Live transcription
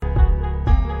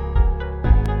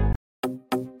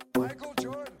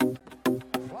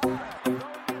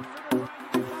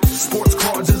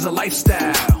is a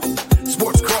lifestyle.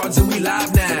 Sports cards and we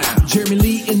live now. Jeremy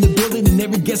Lee in the building and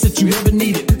every guest that you ever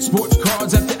needed. Sports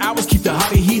cards after hours keep the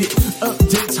hobby heated.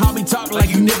 Updates, hobby talk like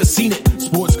you never seen it.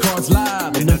 Sports cards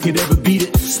live and none could ever beat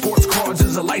it. Sports cards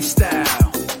is a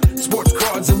lifestyle. Sports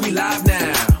cards and we live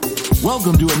now.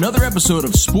 Welcome to another episode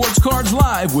of Sports Cards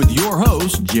Live with your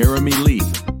host, Jeremy Lee.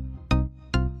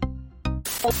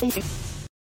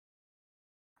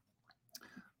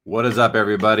 What is up,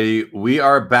 everybody? We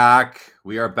are back.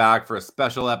 We are back for a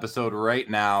special episode right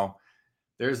now.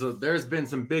 There's been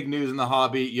some big news in the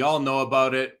hobby. You all know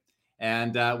about it.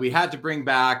 And we had to bring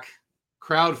back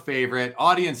crowd favorite,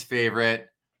 audience favorite,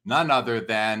 none other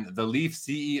than the Leaf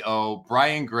CEO,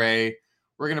 Brian Gray.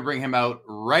 We're going to bring him out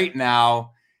right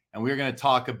now, and we're going to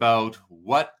talk about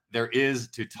what there is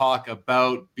to talk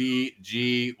about.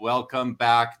 BG, welcome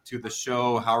back to the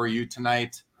show. How are you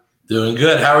tonight? Doing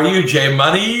good. How are you, J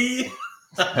Money?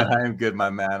 I am good, my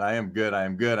man. I am good.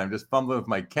 I'm just fumbling with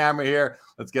my camera here.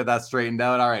 Let's get that straightened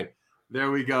out. All right,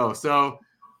 there we go. So,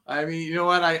 I mean, you know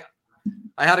what? I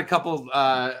had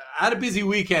I had a busy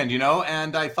weekend,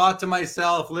 and I thought to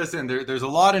myself, listen, there's a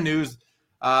lot of news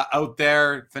out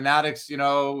there. Fanatics,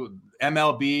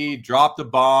 MLB dropped a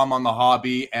bomb on the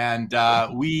hobby, and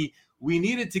we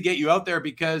needed to get you out there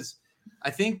because I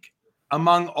think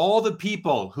among all the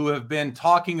people who have been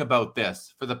talking about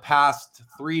this for the past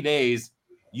 3 days,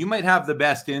 you might have the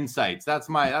best insights. That's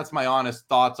my honest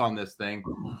thoughts on this thing.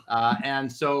 And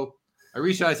so I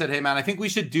reached out, I said, hey man, I think we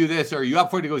should do this. Are you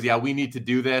up for it? He goes, yeah, we need to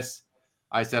do this.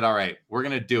 I said, all right, we're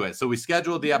going to do it. So we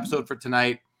scheduled the episode for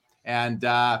tonight. And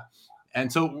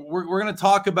so we're going to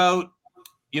talk about,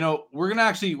 we're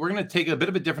going to take a bit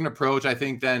of a different approach, I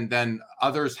think, than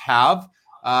others have.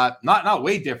 Not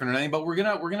way different or anything, but we're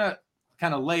going to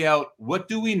kind of lay out what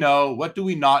do we know, what do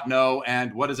we not know,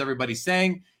 and what is everybody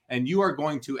saying. And you are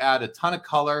going to add a ton of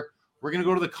color. We're going to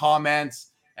go to the comments,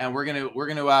 and we're going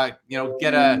to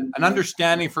get an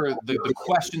understanding for the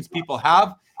questions people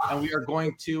have. And we are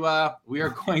going to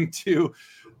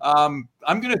I'm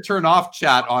going to turn off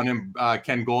chat on him,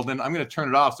 Ken Golden. I'm going to turn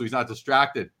it off so he's not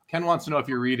distracted. Ken wants to know if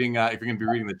you're reading, if you're going to be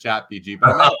reading the chat, BG,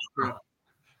 but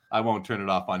I won't turn it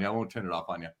off on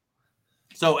you.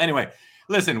 So anyway,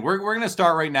 listen, we're going to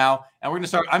start right now, and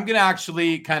I'm going to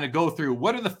actually kind of go through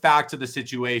what are the facts of the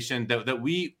situation that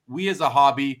we as a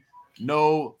hobby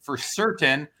know for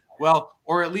certain, well,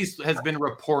 or at least has been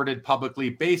reported publicly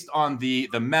based on the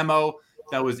memo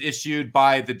that was issued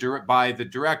by the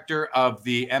director of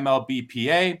the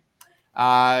MLBPA,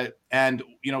 and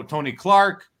Tony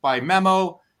Clark by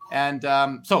memo. And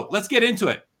so let's get into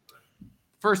it.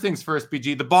 First things first,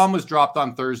 BG, the bomb was dropped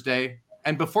on Thursday.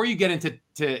 And before you get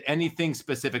into anything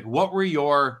specific, what was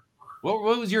your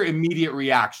immediate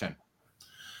reaction?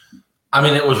 I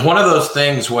mean, it was one of those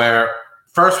things where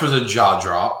first was a jaw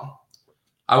drop.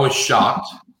 I was shocked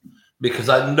because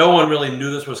no one really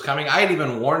knew this was coming. I had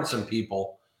even warned some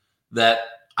people that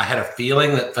I had a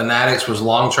feeling that Fanatics was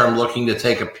long-term looking to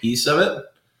take a piece of it.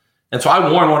 And so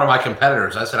I warned one of my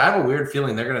competitors. I said, I have a weird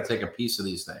feeling they're going to take a piece of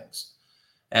these things.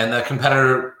 And the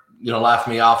competitor laughed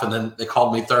me off, and then they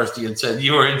called me thirsty and said,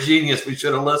 you were a genius. We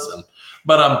should have listened.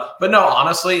 But no,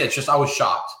 honestly, it's just I was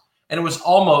shocked. And it was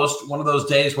almost one of those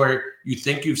days where you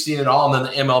think you've seen it all, and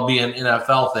then the MLB and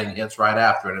NFL thing hits right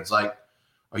after it. It's like,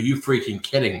 are you freaking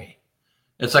kidding me?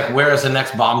 It's like, where is the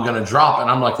next bomb going to drop? And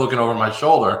I'm like looking over my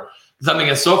shoulder. Because I'm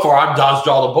thinking, so far, I've dodged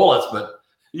all the bullets, but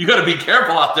you got to be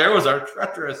careful out there. It was a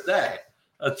treacherous day.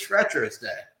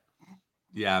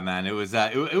 Yeah, man, it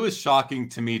was shocking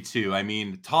to me too. I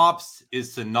mean, Topps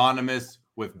is synonymous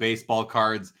with baseball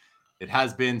cards. It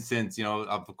has been since,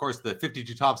 of course, the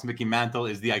 52 Topps Mickey Mantle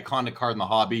is the iconic card in the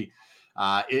hobby.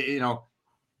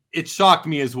 It shocked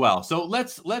me as well. So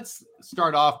let's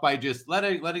start off by just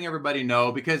letting everybody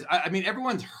know, because I mean,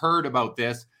 everyone's heard about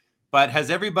this, but has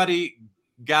everybody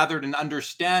gathered an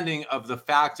understanding of the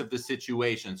facts of the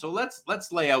situation? So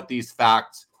let's lay out these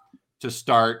facts to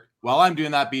start. While I'm doing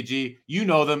that, BG, you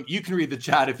know them. You can read the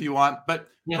chat if you want. But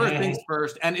first things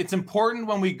first, and it's important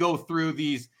when we go through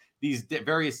these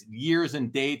various years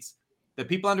and dates that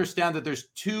people understand that there's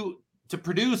to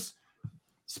produce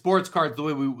sports cards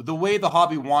the way the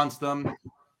hobby wants them.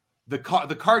 The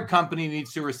card company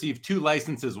needs to receive 2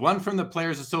 licenses, one from the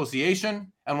Players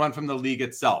Association and one from the league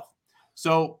itself.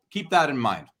 So keep that in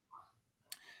mind.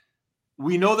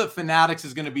 We know that Fanatics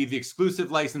is going to be the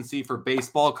exclusive licensee for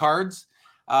baseball cards.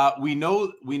 We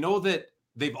know that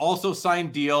they've also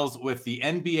signed deals with the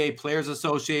NBA Players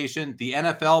Association, the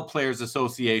NFL Players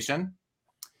Association.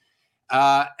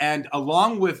 And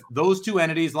along with those 2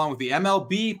 entities, along with the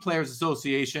MLB Players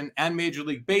Association and Major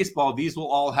League Baseball, these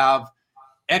will all have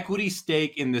equity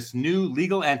stake in this new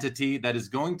legal entity that is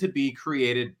going to be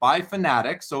created by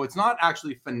Fanatics. So it's not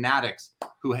actually Fanatics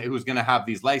who's going to have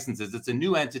these licenses. It's a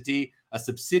new entity, a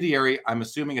subsidiary, I'm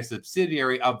assuming a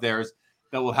subsidiary of theirs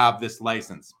that will have this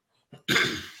license.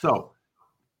 So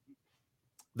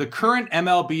the current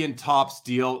MLB and Topps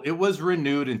deal, it was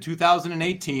renewed in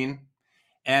 2018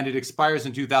 and it expires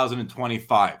in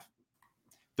 2025.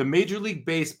 The Major League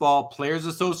Baseball Players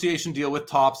Association deal with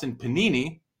Topps and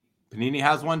Panini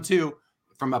has one too.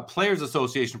 From a Players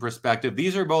Association perspective,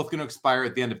 these are both going to expire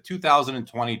at the end of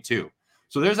 2022.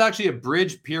 So there's actually a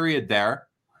bridge period there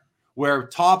where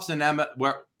Topps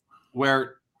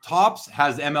where Topps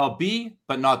has MLB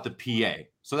but not the PA.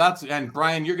 So and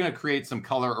Brian, you're going to create some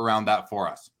color around that for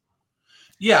us.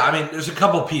 Yeah, I mean, there's a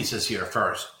couple pieces here.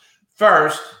 First,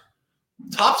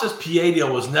 Topps' PA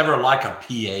deal was never like a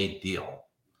PA deal.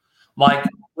 Like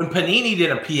when Panini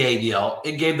did a PA deal,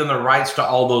 it gave them the rights to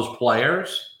all those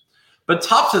players. But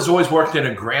Topps has always worked in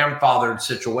a grandfathered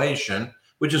situation,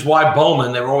 which is why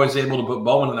Bowman, they were always able to put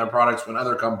Bowman in their products when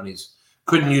other companies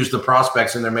couldn't use the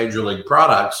prospects in their major league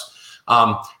products.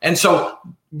 And so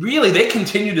really they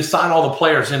continue to sign all the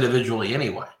players individually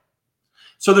anyway.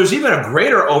 So there's even a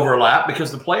greater overlap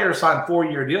because the players sign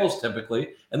 4-year deals typically,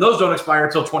 and those don't expire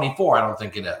until 24, I don't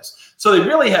think it is. So they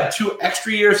really have 2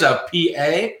 extra years of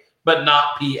PA, but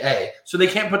not PA. So they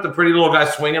can't put the pretty little guy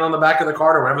swinging on the back of the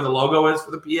card or whatever the logo is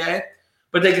for the PA,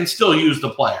 but they can still use the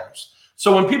players.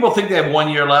 So when people think they have 1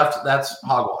 year left, that's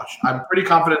hogwash. I'm pretty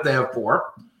confident they have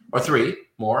 4 or 3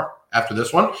 more after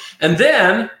this one. And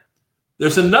then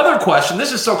there's another question.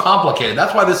 This is so complicated.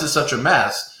 That's why this is such a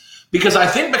mess. Because I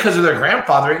think because of their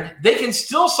grandfathering, they can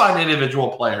still sign individual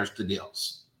players to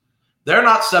deals. They're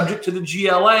not subject to the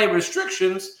GLA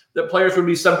restrictions that players would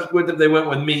be subject with if they went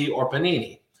with me or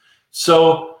Panini.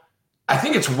 So I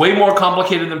think it's way more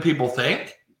complicated than people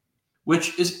think,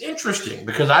 which is interesting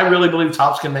because I really believe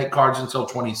Topps can make cards until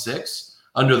 26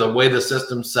 under the way the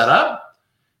system's set up.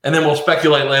 And then we'll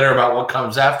speculate later about what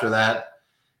comes after that,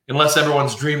 unless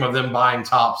everyone's dream of them buying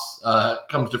Topps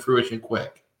comes to fruition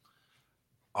quick.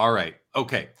 All right.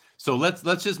 Okay. So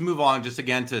let's just move on just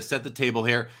again to set the table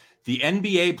here. The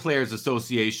NBA Players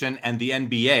Association and the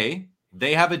NBA,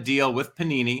 they have a deal with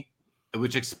Panini,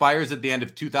 which expires at the end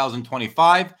of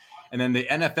 2025. And then the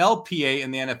NFLPA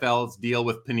and the NFL's deal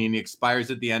with Panini expires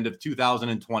at the end of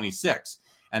 2026.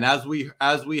 And as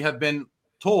we have been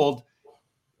told,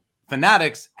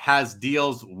 Fanatics has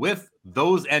deals with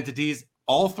those entities,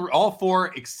 all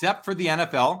 4 except for the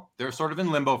NFL. They're sort of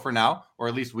in limbo for now, or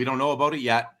at least we don't know about it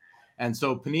yet. And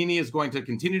so Panini is going to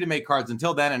continue to make cards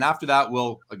until then. And after that,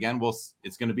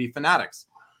 it's going to be Fanatics.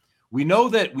 We know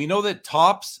that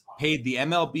Topps paid the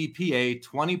MLBPA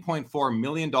 $20.4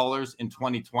 million in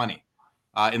 2020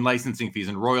 in licensing fees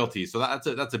and royalties. So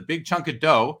that's a big chunk of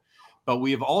dough. But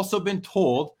we have also been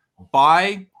told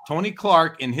by Tony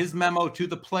Clark in his memo to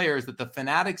the players that the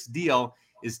Fanatics deal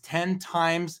is 10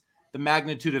 times the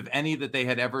magnitude of any that they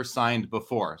had ever signed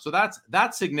before. So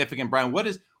that's significant, Brian. What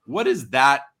does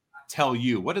that tell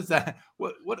you? What does that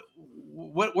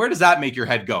where does that make your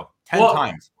head go? 10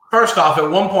 times. First off, at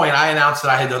one point I announced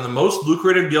that I had done the most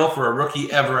lucrative deal for a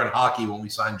rookie ever in hockey when we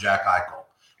signed Jack Eichel.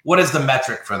 What is the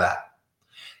metric for that?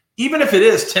 Even if it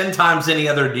is 10 times any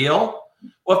other deal,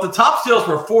 well, if the Topps deals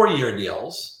were 4-year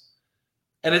deals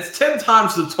and it's 10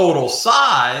 times the total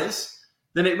size,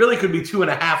 then it really could be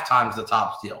 2.5 times the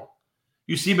Topps deal.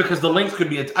 You see, because the length could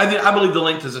be I believe the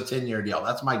length is a 10-year deal.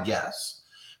 That's my guess.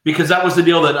 Because that was the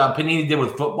deal that Panini did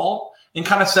with football and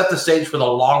kind of set the stage for the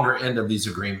longer end of these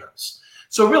agreements.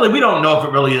 So really, we don't know if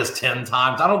it really is 10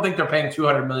 times. I don't think they're paying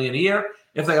 $200 million a year.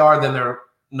 If they are, then they're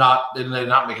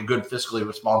not make a good fiscally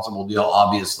responsible deal,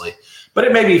 obviously. But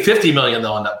it may be $50 million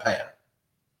they'll end up paying.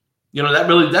 You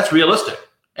know, that's realistic.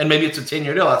 And maybe it's a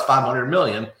 10-year deal. That's $500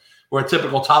 million, where a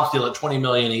typical Topps deal at $20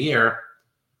 million a year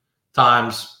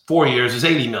times 4 years is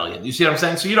 $80 million. You see what I'm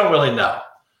saying? So you don't really know.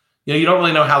 You know, you don't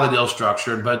really know how the deal's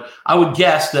structured, but I would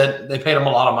guess that they paid them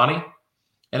a lot of money,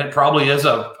 and it probably is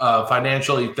a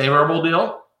financially favorable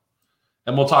deal.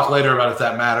 And we'll talk later about if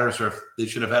that matters or if they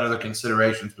should have had other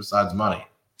considerations besides money.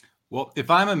 Well,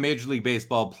 if I'm a Major League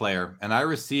Baseball player and I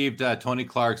received Tony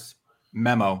Clark's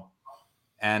memo,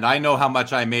 and I know how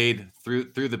much I made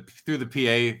through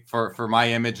the PA for my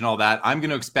image and all that, I'm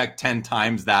going to expect 10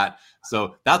 times that.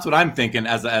 So that's what I'm thinking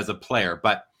as a player.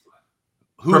 But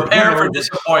prepare for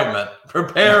disappointment.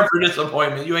 Prepare for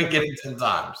disappointment. You ain't getting 10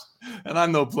 times. And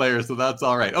I'm no player, so that's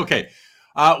all right. Okay.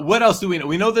 What else do we know?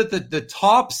 We know that the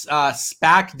Topps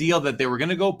SPAC deal that they were going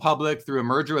to go public through a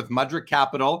merger with Mudrick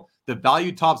Capital, the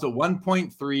value Topps at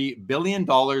 $1.3 billion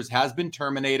has been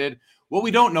terminated. What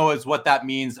we don't know is what that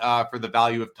means for the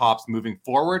value of Topps moving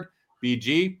forward.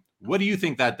 BG, what do you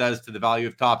think that does to the value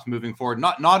of Topps moving forward?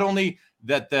 Not only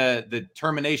that the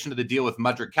termination of the deal with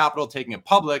Mudrick Capital, taking it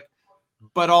public,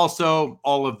 but also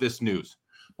all of this news.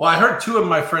 Well, I heard two of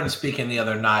my friends speaking the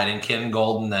other night, and Ken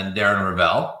Golden and Darren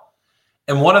Ravel.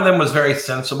 And one of them was very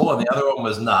sensible, and the other one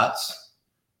was nuts.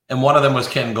 And one of them was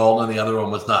Ken Golden, and the other one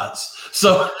was nuts.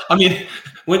 So, I mean,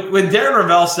 when Darren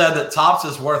Ravel said that Topps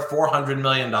is worth $400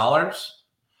 million,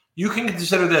 you can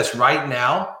consider this right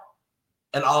now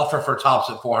an offer for Topps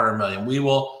at $400 million.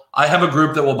 I have a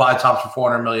group that will buy Topps for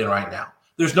 $400 million right now.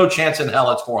 There's no chance in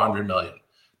hell it's $400 million.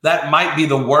 That might be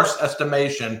the worst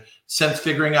estimation since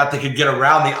figuring out they could get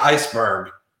around the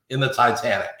iceberg in the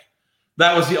Titanic.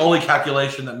 That was the only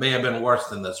calculation that may have been worse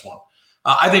than this one.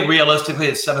 I think realistically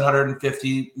it's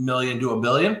 $750 million to $1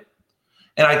 billion.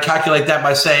 And I calculate that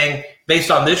by saying, based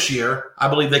on this year, I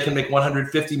believe they can make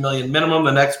 $150 million minimum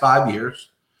the next 5 years.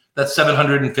 That's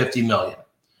 $750 million.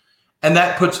 And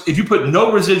that puts, if you put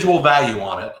no residual value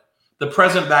on it, the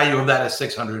present value of that is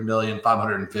 $600 million,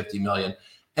 $550 million.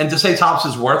 And to say Topps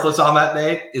is worthless on that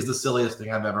day is the silliest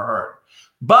thing I've ever heard.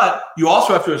 But you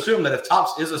also have to assume that if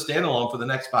Topps is a standalone for the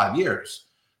next 5 years,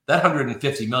 that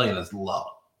 $150 million is low.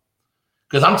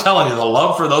 Because I'm telling you, the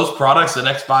love for those products the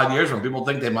next 5 years when people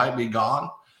think they might be gone,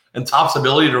 and Topps'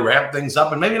 ability to ramp things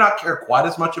up and maybe not care quite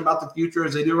as much about the future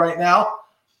as they do right now,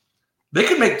 they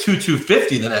could make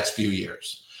 $250 the next few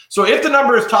years. So if the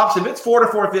number is Topps, if it's 4 to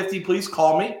 450, please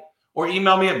call me or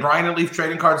email me at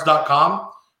brian@leaftradingcards.com.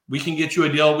 We can get you a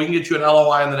deal. We can get you an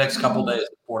LOI in the next couple of days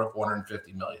at 4 to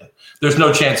 450 million. There's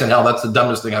no chance in hell. That's the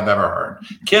dumbest thing I've ever heard.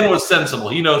 Ken was sensible.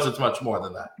 He knows it's much more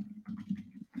than that.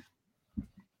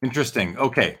 Interesting.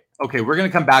 Okay. We're going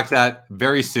to come back to that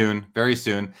very soon.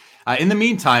 In the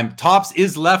meantime, Topps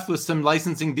is left with some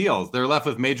licensing deals. They're left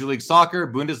with Major League Soccer,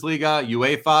 Bundesliga,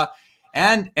 UEFA,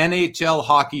 and NHL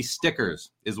hockey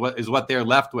stickers is what they're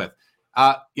left with.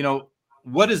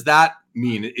 What does that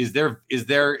mean? Is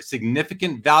there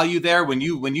significant value there when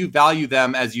you value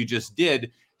them as you just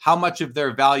did? How much of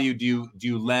their value do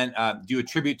you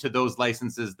attribute to those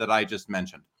licenses that I just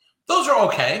mentioned? Those are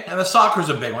okay, and the soccer's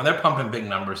a big one. They're pumping big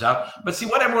numbers out. But see,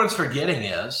 what everyone's forgetting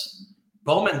is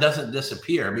Bowman doesn't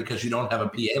disappear because you don't have a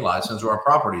PA license or a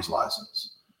properties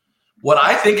license. What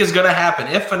I think is going to happen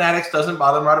if Fanatics doesn't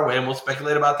buy them right away, and we'll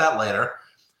speculate about that later,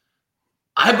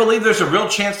 I believe there's a real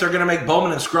chance they're going to make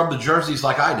Bowman and scrub the jerseys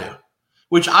like I do,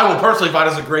 which I will personally find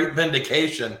as a great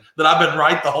vindication that I've been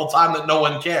right the whole time that no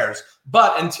one cares.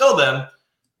 But until then,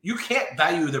 you can't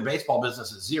value their baseball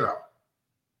business at zero.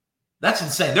 That's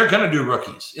insane. They're going to do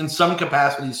rookies in some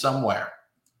capacity somewhere.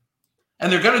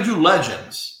 And they're going to do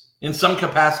legends in some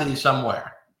capacity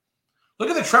somewhere.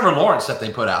 Look at the Trevor Lawrence that they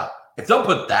put out. If they'll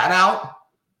put that out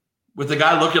with the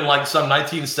guy looking like some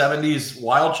 1970s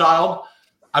wild child,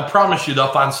 I promise you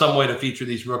they'll find some way to feature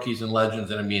these rookies and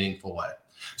legends in a meaningful way.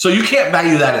 So you can't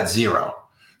value that at zero.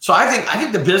 So I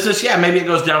think the business, maybe it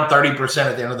goes down 30%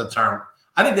 at the end of the term.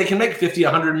 I think they can make 50,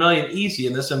 100 million easy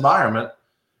in this environment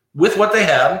with what they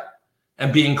have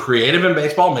and being creative in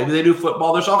baseball. Maybe they do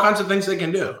football. There's all kinds of things they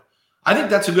can do. I think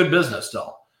that's a good business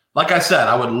still. Like I said,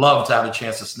 I would love to have a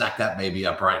chance to snack that baby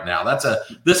up right now.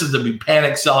 This is to be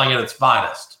panic selling at its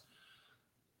finest.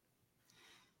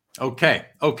 Okay.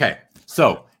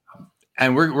 So,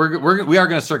 and we are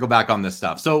going to circle back on this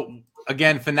stuff. So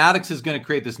again, Fanatics is going to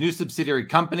create this new subsidiary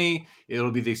company. It'll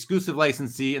be the exclusive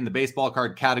licensee in the baseball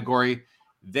card category.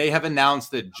 They have announced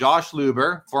that Josh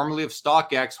Luber, formerly of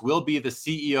StockX, will be the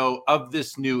CEO of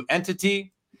this new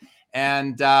entity.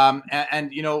 And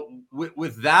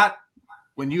with that,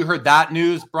 when you heard that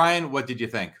news, Brian, what did you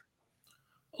think?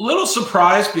 A little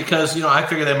surprised because, I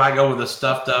figured they might go with a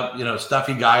stuffed up,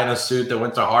 stuffy guy in a suit that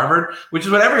went to Harvard, which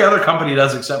is what every other company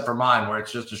does except for mine, where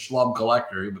it's just a schlub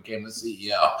collector who became the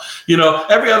CEO.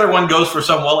 Every other one goes for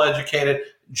some well-educated.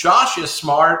 Josh is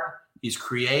smart. He's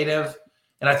creative.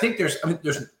 And I think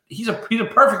he's a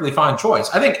perfectly fine choice.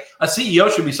 I think a CEO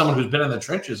should be someone who's been in the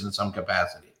trenches in some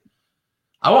capacity.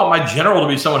 I want my general to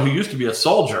be someone who used to be a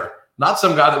soldier, not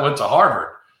some guy that went to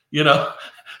Harvard,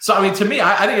 So, to me,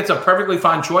 I think it's a perfectly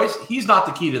fine choice. He's not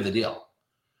the key to the deal.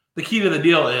 The key to the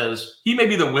deal is he may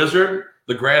be the wizard,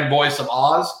 the grand voice of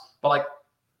Oz, but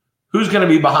who's going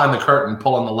to be behind the curtain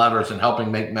pulling the levers and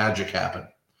helping make magic happen?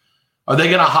 Are they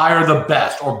going to hire the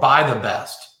best or buy the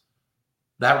best?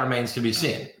 That remains to be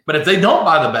seen. But if they don't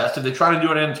buy the best, if they try to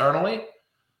do it internally,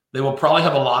 they will probably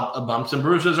have a lot of bumps and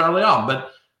bruises early on. But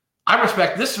I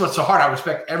respect, this is what's so hard. I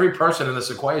respect every person in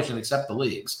this equation except the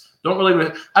leagues. I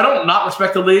don't not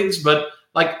respect the leagues, but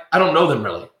I don't know them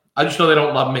really. I just know they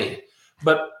don't love me.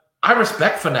 But I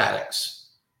respect Fanatics.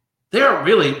 they're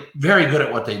really very good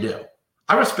at what they do.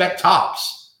 I respect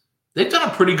Topps. They've done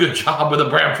a pretty good job with the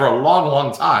brand for a long,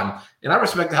 long time. And I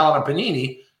respect the hell out of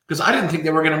Panini because I didn't think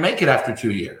they were going to make it after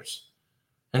 2 years.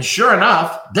 And sure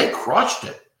enough, they crushed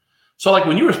it. So like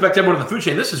when you respect everyone in the food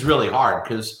chain, this is really hard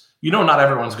because not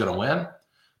everyone's going to win.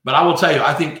 But I will tell you,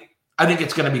 I think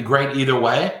it's going to be great either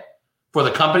way for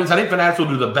the companies. I think Fanatics will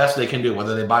do the best they can do,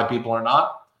 whether they buy people or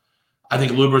not. I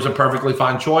think Luber's a perfectly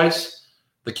fine choice.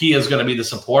 The key is going to be the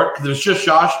support. Because if it's just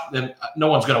Josh, then no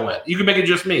one's going to win. You can make it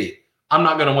just me. I'm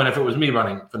not going to win if it was me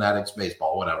running Fanatics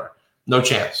baseball, whatever. No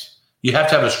chance. You have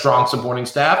to have a strong supporting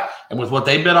staff. And with what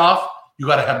they bid off, you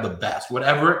got to have the best.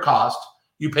 Whatever it costs,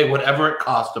 you pay whatever it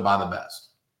costs to buy the best.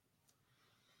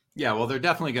 Yeah, well, they're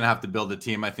definitely going to have to build a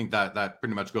team. I think that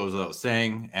pretty much goes without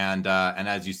saying. And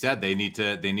as you said, they need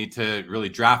to really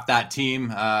draft that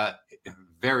team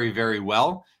very, very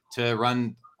well to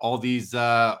run all these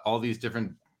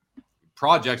different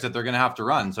projects that they're going to have to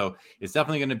run. So it's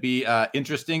definitely going to be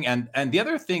interesting. And the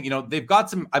other thing,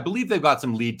 I believe they've got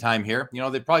some lead time here.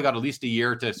 They've probably got at least a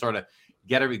year to sort of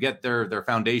get their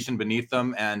foundation beneath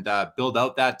them and build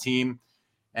out that team.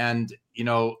 And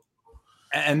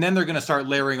and then they're going to start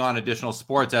layering on additional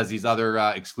sports as these other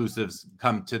exclusives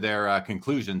come to their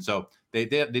conclusion. So they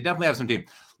definitely have some team.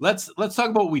 Let's talk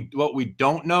about what we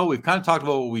don't know. We've kind of talked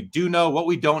about what we do know. What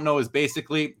we don't know is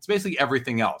basically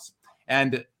everything else.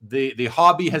 And the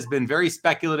hobby has been very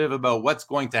speculative about what's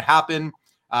going to happen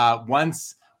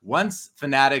once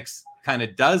Fanatics kind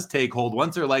of does take hold,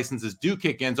 once their licenses do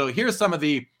kick in. So here's some of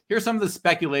the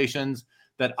speculations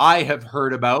that I have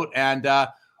heard about, and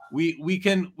we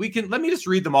can let me just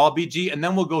read them all, BG, and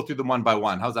then we'll go through them one by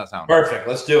one. How's that sound? Perfect.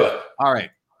 Let's do it. All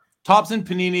right. Topps and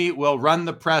Panini will run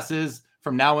the presses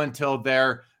from now until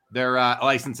their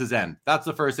licenses end. That's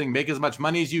the first thing. Make as much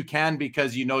money as you can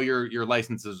because your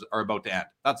licenses are about to end.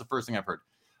 That's the first thing I've heard.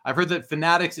 I've heard that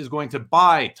Fanatics is going to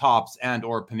buy Topps and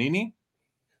or Panini.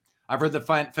 I've heard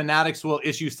that Fanatics will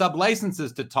issue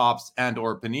sub-licenses to Topps and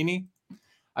or Panini.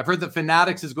 I've heard that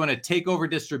Fanatics is going to take over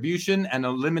distribution and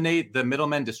eliminate the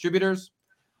middlemen distributors.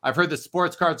 I've heard that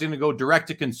sports cards are going to go direct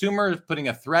to consumers, putting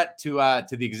a threat to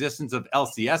the existence of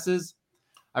LCSs.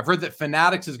 I've heard that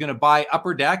Fanatics is going to buy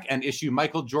Upper Deck and issue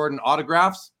Michael Jordan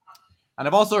autographs. And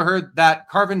I've also heard that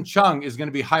Carvin Chung is going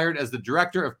to be hired as the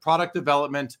director of product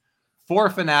development for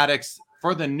Fanatics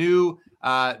for the new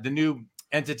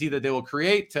entity that they will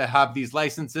create to have these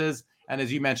licenses. And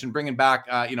as you mentioned, bringing back,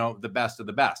 the best of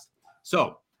the best.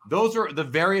 So those are the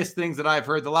various things that I've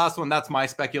heard. The last one, that's my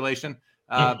speculation,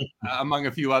 among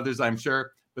a few others, I'm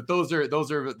sure. But those are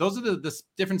the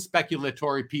different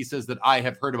speculatory pieces that I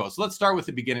have heard about. So let's start with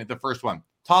the beginning. The first one,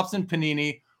 Topps and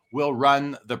Panini will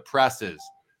run the presses.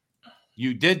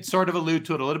 You did sort of allude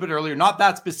to it a little bit earlier, not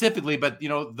that specifically, but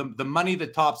the money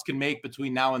that Topps can make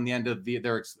between now and the end of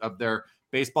their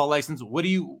baseball license.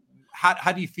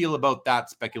 How do you feel about that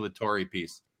speculatory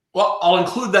piece? Well, I'll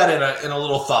include that in a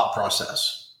little thought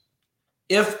process.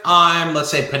 If I'm, let's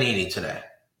say, Panini today,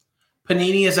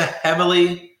 Panini is a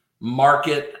heavily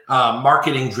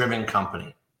marketing-driven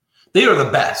company. They are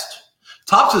the best.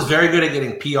 Topps is very good at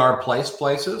getting PR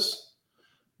places,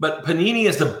 but Panini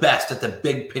is the best at the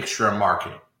big picture of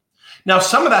marketing. Now,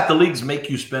 some of that the leagues make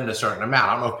you spend a certain amount.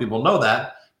 I don't know if people know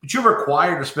that, but you're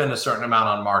required to spend a certain amount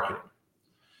on marketing.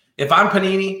 If I'm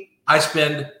Panini, I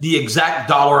spend the exact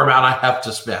dollar amount I have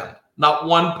to spend, not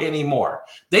one penny more.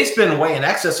 They spend way in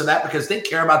excess of that because they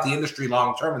care about the industry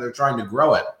long term and they're trying to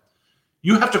grow it.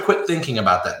 You have to quit thinking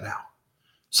about that now.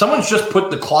 Someone's just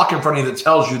put the clock in front of you that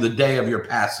tells you the day of your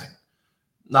passing.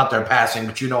 Not their passing,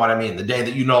 but you know what I mean, the day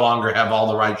that you no longer have all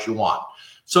the rights you want.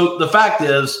 So the fact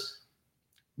is,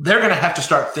 they're going to have to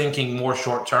start thinking more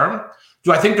short term.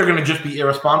 Do I think they're going to just be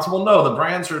irresponsible? No, the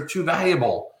brands are too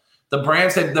valuable. The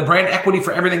brand equity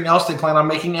for everything else they plan on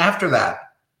making after that.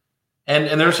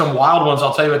 And there's some wild ones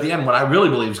I'll tell you at the end what I really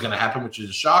believe is going to happen, which is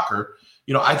a shocker.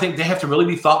 I think they have to really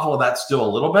be thoughtful of that still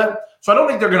a little bit. So I don't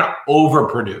think they're going to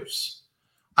overproduce.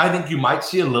 I think you might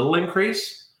see a little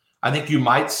increase. I think you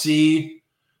might see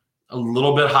a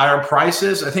little bit higher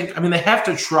prices. They have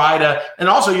to try to, and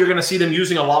also you're going to see them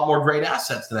using a lot more great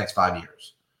assets the next 5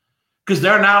 years because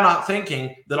they're now not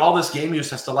thinking that all this game use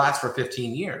has to last for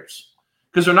 15 years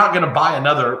because they're not going to buy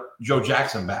another Joe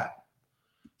Jackson bat.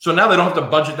 So now they don't have to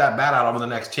budget that bat out over the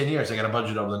next 10 years. They got to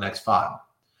budget over the next 5.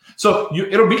 So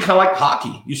it'll be kind of like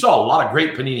hockey. You saw a lot of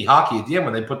great Panini hockey at the end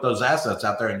when they put those assets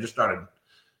out there and just started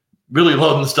really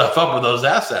loading stuff up with those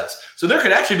assets. So there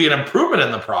could actually be an improvement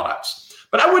in the products.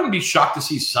 But I wouldn't be shocked to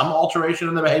see some alteration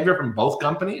in the behavior from both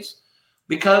companies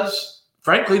because,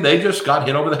 frankly, they just got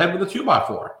hit over the head with a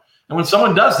 2x4. And when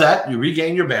someone does that, you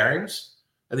regain your bearings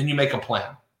and then you make a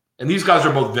plan. And these guys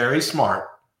are both very smart.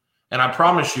 And I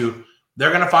promise you,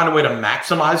 they're going to find a way to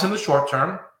maximize in the short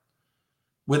term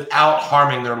without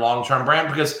harming their long-term brand.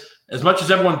 Because as much as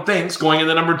everyone thinks going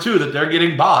into number 2 that they're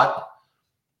getting bought,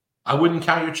 I wouldn't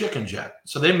count your chickens yet.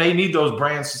 So they may need those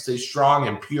brands to stay strong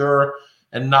and pure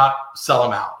and not sell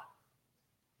them out.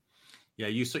 Yeah,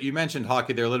 you mentioned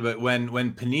hockey there a little bit. When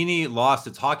Panini lost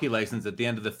its hockey license at the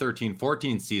end of the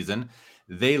 13-14 season,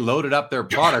 they loaded up their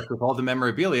product with all the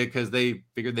memorabilia because they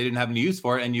figured they didn't have any use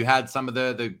for it. And you had some of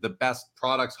the best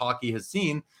products hockey has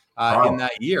seen in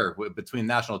that year between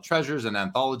National Treasures and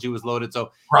Anthology was loaded.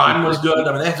 So Prime was good.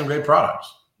 I mean, they had some great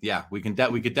products. Yeah, we could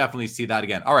definitely see that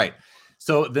again. All right.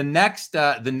 So the next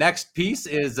piece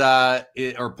is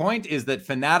point is that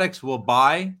Fanatics will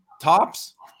buy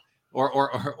Topps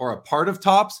or a part of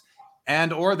Topps,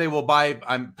 and or they will buy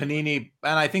Panini.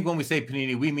 And I think when we say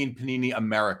Panini, we mean Panini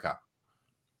America.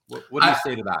 What do you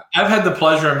say to that? I've had the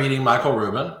pleasure of meeting Michael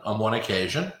Rubin on one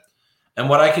occasion, and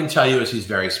what I can tell you is he's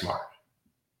very smart.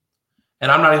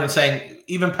 And I'm not even saying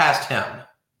even past him.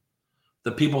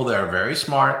 The people there are very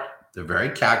smart. They're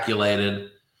very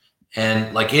calculated.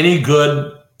 And like any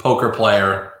good poker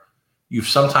player, you've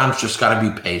sometimes just got to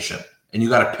be patient and you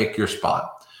got to pick your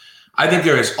spot. I think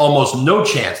there is almost no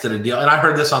chance that a deal, and I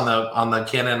heard this on the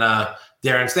Ken and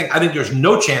Darren's thing. I think there's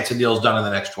no chance a deal is done in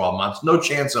the next 12 months. No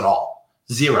chance at all.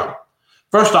 Zero.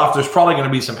 First off, there's probably going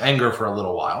to be some anger for a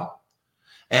little while.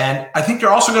 And I think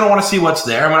you're also going to want to see what's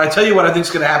there. And when I tell you what I think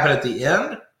is going to happen at the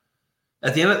end,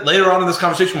 later on in this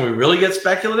conversation, when we really get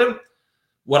speculative,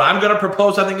 what I'm going to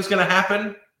propose I think is going to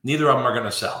happen, neither of them are going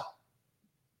to sell.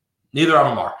 Neither of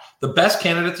them are. The best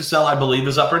candidate to sell, I believe,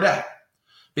 is Upper Deck.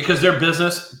 Because their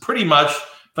business, pretty much,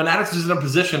 Fanatics is in a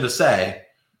position to say,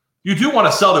 you do want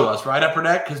to sell to us, right, Upper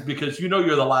Deck? Because you know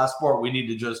you're the last sport. We need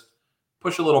to just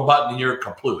push a little button and you're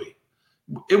kaplooey.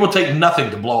 It will take nothing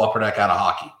to blow Upper Deck out of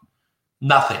hockey.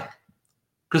 Nothing.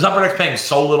 Because Upper Deck's paying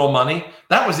so little money.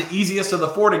 That was the easiest of the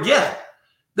 4 to get.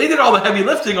 They did all the heavy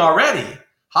lifting already.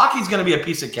 Hockey's going to be a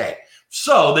piece of cake.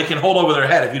 So they can hold over their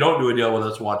head. If you don't do a deal with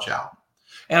us, watch out.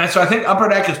 And so I think Upper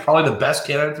Deck is probably the best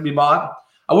candidate to be bought.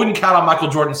 I wouldn't count on Michael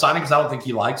Jordan signing because I don't think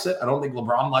he likes it. I don't think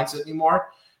LeBron likes it anymore.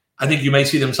 I think you may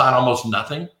see them sign almost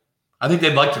nothing. I think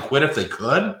they'd like to quit if they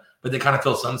could, but they kind of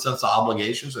feel some sense of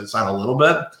obligation, so they sign a little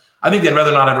bit. I think they'd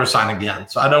rather not ever sign again.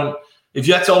 So if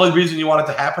that's the only reason you want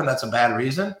it to happen, that's a bad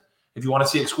reason. If you want to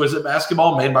see exquisite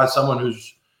basketball made by someone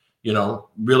who's,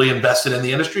 really invested in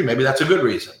the industry, maybe that's a good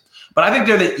reason. But I think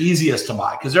they're the easiest to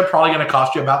buy because they're probably going to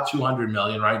cost you about $200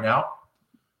 million right now.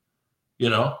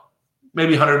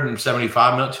 Maybe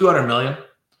 175 million, 200 million,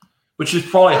 which is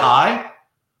probably high,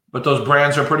 but those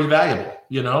brands are pretty valuable,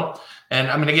 And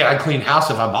I mean, again, I'd clean house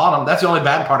if I bought them. That's the only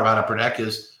bad part about Upper Deck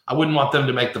is I wouldn't want them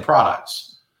to make the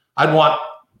products. I'd want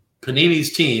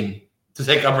Panini's team to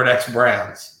take Upper Deck's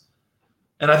brands.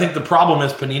 And I think the problem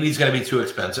is Panini's going to be too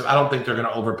expensive. I don't think they're going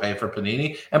to overpay for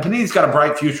Panini. And Panini's got a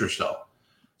bright future still.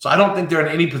 So I don't think they're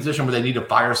in any position where they need to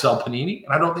fire sell Panini.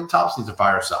 And I don't think Topps needs to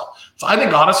fire sell. So I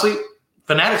think, honestly,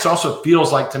 Fanatics also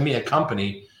feels like, to me, a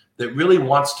company that really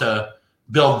wants to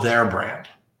build their brand.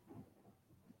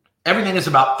 Everything is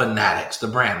about Fanatics, the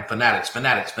brand. Fanatics.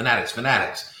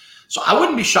 So I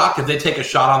wouldn't be shocked if they take a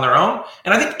shot on their own.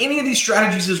 And I think any of these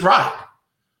strategies is right.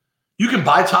 You can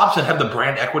buy Topps and have the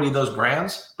brand equity of those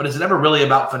brands, but is it ever really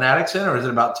about Fanatics or is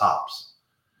it about Topps?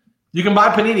 You can buy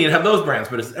Panini and have those brands,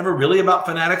 but is it ever really about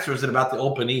Fanatics or is it about the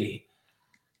old Panini?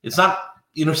 It's not,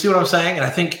 see what I'm saying? And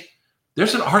I think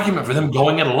there's an argument for them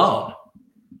going it alone,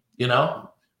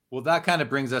 Well, that kind of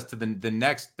brings us to the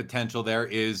next potential there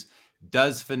is,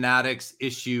 does Fanatics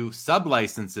issue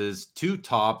sub-licenses to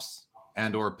Topps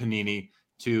and or Panini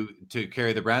to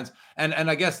carry the brands? And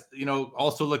I guess,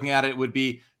 also looking at it would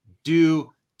be,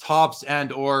 do Topps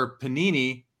and or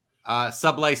Panini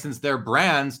sub-license their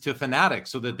brands to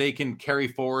Fanatics so that they can carry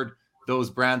forward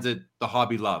those brands that the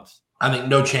hobby loves? I think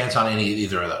no chance on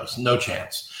either of those. No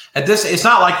chance. It's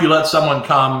not like you let someone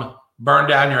come burn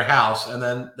down your house and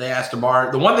then they ask to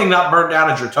borrow. The one thing not burned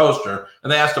down is your toaster,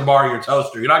 and they ask to borrow your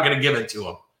toaster. You're not going to give it to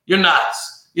them. You're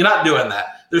nuts. You're not doing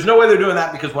that. There's no way they're doing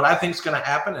that because what I think is going to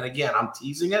happen, and again, I'm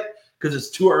teasing it because it's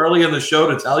too early in the show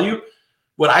to tell you,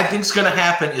 what I think is going to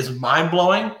happen is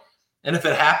mind-blowing. And if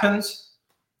it happens,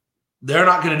 they're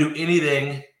not going to do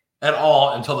anything at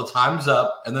all until the time's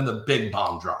up and then the big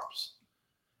bomb drops.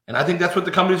 And I think that's what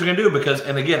the companies are going to do because,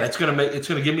 and again, it's going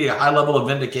to give me a high level of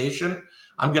vindication.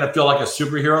 I'm going to feel like a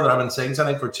superhero that I've been saying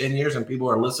something for 10 years and people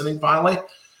are listening finally.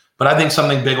 But I think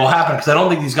something big will happen because I don't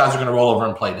think these guys are going to roll over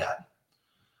and play dead.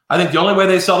 I think the only way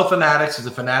they sell to Fanatics is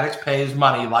if Fanatics pays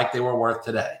money like they were worth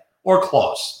today or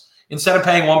close. Instead of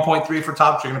paying 1.3 for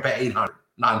Topps, you're going to pay 800,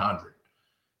 900.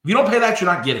 If you don't pay that,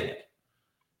 you're not getting it.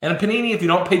 And Panini, if you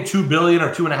don't pay $2 billion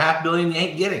or $2.5 billion, you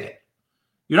ain't getting it.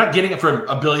 You're not getting it for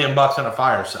 $1 billion in a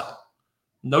fire sale.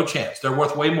 No chance. They're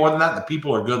worth way more than that. The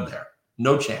people are good there.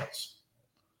 No chance.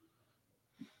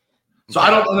 So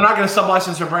they're not going to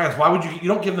sub-license their brands. Why would you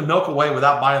don't give the milk away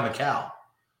without buying the cow.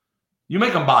 You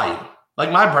make them buy you.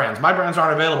 Like my brands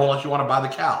aren't available unless you want to buy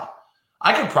the cow.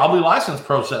 I could probably license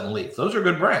Pro Set and Leaf. Those are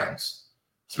good brands,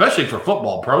 especially for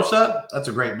football. Pro Set, that's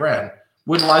a great brand.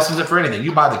 Wouldn't license it for anything.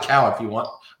 You buy the cow if you want.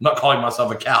 I'm not calling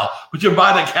myself a cow, but you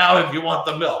buy the cow if you want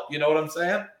the milk. You know what I'm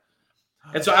saying?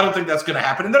 And so I don't think that's going to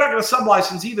happen. And they're not going to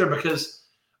sub-license either, because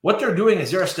what they're doing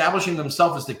is they're establishing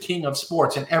themselves as the king of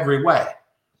sports in every way.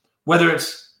 Whether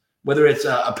it's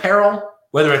apparel,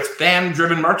 whether it's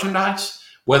fan-driven merchandise,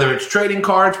 whether it's trading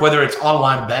cards, whether it's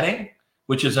online betting,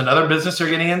 which is another business they're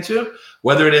getting into,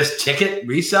 whether it is ticket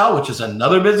resale, which is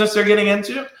another business they're getting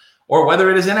into, or whether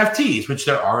it is NFTs, which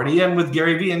they're already in with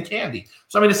Gary Vee and Candy.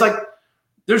 So, I mean, it's like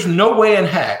there's no way in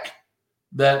heck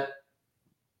that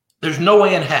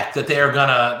they're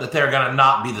gonna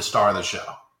not be the star of the show,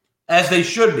 as they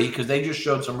should be, because they just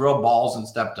showed some real balls and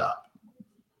stepped up.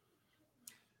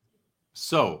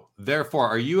 So, therefore,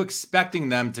 are you expecting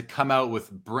them to come out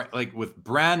with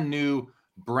brand new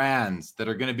brands that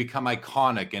are going to become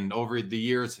iconic and over the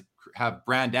years have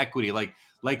brand equity, like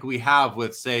we have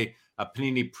with, say, a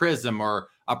Panini Prism or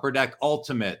Upper Deck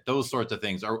Ultimate, those sorts of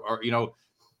things, or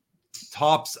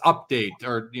Topps Update,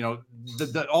 or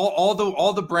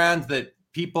all the brands that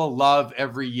people love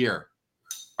every year?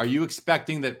 Are you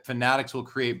expecting that Fanatics will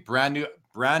create brand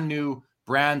new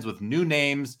brands with new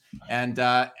names and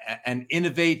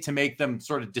innovate to make them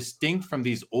sort of distinct from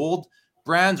these old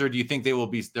brands, or do you think there will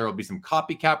be some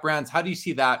copycat brands? How do you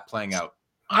see that playing out?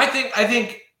 I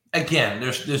think again,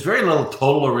 there's very little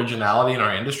total originality in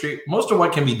our industry. Most of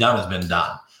what can be done has been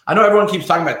done. I know everyone keeps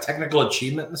talking about technical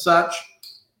achievement and such.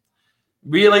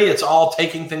 Really, it's all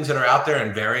taking things that are out there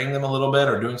and varying them a little bit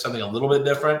or doing something a little bit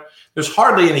different. There's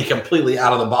hardly any completely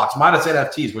out of the box, minus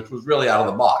NFTs, which was really out of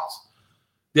the box.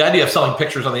 The idea of selling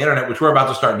pictures on the internet, which we're about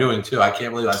to start doing too. I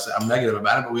can't believe I'm negative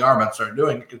about it, but we are about to start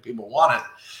doing it because people want it.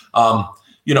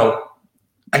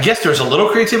 I guess there's a little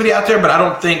creativity out there, but I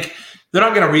don't think they're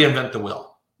not going to reinvent the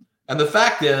wheel. And the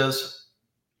fact is,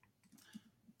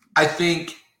 I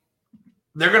think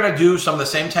they're going to do some of the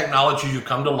same technology you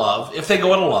come to love if they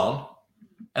go it alone,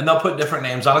 and they'll put different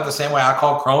names on it the same way I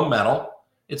call chrome metal.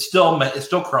 It's still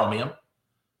chromium.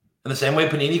 And the same way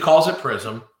Panini calls it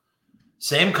Prism.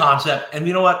 Same concept. And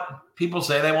you know what? People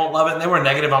say they won't love it, and they were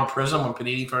negative on Prism when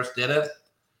Panini first did it.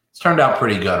 It's turned out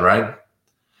pretty good, right?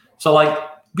 So,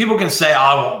 people can say,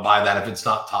 I won't buy that if it's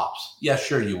not Topps. Yeah,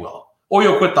 sure you will. Or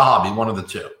you'll quit the hobby, one of the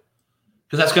two.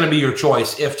 Because that's going to be your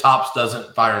choice if Topps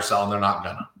doesn't fire sell, and they're not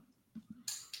going to.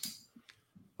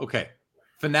 Okay.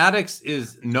 Fanatics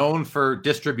is known for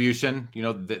distribution.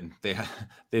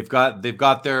 They've got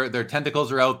their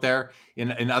tentacles are out there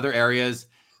in other areas.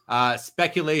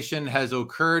 Speculation has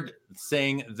occurred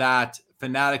saying that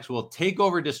Fanatics will take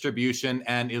over distribution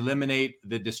and eliminate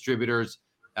the distributors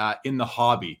in the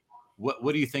hobby.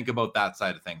 What do you think about that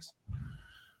side of things?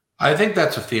 I think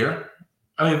that's a fear.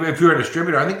 I mean, if you're a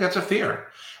distributor, I think that's a fear.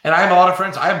 And I have a lot of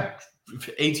friends. I have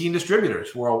 18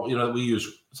 distributors where we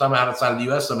use some outside of the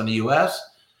U.S., some in the U.S.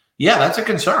 Yeah, that's a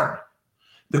concern.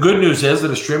 The good news is the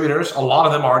distributors, a lot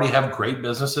of them already have great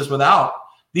businesses without.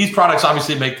 These products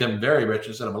obviously make them very rich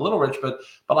instead of a little rich, but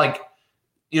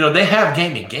they have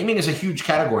gaming. Gaming is a huge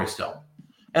category still.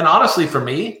 And honestly, for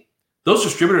me, those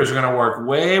distributors are going to work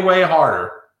way, way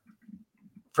harder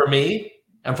for me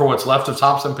and for what's left of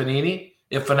Topps and Panini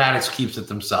if Fanatics keeps it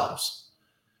themselves.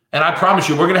 And I promise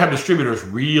you, we're going to have distributors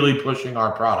really pushing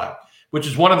our product, which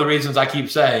is one of the reasons I keep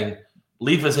saying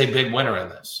Leaf is a big winner in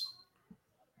this.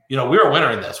 We're a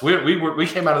winner in this. We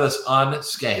came out of this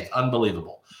unscathed,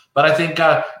 unbelievable. But I think,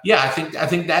 I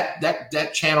think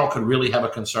that channel could really have a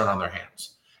concern on their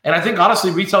hands. And I think,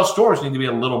 honestly, retail stores need to be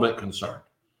a little bit concerned.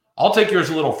 I'll take yours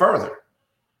a little further.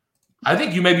 I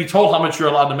think you may be told how much you're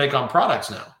allowed to make on products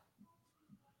now.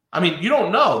 I mean, you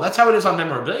don't know. That's how it is on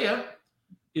memorabilia.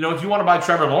 If you want to buy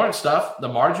Trevor Lawrence stuff, the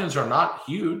margins are not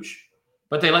huge,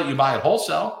 but they let you buy it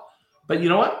wholesale. But you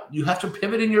know what? You have to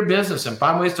pivot in your business and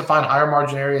find ways to find higher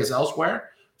margin areas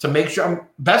elsewhere to make sure.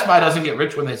 Best Buy doesn't get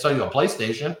rich when they sell you a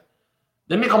PlayStation.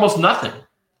 They make almost nothing.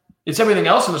 It's everything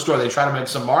else in the store. They try to make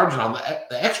some margin on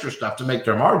the extra stuff to make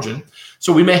their margin.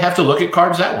 So we may have to look at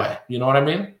cards that way. You know what I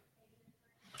mean?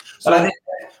 But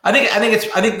I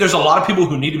think there's a lot of people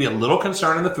who need to be a little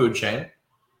concerned in the food chain.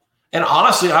 And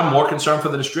honestly, I'm more concerned for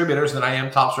the distributors than I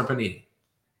am Topps or Panini.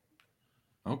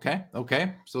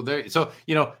 Okay. So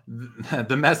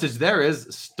the message there is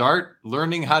start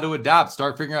learning how to adapt.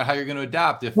 Start figuring out how you're going to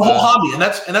adapt. If the whole hobby, and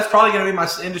that's probably going to be my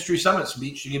industry summit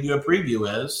speech to give you a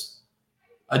preview is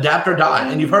adapt or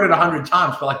die. And you've heard it 100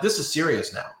 times, but like this is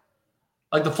serious now.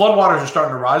 Like the floodwaters are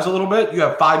starting to rise a little bit. You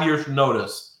have 5 years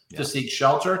notice to seek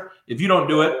shelter. If you don't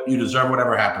do it, you deserve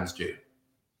whatever happens to you.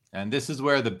 And this is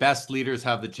where the best leaders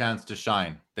have the chance to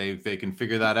shine. They can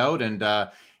figure that out and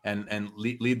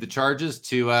lead the charges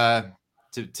to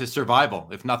survival,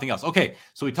 if nothing else. Okay,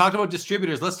 so we talked about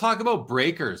distributors. Let's talk about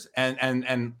breakers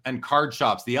and card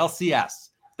shops. The LCS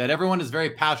that everyone is very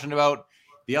passionate about.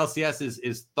 The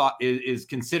LCS is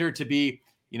considered to be,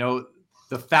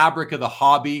 the fabric of the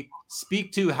hobby.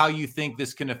 Speak to how you think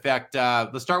this can affect.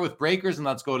 Let's start with breakers and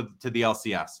let's go to the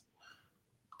LCS.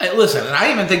 Hey, listen, and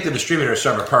I even think the distributors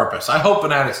serve a purpose. I hope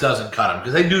Fanatics doesn't cut them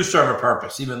because they do serve a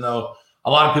purpose, even though a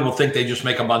lot of people think they just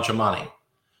make a bunch of money.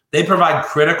 They provide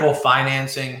critical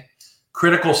financing,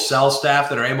 critical sales staff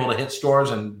that are able to hit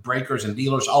stores and breakers and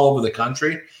dealers all over the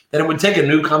country that it would take a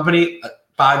new company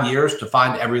 5 years to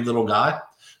find every little guy.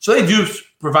 So they do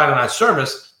provide a nice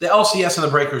service. The LCS and the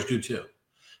breakers do too.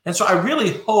 And so I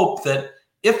really hope that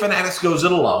if Fanatics goes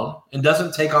it alone and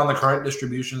doesn't take on the current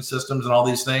distribution systems and all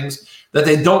these things, that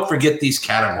they don't forget these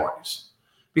categories.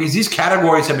 Because these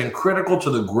categories have been critical to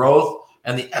the growth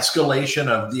and the escalation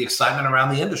of the excitement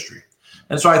around the industry.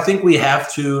 And so I think we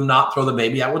have to not throw the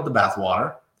baby out with the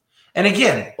bathwater. And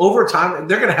again, over time,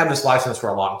 they're going to have this license for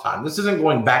a long time. This isn't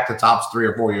going back to Topps 3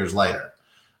 or 4 years later.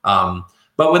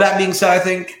 But with that being said, I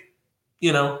think,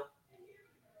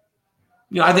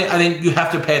 I think you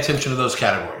have to pay attention to those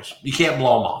categories. You can't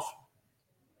blow them off.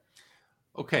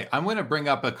 Okay, I'm going to bring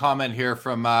up a comment here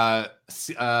from a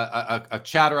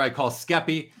chatter I call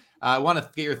Skeppy. I want to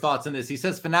get your thoughts on this. He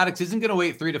says Fanatics isn't going to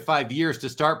wait 3 to 5 years to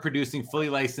start producing fully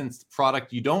licensed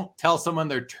product. You don't tell someone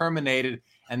they're terminated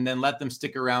and then let them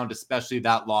stick around, especially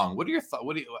that long. What are your thoughts?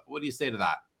 What do you say to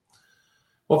that?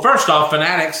 Well, first off,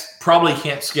 Fanatics probably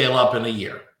can't scale up in a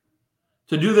year.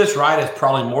 To do this right is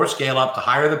probably more scale up to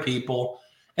hire the people.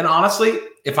 And honestly,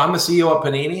 if I'm the CEO at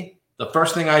Panini, the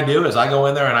first thing I do is I go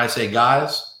in there and I say,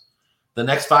 guys, the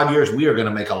next 5 years, we are going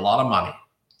to make a lot of money.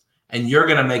 And you're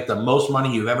going to make the most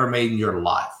money you've ever made in your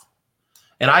life.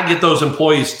 And I get those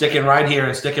employees sticking right here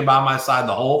and sticking by my side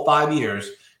the whole 5 years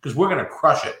because we're going to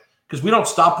crush it. Because we don't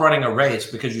stop running a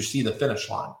race because you see the finish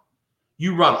line.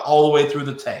 You run all the way through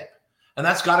the tape. And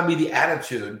that's got to be the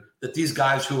attitude that these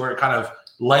guys who are kind of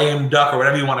lame duck or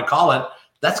whatever you want to call it,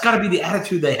 that's got to be the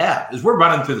attitude they have, is we're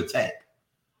running through the tape.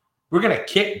 We're going to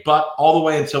kick butt all the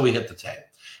way until we hit the tape.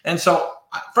 And so,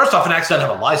 first off, Fanatics doesn't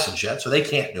have a license yet, so they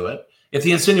can't do it. If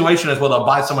the insinuation is, well, they'll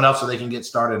buy someone else so they can get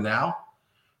started now,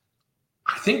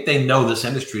 I think they know this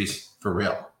industry's for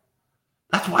real.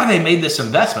 That's why they made this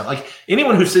investment. Like,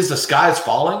 anyone who says the sky is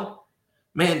falling,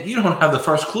 man, you don't have the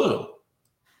first clue.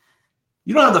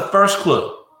 You don't have the first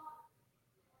clue.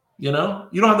 You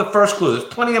don't have the first clue.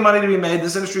 There's plenty of money to be made.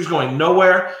 This industry is going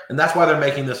nowhere, and that's why they're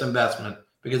making this investment,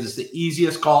 because it's the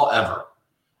easiest call ever.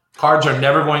 Cards are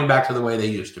never going back to the way they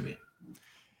used to be.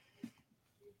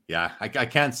 Yeah, I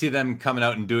can't see them coming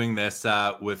out and doing this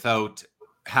without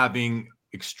having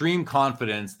extreme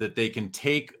confidence that they can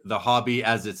take the hobby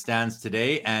as it stands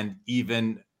today and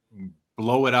even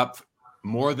blow it up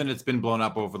more than it's been blown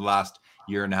up over the last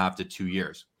 1.5 to 2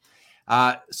 years.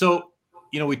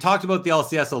 We talked about the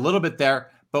LCS a little bit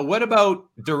there, but what about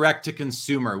direct to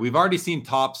consumer? We've already seen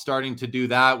Topps starting to do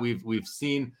that. We've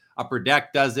seen Upper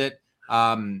Deck does it.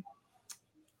 I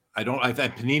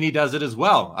think Panini does it as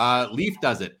well. Leaf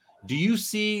does it. Do you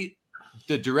see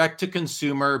the direct to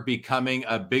consumer becoming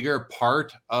a bigger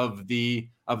part of the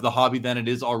hobby than it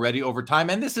is already over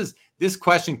time? And this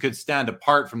question could stand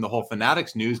apart from the whole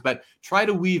Fanatics news, but try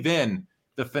to weave in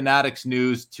the Fanatics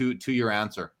news to your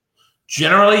answer.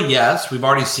 Generally, yes, we've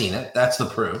already seen it. That's the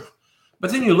proof.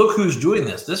 But then you look who's doing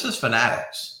this. This is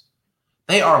Fanatics.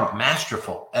 They are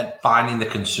masterful at finding the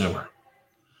consumer.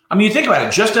 I mean, you think about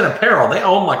it, just in apparel, they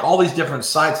own like all these different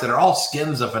sites that are all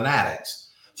skins of Fanatics.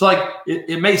 So like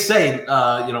it may say,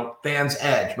 Fans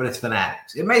Edge, but it's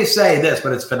Fanatics. It may say this,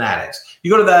 but it's Fanatics.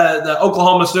 You go to the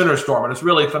Oklahoma Sooner store, but it's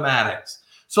really Fanatics.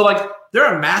 So like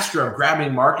they're a master of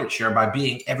grabbing market share by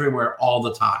being everywhere all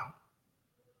the time.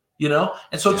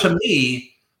 And so to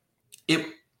me,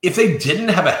 if they didn't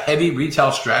have a heavy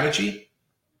retail strategy,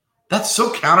 that's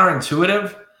so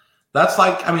counterintuitive. That's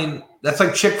like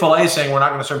Chick-fil-A saying we're not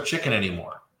going to serve chicken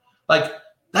anymore. Like,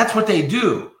 that's what they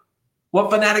do. What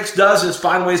Fanatics does is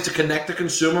find ways to connect the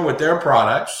consumer with their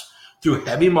products through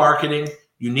heavy marketing,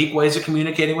 unique ways of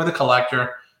communicating with a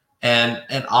collector, and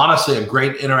honestly, a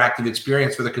great interactive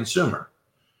experience for the consumer.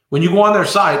 When you go on their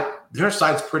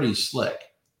site's pretty slick.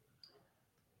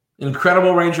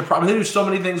 Incredible range of products. They do so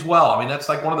many things well. I mean, that's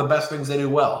like one of the best things they do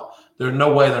well. There's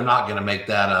no way they're not going to make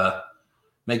that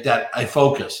a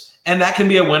focus. And that can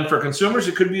be a win for consumers.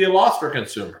 It could be a loss for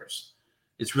consumers.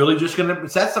 It's really just going to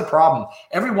 – that's the problem.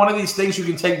 Every one of these things you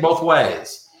can take both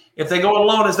ways. If they go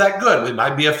alone, is that good? It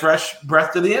might be a fresh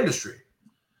breath to the industry.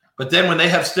 But then when they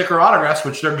have sticker autographs,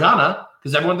 which they're gonna,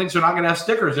 because everyone thinks they're not going to have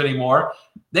stickers anymore,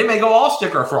 they may go all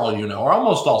sticker for all you know, or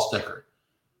almost all sticker,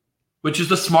 which is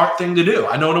the smart thing to do.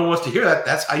 I know no one wants to hear that.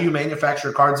 That's how you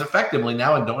manufacture cards effectively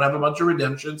now and don't have a bunch of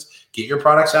redemptions. Get your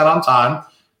products out on time.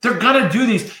 They're going to do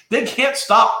these. They can't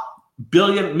stop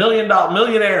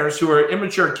millionaires who are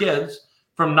immature kids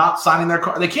from not signing their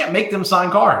card. They can't make them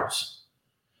sign cards.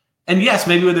 And yes,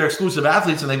 maybe with their exclusive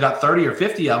athletes and they've got 30 or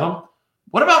 50 of them.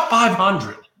 What about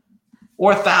 500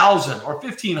 or 1,000 or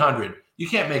 1,500? You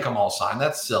can't make them all sign.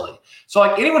 That's silly. So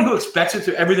like anyone who expects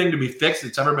everything to be fixed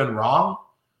that's ever been wrong,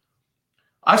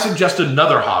 I suggest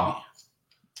another hobby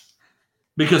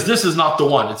because this is not the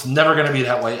one. It's never going to be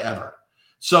that way ever.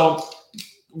 So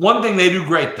one thing they do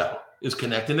great, though, is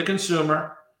connecting the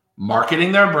consumer,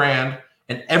 marketing their brand,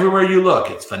 and everywhere you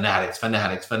look, it's Fanatics,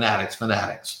 Fanatics, Fanatics,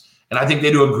 Fanatics. And I think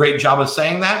they do a great job of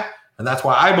saying that, and that's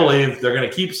why I believe they're going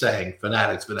to keep saying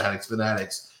Fanatics, Fanatics,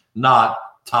 Fanatics, not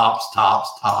Topps, Topps,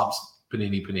 Topps,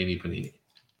 Panini, Panini, Panini.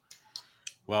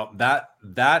 Well, that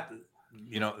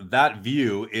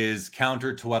view is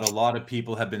counter to what a lot of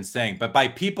people have been saying. But by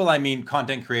people, I mean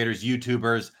content creators,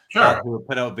 YouTubers, sure, who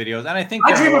put out videos. And I think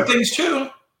I dream of things too.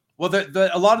 Well,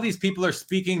 a lot of these people are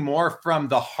speaking more from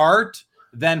the heart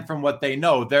than from what they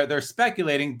know. They're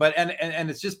speculating, but and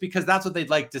it's just because that's what they'd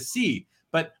like to see.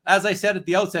 But as I said at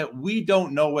the outset, we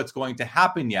don't know what's going to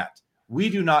happen yet. We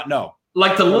do not know.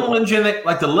 Like the little engine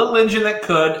that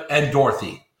could, and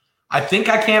Dorothy. I think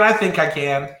I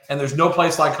can, and there's no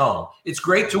place like home. It's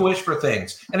great to wish for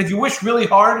things. And if you wish really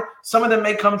hard, some of them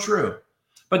may come true.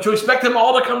 But to expect them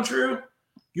all to come true,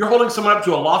 you're holding someone up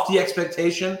to a lofty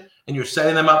expectation, and you're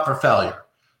setting them up for failure.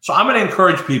 So I'm going to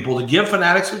encourage people to give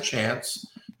Fanatics a chance.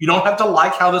 You don't have to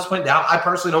like how this went down. I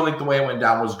personally don't think the way it went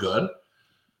down was good.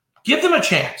 Give them a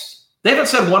chance. They haven't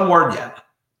said one word yet.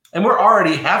 And we're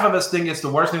already, half of us think it's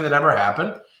the worst thing that ever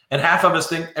happened, and half of us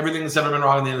think everything that's ever been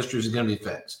wrong in the industry is going to be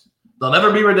fixed. There'll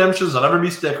never be redemptions. There'll never be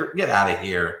stickers. Get out of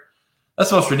here. That's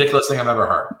the most ridiculous thing I've ever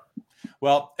heard.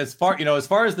 Well, as far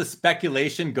as the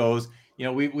speculation goes,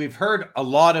 we've heard a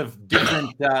lot of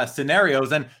different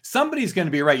scenarios, and somebody's going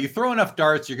to be right. You throw enough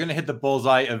darts, you're going to hit the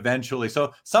bullseye eventually.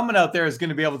 So someone out there is going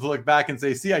to be able to look back and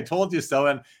say, see, I told you so.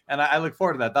 And I look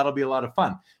forward to that. That'll be a lot of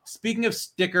fun. Speaking of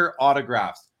sticker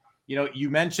autographs, you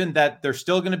mentioned that they're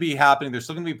still going to be happening. They're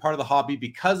still going to be part of the hobby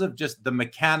because of just the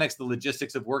mechanics, the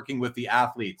logistics of working with the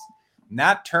athletes.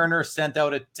 Nat Turner sent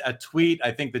out a tweet,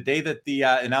 I think the day that the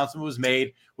announcement was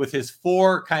made, with his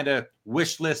 4 kind of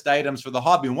wish list items for the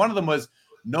hobby. And one of them was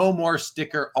no more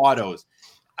sticker autos.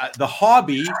 The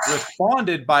hobby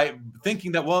responded by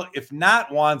thinking that, well, if Nat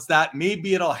wants that,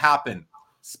 maybe it'll happen.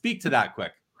 Speak to that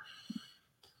quick.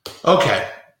 Okay,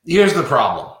 here's the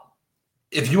problem.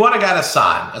 If you want a guy to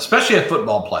sign, especially a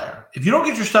football player, if you don't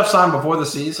get your stuff signed before the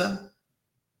season,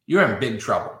 you're in big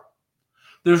trouble.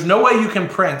 There's no way you can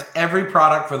print every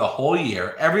product for the whole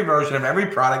year, every version of every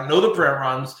product, know the print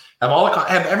runs,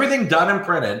 have everything done and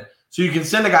printed so you can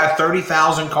send a guy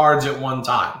 30,000 cards at one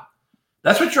time.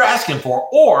 That's what you're asking for.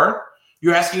 Or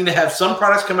you're asking to have some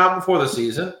products come out before the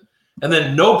season and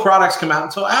then no products come out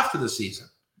until after the season.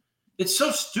 It's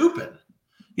so stupid.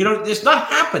 It's not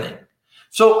happening.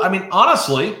 So, I mean,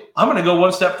 honestly, I'm going to go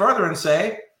one step further and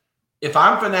say, if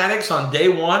I'm Fanatics on day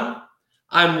one,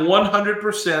 I'm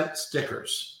 100%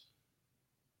 stickers.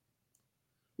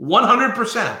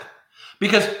 100%.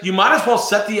 Because you might as well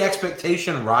set the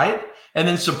expectation right and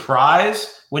then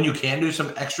surprise when you can do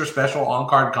some extra special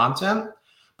on-card content.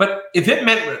 But if it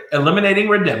meant eliminating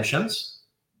redemptions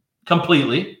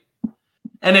completely,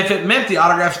 and if it meant the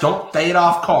autographs don't fade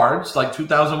off cards like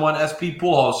 2001 SP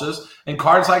Pujols and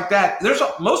cards like that,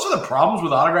 most of the problems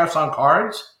with autographs on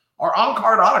cards are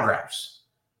on-card autographs.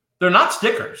 They're not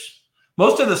stickers.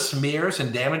 Most of the smears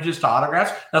and damages to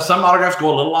autographs. Now, some autographs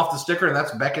go a little off the sticker, and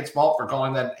that's Beckett's fault for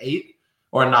calling that 8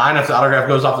 or 9 if the autograph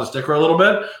goes off the sticker a little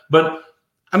bit. But,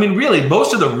 I mean, really,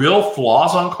 most of the real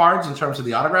flaws on cards in terms of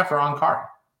the autograph are on card.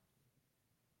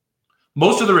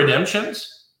 Most of the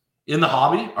redemptions in the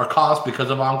hobby are caused because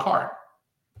of on card.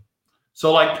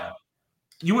 So,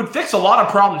 you would fix a lot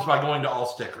of problems by going to all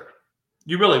sticker.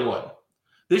 You really would.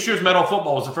 This year's Metal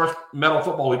Football was the first Metal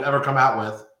Football we've ever come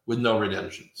out with no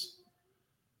redemptions.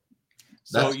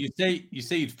 So you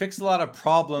say you'd fix a lot of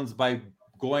problems by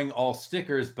going all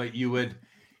stickers, but you would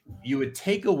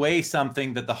take away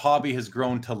something that the hobby has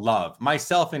grown to love,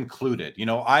 myself included. You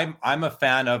know, I'm a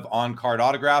fan of on-card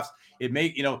autographs.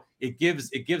 It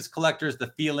gives collectors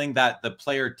the feeling that the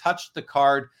player touched the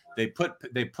card, they put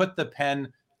the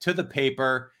pen to the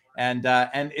paper, and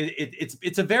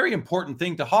it's a very important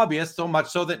thing to hobbyists, so much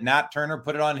so that Nat Turner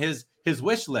put it on his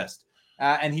wish list,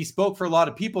 and he spoke for a lot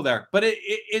of people there. But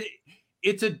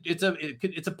it's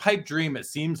a pipe dream, it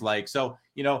seems like. So,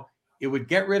 you know, it would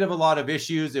get rid of a lot of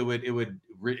issues. It would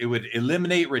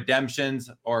eliminate redemptions,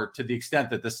 or to the extent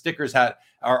that the stickers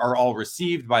are all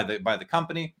received by the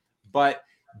company. But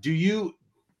do you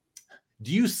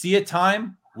see a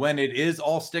time when it is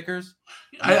all stickers?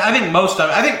 I think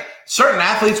I think certain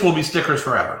athletes will be stickers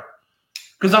forever.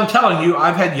 Because I'm telling you,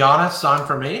 I've had Giannis signed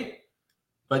for me,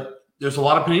 but there's a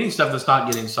lot of Panini stuff that's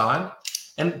not getting signed.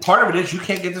 And part of it is you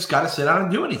can't get this guy to sit down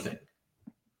and do anything.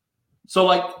 So,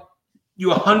 like, you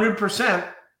 100%,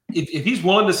 if he's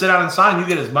willing to sit down and sign, you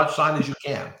get as much signed as you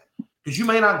can. Because you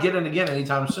may not get it again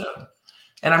anytime soon.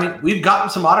 And, I mean, we've gotten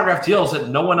some autograph deals that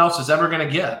no one else is ever going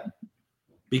to get.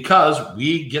 Because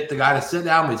we get the guy to sit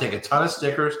down, we take a ton of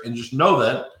stickers, and just know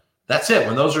that that's it.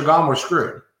 When those are gone, we're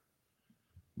screwed.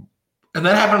 And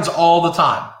that happens all the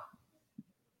time.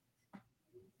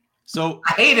 So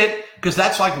I hate it because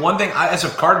that's like one thing. As a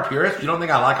card purist, you don't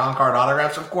think I like on-card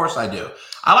autographs? Of course I do.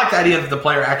 I like the idea that the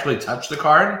player actually touched the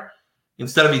card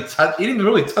instead of he didn't even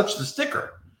really touch the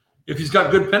sticker. If he's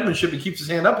got good penmanship, he keeps his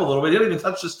hand up a little bit. He didn't even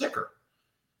touch the sticker.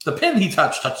 The pin he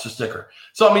touched the sticker.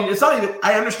 So, I mean, it's not even –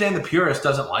 I understand the purist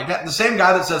doesn't like that. The same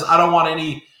guy that says, I don't want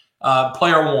any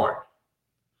player worn.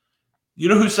 You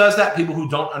know who says that? People who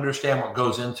don't understand what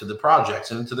goes into the projects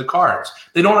and into the cards.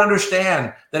 They don't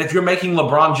understand that if you're making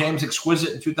LeBron James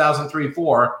exquisite in 2003-4,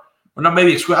 or not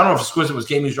maybe exquisite, I don't know if exquisite was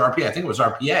game used or RPA. I think it was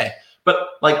RPA. But,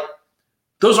 like,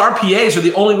 those RPAs are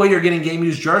the only way you're getting game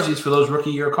used jerseys for those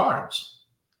rookie year cards.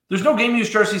 There's no game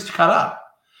used jerseys to cut up.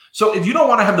 So if you don't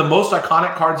want to have the most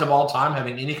iconic cards of all time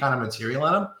having any kind of material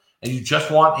in them, and you just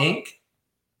want ink,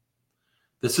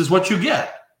 this is what you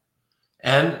get.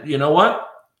 And you know what?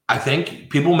 I think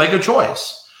people make a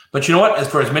choice. But you know what? As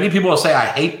for as many people as say, I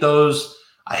hate those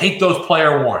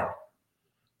player worn.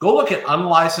 Go look at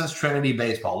unlicensed Trinity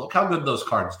Baseball. Look how good those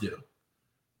cards do.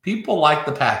 People like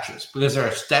the patches because they're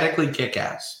aesthetically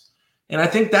kick-ass. And I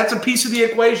think that's a piece of the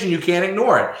equation. You can't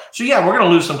ignore it. So yeah, we're going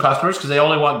to lose some customers because they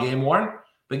only want game worn.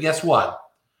 But guess what?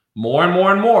 More and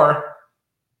more and more,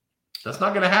 that's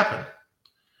not going to happen.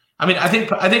 I mean, I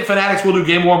think Fanatics will do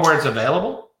game worn where it's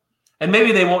available. And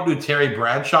maybe they won't do Terry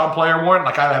Bradshaw player worn.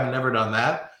 Like, I have never done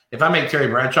that. If I make Terry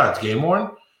Bradshaw, it's game worn.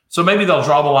 So maybe they'll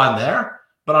draw the line there.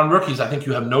 But on rookies, I think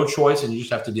you have no choice and you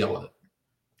just have to deal with it.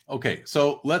 Okay,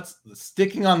 so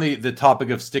sticking on the topic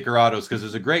of sticker autos, because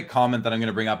there's a great comment that I'm going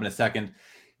to bring up in a second.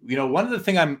 You know, one of the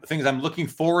things I'm looking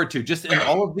forward to, just in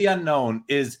all of the unknown,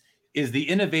 is the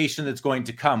innovation that's going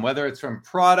to come, whether it's from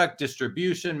product,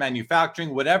 distribution,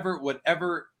 manufacturing,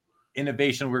 whatever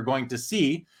innovation we're going to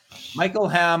see. Michael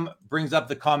Ham brings up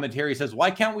the comment here. He says, why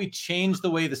can't we change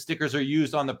the way the stickers are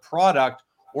used on the product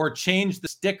or change the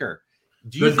sticker?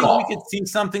 Do you think we could see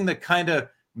something that kind of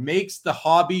makes the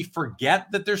hobby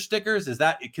forget that they're stickers?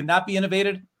 Can that be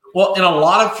innovated? Well, in a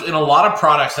lot of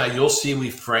products now, you'll see we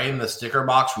frame the sticker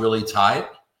box really tight.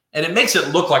 And it makes it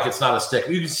look like it's not a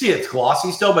sticker. You can see it's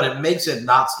glossy still, but it makes it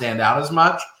not stand out as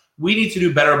much. We need to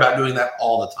do better about doing that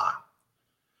all the time.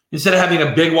 Instead of having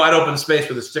a big wide open space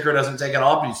where the sticker doesn't take it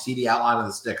off, you see the outline of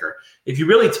the sticker. If you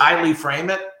really tightly frame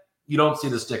it, you don't see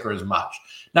the sticker as much.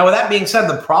 Now, with that being said,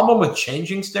 the problem with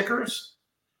changing stickers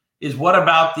is, what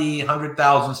about the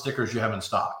 100,000 stickers you have in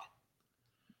stock?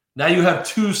 Now you have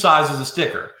two sizes of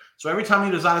sticker. So every time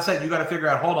you design a set, you got to figure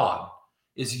out, hold on,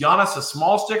 is Giannis a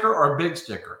small sticker or a big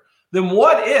sticker? Then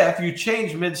what if you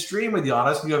change midstream with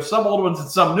Giannis and you have some old ones and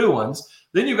some new ones?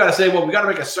 Then you got to say, well, we got to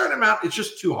make a certain amount. It's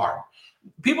just too hard.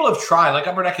 People have tried, like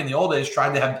Upper Deck in the old days,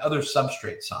 tried to have other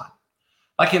substrates signed.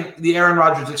 Like in the Aaron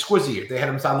Rodgers Exquisite, they had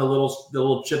him sign the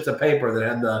little chips of paper that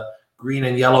had the green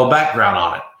and yellow background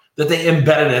on it that they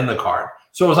embedded in the card.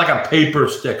 So it was like a paper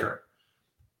sticker.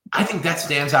 I think that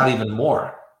stands out even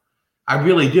more. I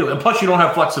really do. And plus, you don't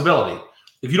have flexibility.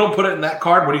 If you don't put it in that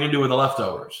card, what are you going to do with the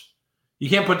leftovers? You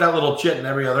can't put that little chit in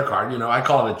every other card. You know, I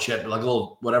call it a chit, but like a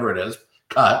little whatever it is,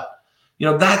 cut. You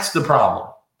know, that's the problem.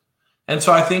 And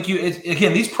so I think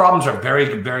again, these problems are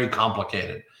very, very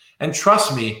complicated. And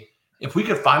trust me, if we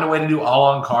could find a way to do all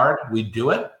on card, we'd do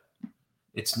it.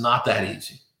 It's not that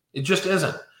easy. It just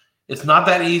isn't. It's not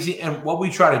that easy. And what we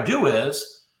try to do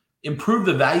is improve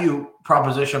the value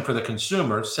proposition for the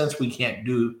consumer, since we can't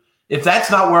do, if that's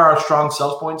not where our strong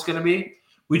sales point is going to be,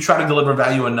 we try to deliver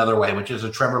value another way, which is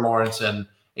a Trevor Lawrence and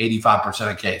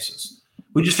 85% of cases.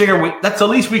 We just figure that's the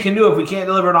least we can do if we can't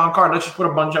deliver it on card. Let's just put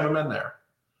a bunch of them in there.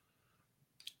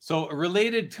 So a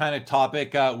related kind of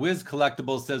topic, Wiz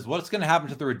Collectibles says, what's going to happen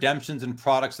to the redemptions and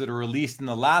products that are released in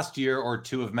the last year or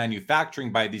two of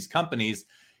manufacturing by these companies?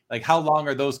 Like, how long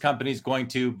are those companies going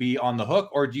to be on the hook?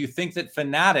 Or do you think that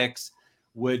Fanatics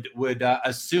would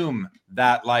assume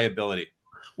that liability?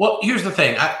 Well, here's the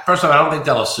thing. First of all, I don't think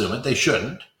they'll assume it. They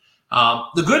shouldn't.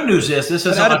 The good news is this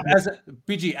is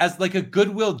as like a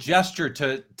goodwill gesture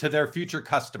to their future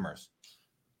customers.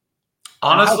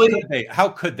 Honestly, how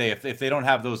could they if they don't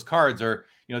have those cards, or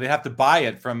they have to buy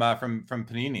it from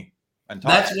Panini? And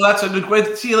that's a good way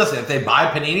to see. Listen, if they buy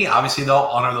Panini, obviously they'll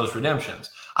honor those redemptions.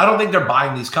 I don't think they're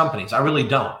buying these companies. I really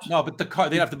don't. No, but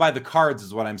they have to buy the cards,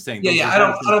 is what I'm saying. I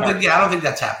don't think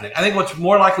that's happening. I think what's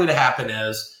more likely to happen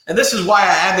is, and this is why I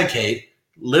advocate,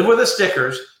 live with the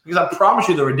stickers, because I promise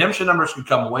you the redemption numbers could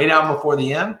come way down before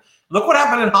the end. Look what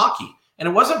happened in hockey, and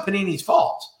it wasn't Panini's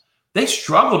fault. They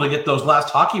struggled to get those last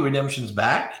hockey redemptions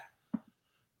back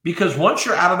because once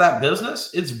you're out of that business,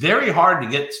 it's very hard to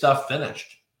get stuff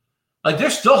finished. Like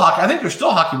there's still hockey. I think there's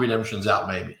still hockey redemptions out.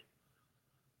 Maybe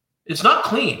it's not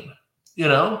clean,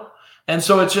 and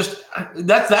so it's just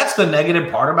that's the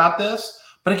negative part about this.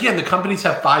 But again, the companies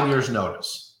have 5 years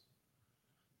notice.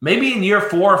 Maybe in year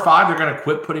 4 or 5, they're going to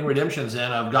quit putting redemptions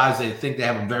in of guys they think they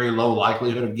have a very low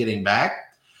likelihood of getting back.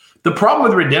 The problem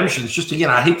with redemptions, just again,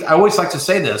 I always like to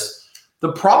say this.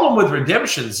 The problem with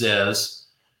redemptions is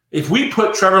if we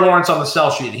put Trevor Lawrence on the sell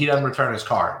sheet and he doesn't return his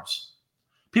cards,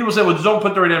 people say, well, just don't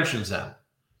put the redemptions in.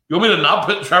 You want me to not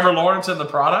put Trevor Lawrence in the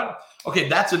product? Okay,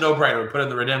 that's a no-brainer. We put in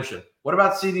the redemption. What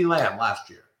about CeeDee Lamb last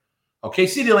year? Okay,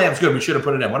 CeeDee Lamb's good. We should have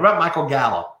put it in. What about Michael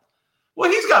Gallup? Well,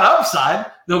 he's got upside.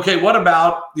 Okay, what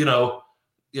about,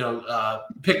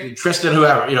 pick Tristan,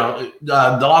 whoever,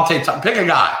 Delonte, pick a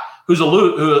guy who's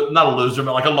not a loser,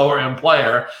 but like a lower end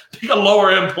player. Pick a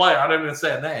lower end player. I don't even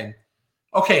say a name.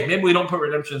 Okay, maybe we don't put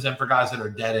redemptions in for guys that are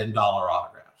dead end dollar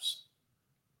autographs.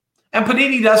 And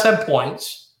Panini does have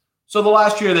points. So the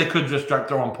last year they could just start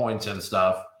throwing points and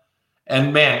stuff.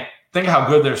 And man, think how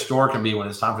good their store can be when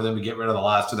it's time for them to get rid of the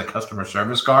last of the customer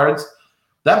service cards.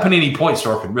 That Panini point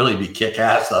store could really be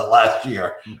kick-ass that last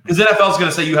year. Because NFL is going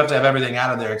to say you have to have everything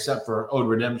out of there except for owed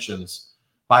redemptions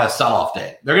by a sell-off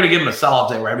day. They're going to give them a sell-off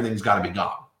day where everything's got to be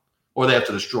gone, or they have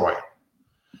to destroy it.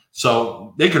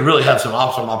 So they could really have some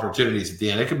awesome opportunities at the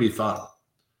end. It could be fun.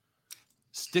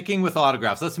 Sticking with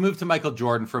autographs, let's move to Michael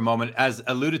Jordan for a moment. As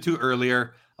alluded to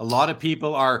earlier, a lot of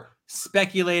people are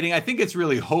speculating. I think it's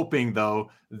really hoping, though,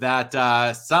 that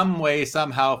some way,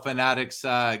 somehow, Fanatics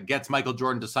gets Michael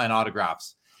Jordan to sign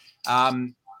autographs.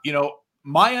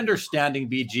 My understanding,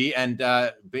 BG, and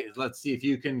let's see if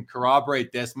you can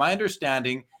corroborate this. My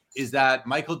understanding is that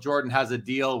Michael Jordan has a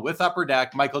deal with Upper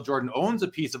Deck. Michael Jordan owns a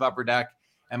piece of Upper Deck,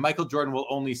 and Michael Jordan will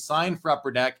only sign for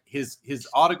Upper Deck. His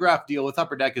autograph deal with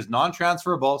Upper Deck is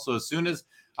non-transferable. So as soon as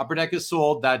Upper Deck is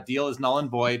sold, that deal is null and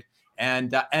void.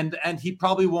 And he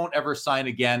probably won't ever sign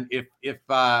again if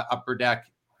Upper Deck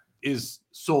is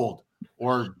sold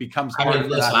or becomes part of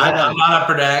that. I'm not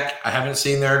Upper Deck. I haven't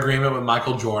seen their agreement with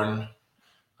Michael Jordan.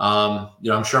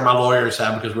 I'm sure my lawyers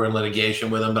have because we're in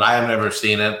litigation with him, but I haven't ever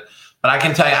seen it. But I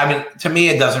can tell you, to me,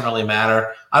 it doesn't really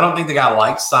matter. I don't think the guy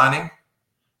likes signing.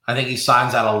 I think he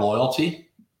signs out of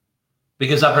loyalty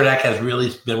because Upper Deck has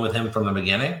really been with him from the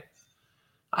beginning.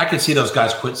 I could see those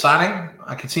guys quit signing.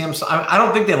 I could see him. I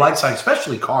don't think they like signing,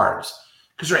 especially cards,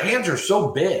 because their hands are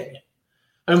so big.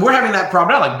 I mean, we're having that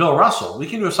problem now, like Bill Russell. We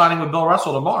can do a signing with Bill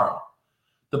Russell tomorrow.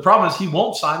 The problem is he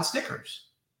won't sign stickers.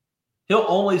 He'll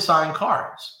only sign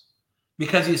cards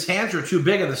because his hands are too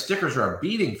big and the stickers are a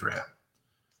beating for him.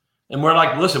 And we're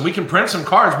like, listen, we can print some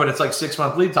cards, but it's like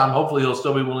 6-month lead time. Hopefully he'll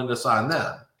still be willing to sign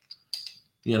them.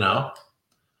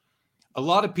 A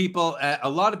lot of people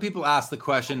ask the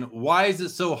question, why is it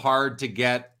so hard to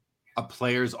get a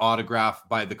player's autograph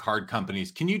by the card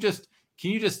companies? Can you just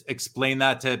explain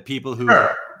that to people who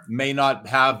may not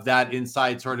have that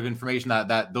inside sort of information,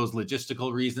 that those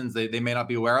logistical reasons they may not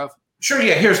be aware of? Sure.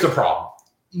 Yeah. Here's the problem.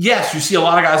 Yes, you see a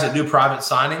lot of guys that do private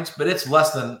signings, but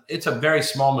it's a very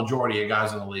small majority of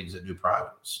guys in the leagues that do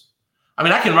privates. I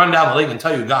mean, I can run down the league and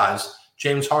tell you guys,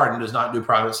 James Harden does not do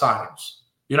private signings.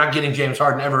 You're not getting James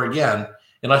Harden ever again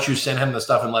unless you send him the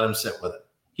stuff and let him sit with it.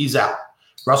 He's out.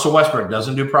 Russell Westbrook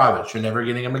doesn't do privates. You're never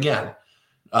getting him again.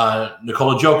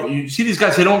 Nikola Jokic. You see these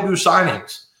guys, they don't do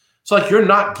signings. It's like you're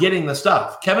not getting the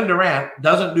stuff. Kevin Durant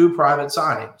doesn't do private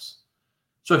signings.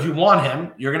 So if you want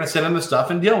him, you're going to send him the stuff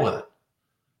and deal with it.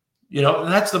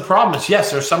 And that's the problem. Is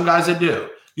yes, there's some guys that do.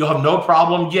 You'll have no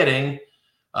problem getting,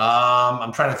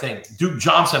 I'm trying to think, Duke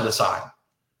Johnson to sign.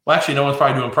 Well, actually, no one's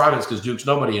probably doing privates because Duke's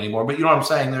nobody anymore. But you know what I'm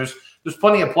saying? There's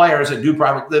plenty of players that do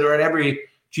private that are at every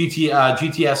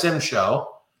GTSM show.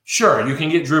 Sure, you can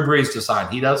get Drew Brees to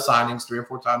sign. He does signings 3 or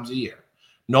 4 times a year.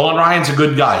 Nolan Ryan's a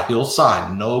good guy. He'll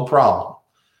sign, no problem.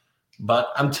 But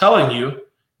I'm telling you,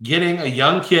 getting a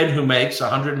young kid who makes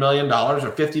 $100 million or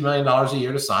 $50 million a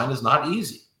year to sign is not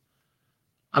easy.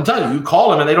 I'm telling you, you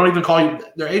call them and they don't even call you.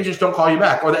 Their agents don't call you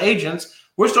back. Or the agents,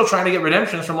 we're still trying to get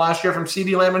redemptions from last year from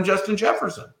CeeDee Lamb and Justin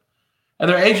Jefferson. And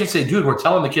their agents say, dude, we're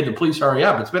telling the kid to please hurry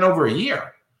up. It's been over a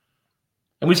year.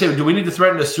 And we say, do we need to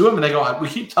threaten to sue him? And they go, we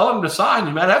keep telling him to sign.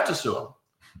 You might have to sue him.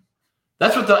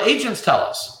 That's what the agents tell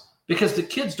us because the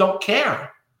kids don't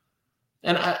care.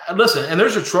 And listen, and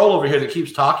there's a troll over here that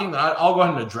keeps talking that I'll go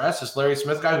ahead and address. This Larry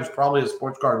Smith guy who's probably a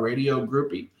Sports Card Radio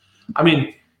groupie. I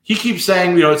mean, he keeps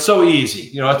saying, it's so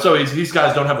easy. It's so easy. These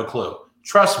guys don't have a clue.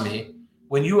 Trust me,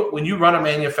 when you run a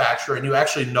manufacturer and you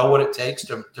actually know what it takes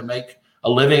to make a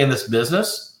living in this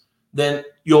business, then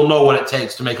you'll know what it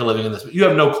takes to make a living in this. You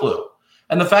have no clue.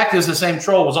 And the fact is the same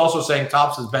troll was also saying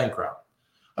Topps is bankrupt.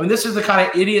 I mean, this is the kind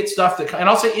of idiot stuff and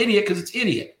I'll say idiot because it's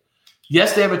idiot.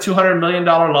 Yes, they have a $200 million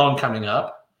loan coming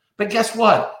up, but guess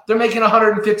what? They're making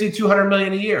 $150, $200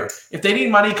 million a year. If they need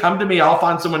money, come to me. I'll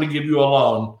find someone to give you a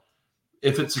loan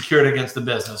if it's secured against the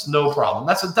business. No problem.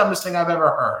 That's the dumbest thing I've ever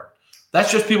heard.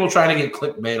 That's just people trying to get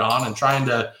clickbait on and trying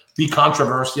to be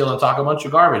controversial and talk a bunch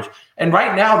of garbage. And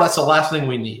right now, that's the last thing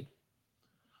we need.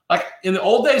 Like in the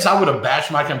old days, I would have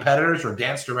bashed my competitors or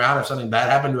danced around if something bad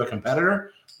happened to a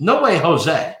competitor. No way,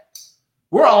 Jose.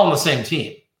 We're all on the same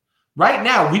team. Right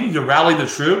now, we need to rally the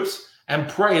troops and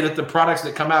pray that the products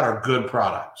that come out are good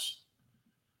products.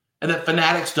 And that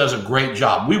Fanatics does a great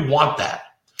job. We want that.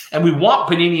 And we want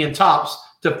Panini and Topps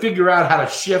to figure out how to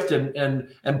shift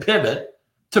and pivot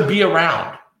to be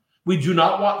around. We do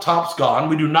not want Topps gone.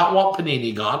 We do not want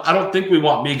Panini gone. I don't think we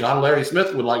want me gone. Larry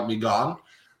Smith would like me gone.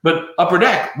 But Upper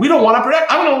Deck, we don't want Upper Deck.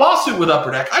 I'm in a lawsuit with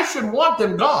Upper Deck. I should want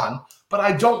them gone, but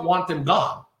I don't want them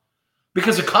gone.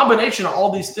 Because a combination of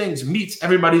all these things meets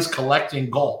everybody's collecting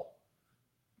goal.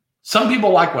 Some people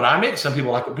like what I make. Some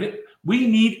people like what we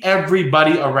need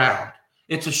everybody around.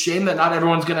 It's a shame that not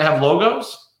everyone's going to have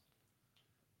logos.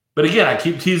 But again, I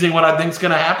keep teasing what I think is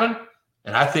going to happen,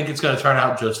 and I think it's going to turn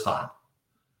out just fine.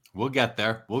 We'll get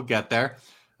there.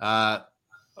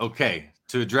 Okay.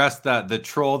 To address the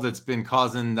troll that's been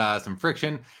causing some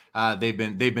friction, they've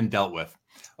been dealt with.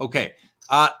 Okay.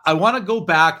 I want to go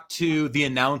back to the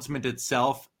announcement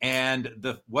itself,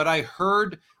 and what I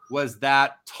heard was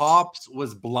that Topps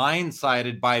was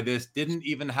blindsided by this, didn't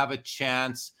even have a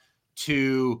chance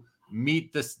to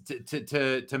meet this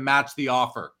to match the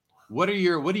offer. What do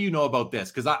you know about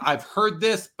this? Because I've heard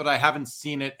this, but I haven't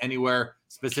seen it anywhere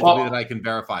specifically that I can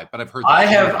verify. But I've heard. I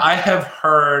have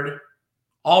heard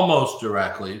almost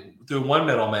directly through one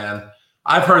middleman.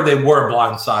 I've heard they were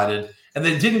blindsided. And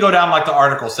they didn't go down like the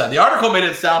article said. The article made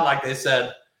it sound like they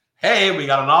said, hey, we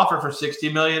got an offer for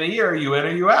 $60 million a year. You in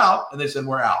or you out? And they said,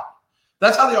 we're out.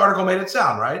 That's how the article made it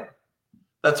sound, right?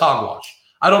 That's hogwash.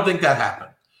 I don't think that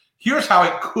happened. Here's how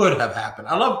it could have happened.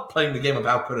 I love playing the game of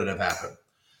how could it have happened.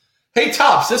 Hey,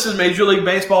 Topps, this is Major League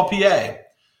Baseball PA.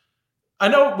 I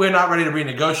know we're not ready to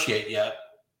renegotiate yet,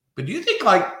 but do you think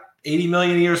like $80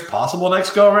 million a year is possible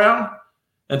next go around?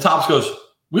 And Topps goes,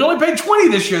 we only paid $20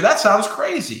 this year. That sounds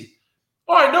crazy.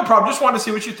 All right, no problem. Just wanted to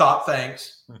see what you thought.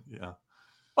 Thanks. Yeah.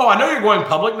 Oh, I know you're going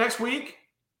public next week.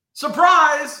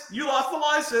 Surprise! You lost the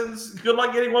license. Good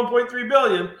luck getting $1.3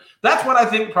 billion. That's what I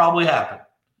think probably happened.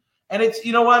 And it's,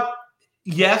 you know what?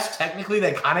 Yes, technically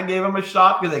they kind of gave him a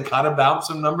shot because they kind of bounced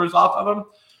some numbers off of him.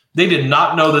 They did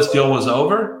not know this deal was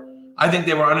over. I think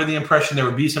they were under the impression there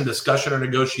would be some discussion or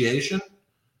negotiation,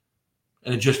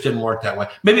 and it just didn't work that way.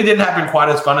 Maybe it didn't happen quite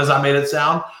as fun as I made it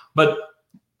sound, but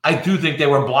I do think they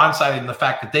were blindsided in the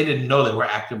fact that they didn't know they were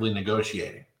actively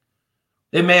negotiating.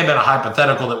 It may have been a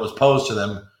hypothetical that was posed to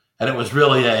them, and it was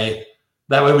really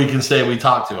that way we can say we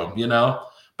talked to them,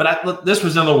 But this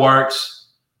was in the works.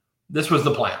 This was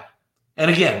the plan.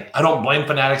 And again, I don't blame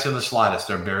Fanatics in the slightest.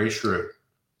 They're very shrewd.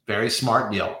 Very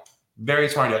smart deal. Very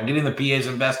smart deal. Getting the PAs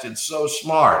invested, so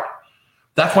smart.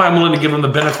 That's why I'm willing to give them the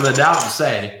benefit of the doubt and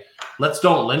say, let's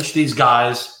don't lynch these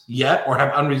guys yet or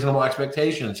have unreasonable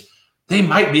expectations. They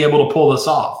might be able to pull this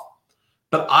off.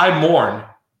 But I mourn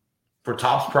for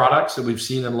Topps products that we've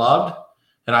seen and loved,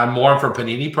 and I mourn for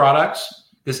Panini products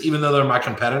because even though they're my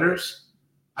competitors,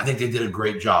 I think they did a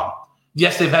great job.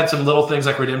 Yes, they've had some little things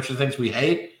like redemption things we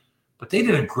hate, but they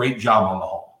did a great job on the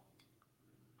whole.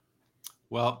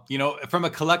 Well, from a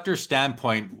collector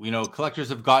standpoint, collectors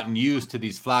have gotten used to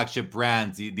these flagship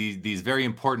brands, these very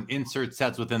important insert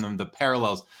sets within them, the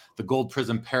parallels, the Gold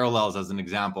Prism parallels as an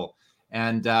example.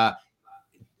 And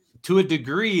to a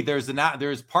degree, there's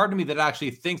part of me that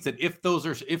actually thinks that if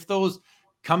those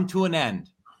come to an end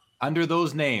under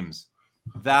those names,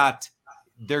 that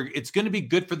it's going to be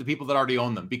good for the people that already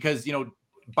own them, because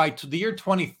by the year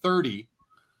 2030,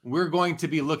 we're going to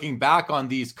be looking back on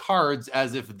these cards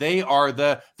as if they are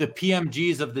the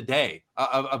PMGs of the day,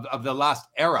 of the last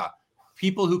era.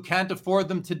 People who can't afford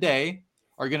them today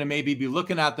are going to maybe be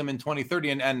looking at them in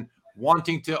 2030 and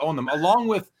wanting to own them, along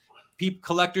with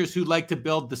collectors who like to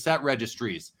build the set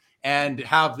registries and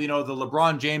have the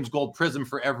LeBron James gold prism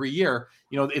for every year.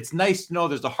 It's nice to know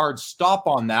there's a hard stop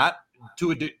on that.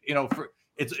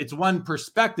 It's one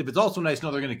perspective. It's also nice to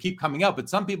know they're going to keep coming out, but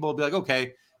some people will be like,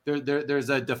 okay, there's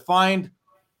a defined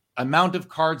amount of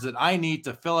cards that I need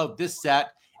to fill out this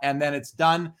set, and then it's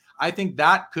done. I think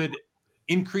that could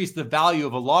increase the value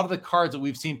of a lot of the cards that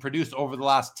we've seen produced over the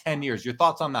last 10 years. Your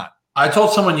thoughts on that? I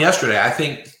told someone yesterday, I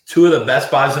think two of the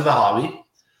best buys in the hobby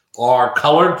are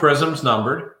colored prisms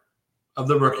numbered of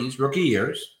the rookie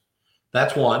years.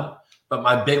 That's one. But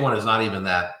my big one is not even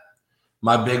that.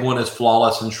 My big one is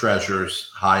Flawless and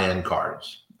Treasures high-end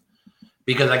cards.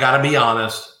 Because I got to be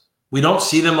honest, we don't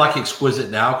see them like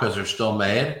exquisite now because they're still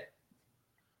made.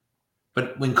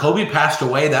 But when Kobe passed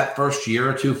away, that first year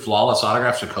or two, Flawless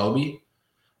autographs of Kobe,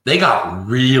 they got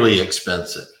really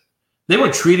expensive. They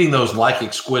were treating those like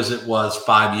exquisite was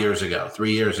 5 years ago,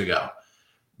 3 years ago.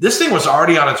 This thing was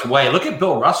already on its way. Look at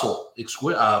Bill Russell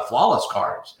Flawless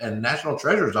cards and National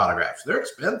Treasures autographs. They're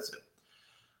expensive.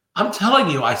 I'm telling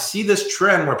you, I see this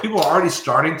trend where people are already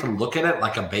starting to look at it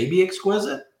like a baby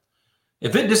exquisite.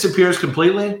 If it disappears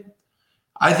completely,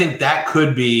 I think that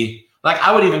could be like,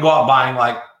 I would even go out buying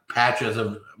like patches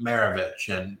of Maravich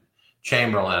and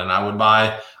Chamberlain, and I would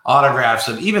buy autographs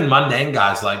of even mundane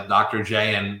guys like Dr.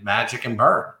 J and Magic and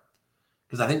Bird,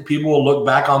 because I think people will look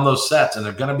back on those sets and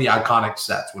they're going to be iconic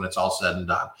sets when it's all said and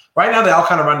done. Right now, they all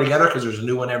kind of run together because there's a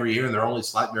new one every year and they're only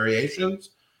slight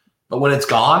variations. But when it's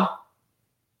gone,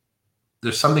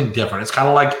 there's something different. It's kind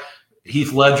of like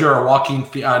Heath Ledger or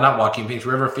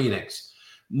River Phoenix.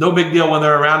 No big deal when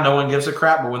they're around. No one gives a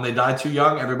crap. But when they die too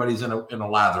young, everybody's in a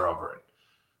lather over it.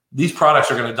 These products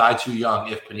are going to die too young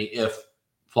if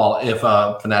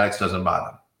Fanatics doesn't buy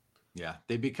them. Yeah,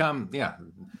 they become iconic.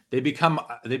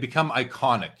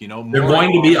 They're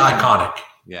going to be iconic.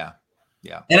 Yeah.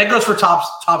 And it goes for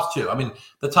tops too. I mean,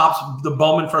 the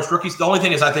Bowman first rookies. The only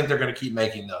thing is, I think they're going to keep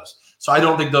making those. So I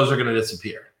don't think those are going to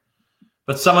disappear.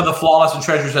 But some of the Flawless and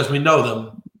Treasures, as we know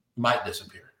them, might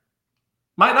disappear.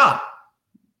 Might not.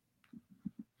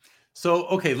 So,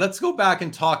 okay, let's go back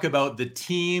and talk about the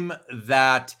team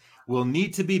that will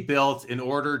need to be built in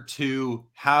order to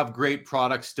have great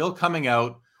products still coming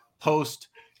out post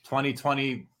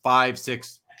 2025,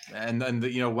 6, and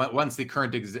then once the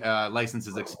current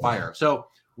licenses expire. So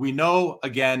we know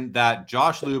again that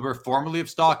Josh Luber, formerly of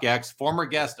StockX, former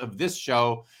guest of this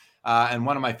show, and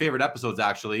one of my favorite episodes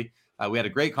actually. We had a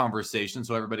great conversation,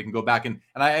 so everybody can go back and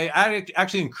I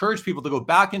actually encourage people to go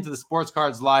back into the Sports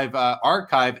Cards Live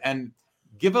archive and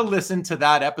give a listen to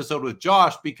that episode with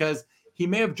Josh, because he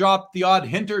may have dropped the odd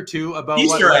hint or two about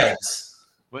Easter eggs.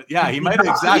 He might have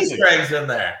exactly Easter eggs in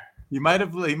there. He might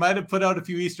have put out a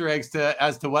few Easter eggs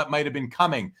as to what might have been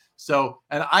coming. So,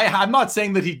 and I'm not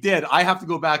saying that he did. I have to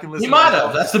go back and listen. He might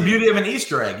have. That's the beauty of an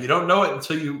Easter egg. You don't know it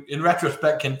until you, in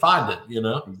retrospect, can find it.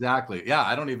 Exactly. Yeah,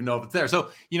 I don't even know if it's there.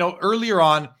 So, earlier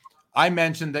on, I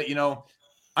mentioned that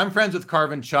I'm friends with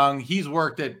Carvin Chung. He's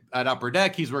worked at Upper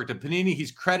Deck. He's worked at Panini.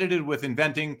 He's credited with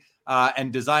inventing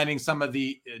and designing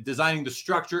the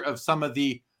structure of some of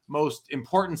the most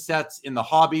important sets in the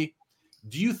hobby.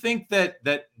 Do you think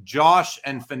that Josh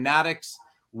and Fanatics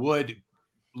would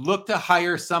look to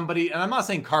hire somebody? And I'm not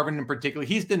saying Carvin in particular.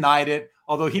 He's denied it,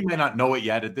 although he may not know it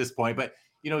yet at this point. But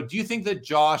do you think that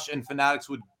Josh and Fanatics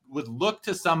would look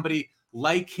to somebody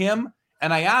like him?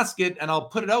 And I ask it, and I'll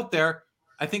put it out there.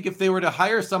 I think if they were to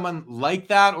hire someone like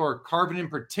that, or Carvin in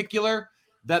particular,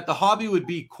 that the hobby would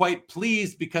be quite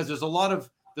pleased, because there's a lot of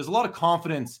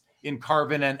confidence in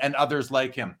Carvin and others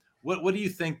like him. What do you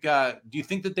think? Do you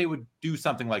think that they would do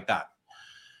something like that?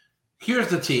 Here's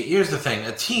the thing.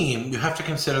 A team, you have to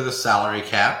consider the salary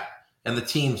cap and the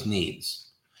team's needs.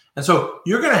 And so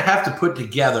you're going to have to put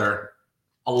together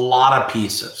a lot of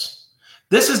pieces.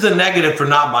 This is the negative for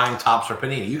not buying Topps or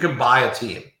Panini. You can buy a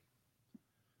team.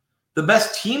 The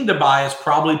best team to buy is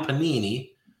probably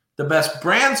Panini. The best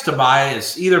brands to buy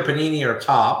is either Panini or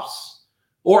Topps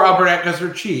or Upper Deck, because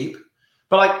they're cheap.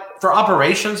 But like for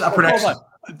operations, Upper Deck.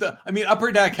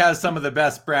 Upper Deck has some of the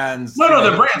best brands.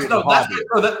 No, the brands.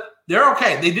 They're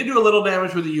okay. They did do a little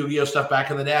damage with the Yu-Gi-Oh stuff back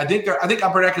in the day. I think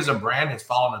Upper Deck as a brand has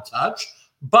fallen a touch,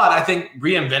 But I think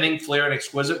reinventing Flair and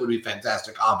Exquisite would be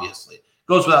fantastic, obviously.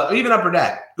 Goes without, even Upper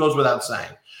Deck goes without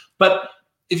saying. But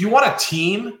if you want a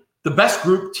team, the best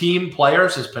group team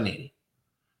players is Panini.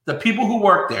 The people who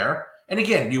work there, and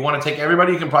again, you want to take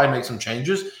everybody, you can probably make some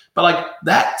changes, but like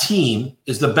that team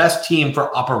is the best team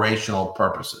for operational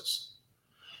purposes.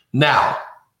 Now,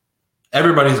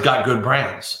 everybody's got good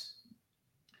brands.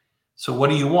 So what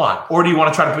do you want? Or do you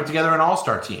want to try to put together an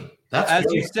all-star team? That's as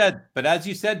you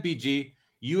said, BG,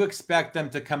 you expect them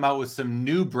to come out with some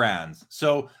new brands.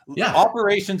 So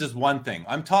operations is one thing.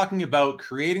 I'm talking about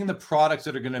creating the products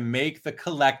that are going to make the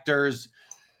collectors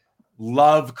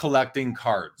love collecting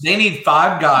cards. They need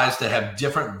 5 guys that have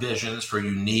different visions for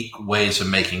unique ways of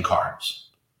making cards.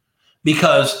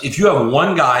 Because if you have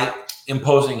one guy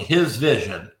imposing his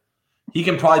vision, he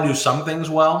can probably do some things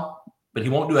well, but he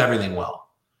won't do everything well.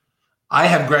 I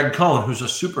have Greg Cohn, who's a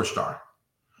superstar.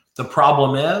 The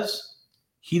problem is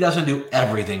he doesn't do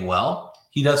everything well.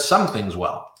 He does some things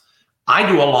well. I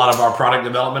do a lot of our product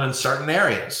development in certain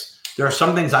areas. There are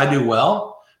some things I do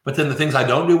well, but then the things I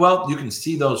don't do well, you can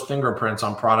see those fingerprints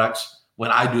on products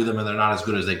when I do them and they're not as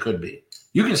good as they could be.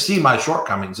 You can see my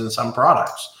shortcomings in some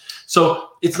products. So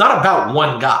it's not about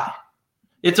one guy.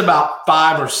 It's about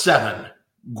 5 or 7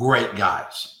 great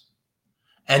guys.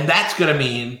 And that's going to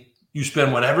mean you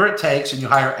spend whatever it takes and you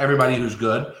hire everybody who's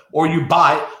good, or you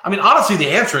buy. I mean, honestly, the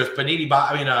answer is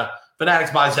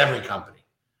Fanatics buys every company.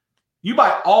 You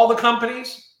buy all the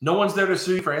companies. No one's there to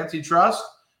sue you for antitrust.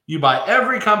 You buy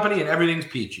every company and everything's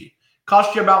peachy.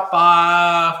 Cost you about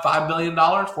 $5 billion,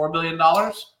 $4 billion.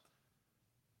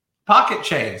 Pocket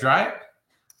change, right?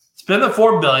 Spend the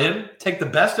 $4 billion, take the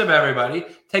best of everybody,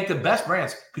 take the best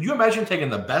brands. Could you imagine taking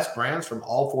the best brands from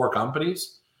all 4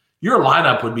 companies? Your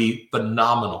lineup would be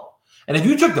phenomenal. And if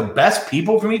you took the best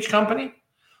people from each company,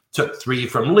 took 3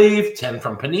 from Leaf, 10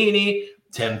 from Panini,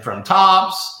 10 from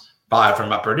Topps, 5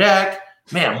 from Upper Deck,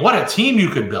 man, what a team you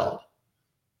could build.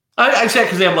 I say it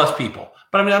because they have less people.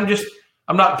 But I mean,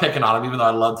 I'm not picking on them, even though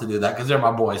I love to do that because they're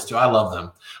my boys too. I love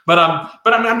them. But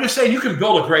I'm just saying you can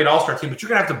build a great all-star team, but you're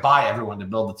going to have to buy everyone to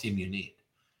build the team you need.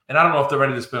 And I don't know if they're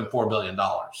ready to spend $4 billion.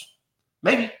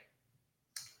 Maybe.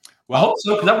 Well, I hope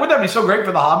so. Wouldn't that be so great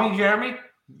for the hobby, Jeremy?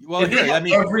 Well,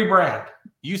 every brand.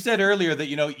 You said earlier that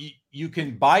you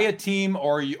can buy a team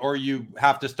or you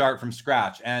have to start from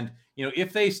scratch. And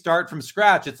if they start from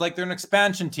scratch, it's like they're an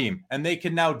expansion team, and they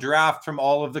can now draft from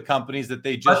all of the companies that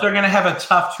they just. But they're going to have a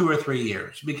tough 2 or 3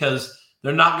 years because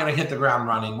they're not going to hit the ground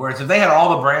running. Whereas if they had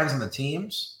all the brands and the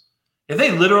teams, if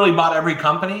they literally bought every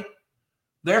company,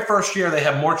 their first year they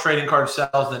have more trading card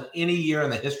sales than any year in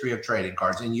the history of trading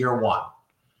cards in year 1.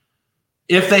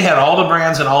 If they had all the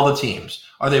brands and all the teams,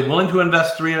 are they willing to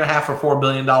invest $3.5 or $4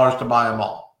 billion to buy them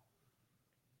all?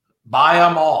 Buy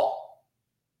them all.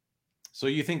 So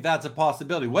you think that's a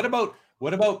possibility? What about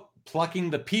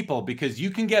plucking the people? Because you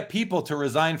can get people to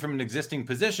resign from an existing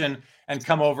position and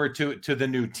come over to the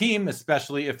new team,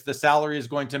 especially if the salary is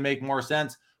going to make more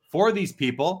sense for these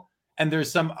people. And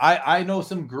there's some, I know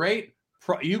some great.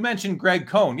 You mentioned Greg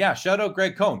Cohn. Yeah, shout out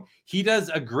Greg Cohn. He does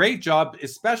a great job,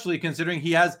 especially considering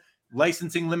he has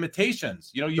licensing limitations.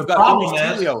 You've got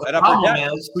Emilio at Upper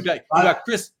Deck.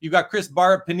 You got Chris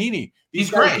Barr at Panini.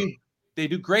 He's great. They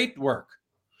do great work.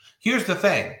 Here's the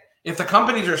thing. If the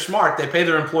companies are smart, they pay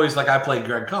their employees like I paid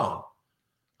Greg Cohn.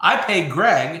 I pay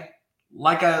Greg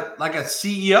like a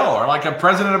CEO or like a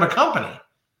president of a company.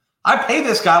 I pay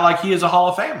this guy like he is a Hall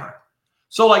of Famer.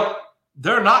 So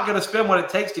they're not going to spend what it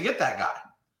takes to get that guy.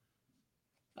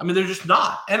 I mean, they're just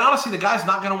not. And honestly, the guy's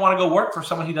not going to want to go work for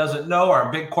someone he doesn't know or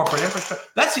a big corporate infrastructure.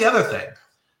 That's the other thing.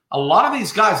 A lot of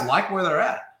these guys like where they're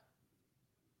at.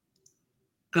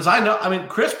 Because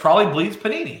Chris probably bleeds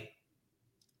Panini.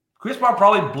 Chris Barr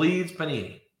probably bleeds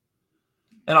Panini.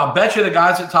 And I'll bet you the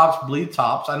guys at Topps bleed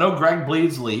Topps. I know Greg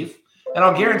bleeds Leaf. And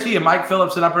I'll guarantee you Mike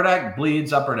Phillips at Upper Deck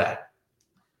bleeds Upper Deck.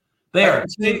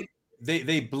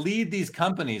 They bleed these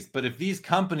companies, but if these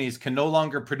companies can no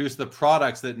longer produce the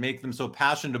products that make them so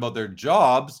passionate about their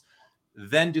jobs,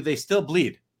 then do they still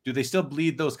bleed? Do they still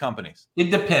bleed those companies?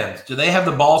 It depends. Do they have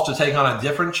the balls to take on a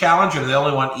different challenge, or do they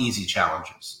only want easy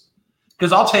challenges?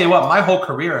 Because I'll tell you what, my whole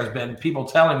career has been people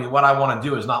telling me what I want to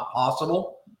do is not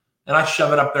possible, and I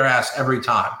shove it up their ass every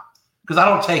time because I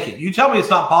don't take it. You tell me it's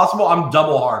not possible, I'm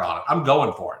double hard on it. I'm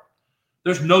going for it.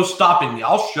 There's no stopping me.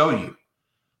 I'll show you.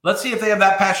 Let's see if they have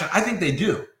that passion. I think they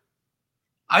do.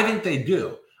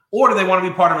 Or do they want to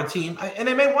be part of a team? And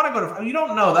they may want to go to – you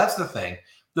don't know. That's the thing.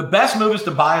 The best move is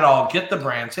to buy it all, get the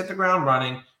brands, hit the ground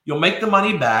running. You'll make the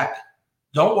money back.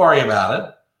 Don't worry about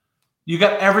it. You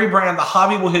got every brand. The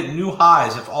hobby will hit new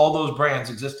highs if all those brands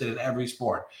existed in every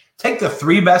sport. Take the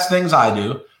 3 best things I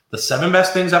do, the 7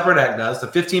 best things Upper Deck does, the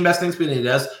 15 best things Panini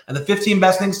does, and the 15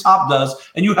 best things Top does,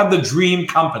 and you have the dream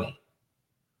company.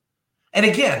 And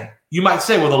again, you might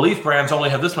say, well, the Leaf brands only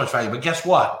have this much value, but guess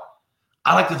what?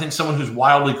 I like to think someone who's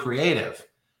wildly creative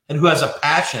and who has a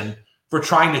passion for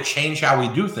trying to change how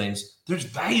we do things, there's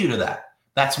value to that.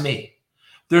 That's me.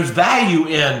 There's value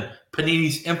in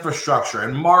Panini's infrastructure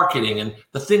and marketing and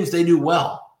the things they do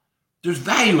well. There's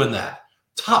value in that.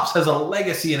 Topps has a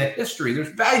legacy and a history. There's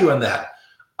value in that.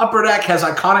 Upper Deck has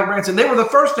iconic brands, and they were the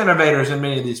first innovators in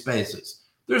many of these spaces.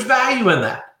 There's value in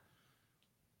that.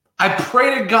 I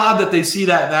pray to God that they see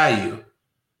that value.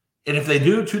 And if they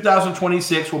do,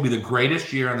 2026 will be the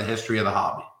greatest year in the history of the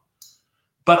hobby.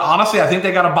 But honestly, I think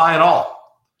they got to buy it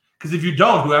all. Because if you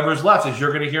don't, whoever's left, as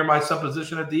you're going to hear my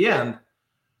supposition at the end,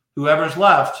 whoever's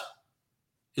left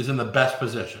is in the best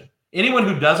position. Anyone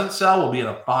who doesn't sell will be in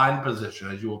a fine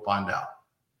position, as you will find out.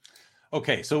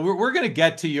 Okay, so we're going to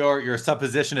get to your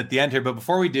supposition at the end here. But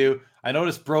before we do, I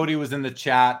noticed Brody was in the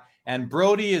chat. And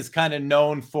Brody is kind of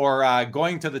known for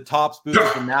going to the Topps booth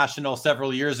at the National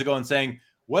several years ago and saying,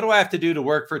 what do I have to do to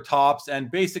work for Topps?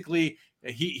 And basically,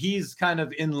 he's kind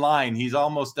of in line. He's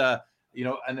almost an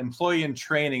employee in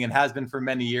training and has been for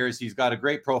many years. He's got a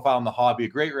great profile in the hobby, a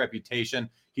great reputation.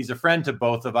 He's a friend to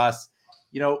both of us.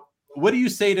 What do you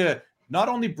say to not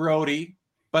only Brody,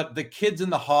 but the kids in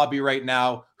the hobby right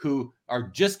now who are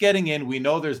just getting in? We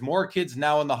know there's more kids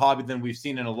now in the hobby than we've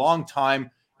seen in a long time.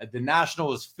 The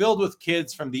National is filled with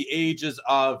kids from the ages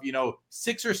of,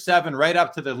 6 or 7 right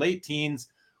up to the late teens.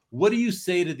 What do you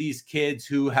say to these kids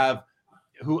who have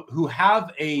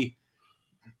a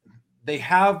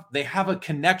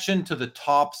connection to the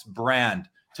Topps brand,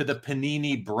 to the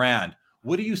Panini brand?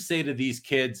 What do you say to these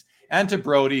kids and to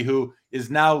Brody, who is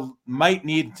now might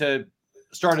need to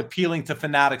start appealing to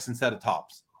Fanatics instead of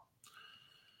Topps?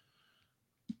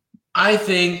 I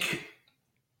think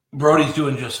Brody's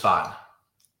doing just fine.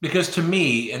 Because to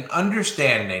me, an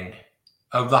understanding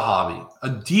of the hobby, a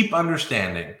deep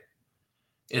understanding,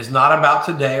 is not about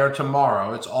today or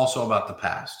tomorrow. It's also about the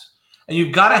past. And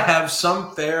you've got to have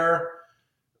some fair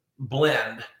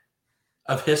blend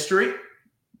of history,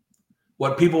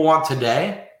 what people want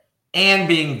today, and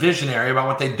being visionary about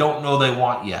what they don't know they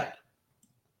want yet.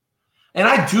 And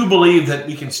I do believe that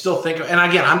we can still think of, and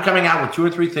again, I'm coming out with 2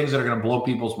 or 3 things that are going to blow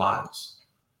people's minds.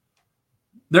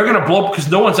 They're going to blow up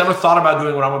because no one's ever thought about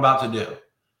doing what I'm about to do.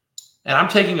 And I'm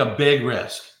taking a big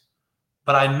risk.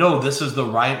 But I know this is the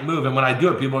right move. And when I do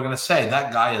it, people are going to say,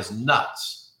 that guy is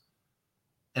nuts.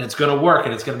 And it's going to work,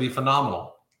 and it's going to be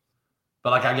phenomenal.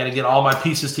 But I got to get all my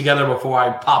pieces together before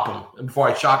I pop them and before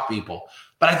I shock people.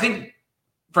 But I think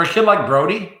for a kid like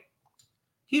Brody,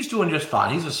 he's doing just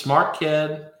fine. He's a smart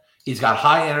kid. He's got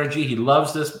high energy. He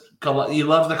loves this. He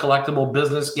loves the collectible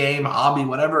business game, hobby,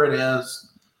 whatever it is.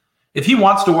 If he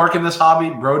wants to work in this hobby,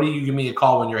 Brody, you give me a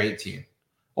call when you're 18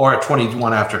 or at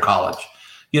 21 after college.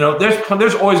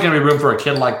 There's always going to be room for a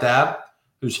kid like that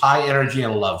who's high energy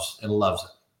and loves it.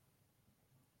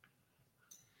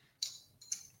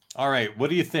 All right, what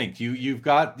do you think? You've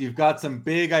got some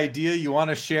big idea you want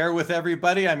to share with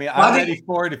everybody? I mean, I'm ready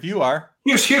for it if you are.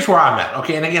 Here's where I'm at.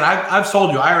 Okay, and again, I've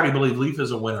told you I already believe Leaf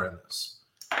is a winner in this.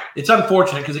 It's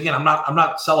unfortunate because again, I'm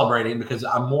not celebrating because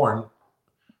I mourn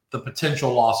the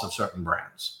potential loss of certain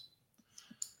brands.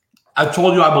 I've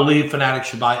told you I believe Fanatics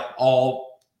should buy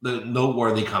all the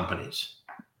noteworthy companies.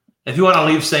 If you want to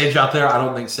leave Sage out there, I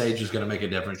don't think Sage is going to make a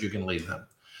difference. You can leave them.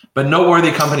 But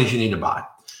noteworthy companies you need to buy.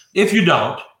 If you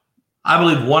don't, I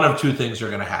believe one of 2 things are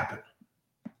going to happen.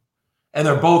 And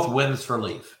they're both wins for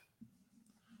Leaf.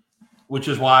 Which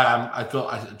is why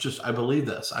I believe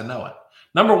this. I know it.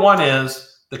 Number 1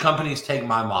 is the companies take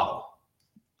my model.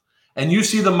 And you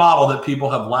see the model that people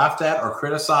have laughed at or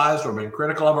criticized or been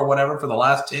critical of or whatever for the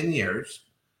last 10 years,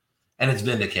 and it's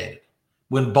vindicated.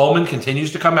 When Bowman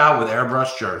continues to come out with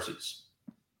airbrush jerseys,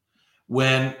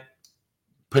 when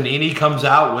Panini comes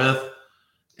out with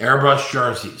airbrush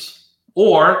jerseys,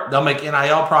 or they'll make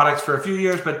NIL products for a few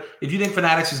years, but if you think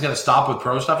Fanatics is going to stop with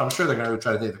pro stuff, I'm sure they're going to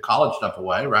try to take the college stuff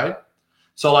away, right?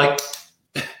 So,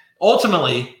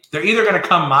 ultimately, they're either going to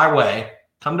come my way,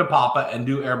 come to Papa, and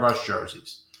do airbrush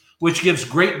jerseys, which gives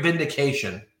great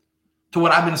vindication to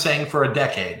what I've been saying for a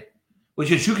decade, which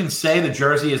is you can say the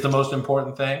jersey is the most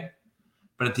important thing,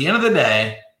 but at the end of the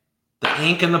day, the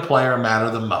ink and the player matter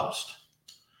the most.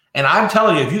 And I'm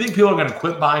telling you, if you think people are going to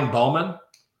quit buying Bowman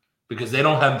because they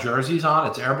don't have jerseys on,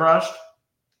 it's airbrushed,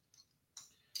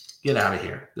 get out of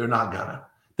here. They're not going to.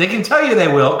 They can tell you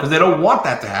they will because they don't want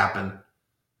that to happen.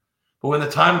 But when the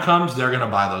time comes, they're going to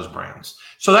buy those brands.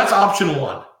 So that's option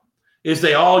 1. Is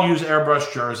they all use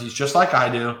airbrush jerseys just like I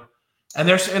do, and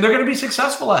they're going to be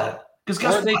successful at it.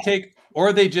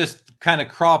 Or they just kind of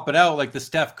crop it out like the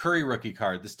Steph Curry rookie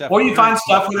card. Or you find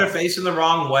stuff where they're facing the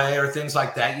wrong way or things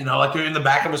like that. Like you're in the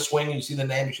back of a swing and you see the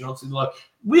name, but you don't see the logo.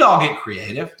 We all get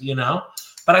creative,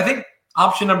 But I think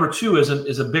option number 2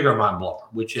 is a bigger mind blower,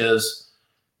 which is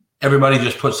everybody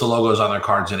just puts the logos on their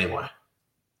cards anyway.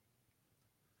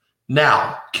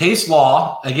 Now, case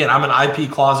law, again, I'm an IP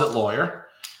closet lawyer.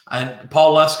 And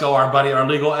Paul Lesko, our buddy, our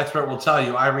legal expert, will tell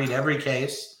you I read every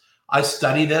case. I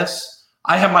study this.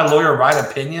 I have my lawyer write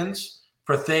opinions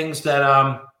for things that,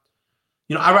 I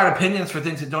write opinions for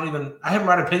things that I haven't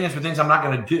write opinions for things I'm not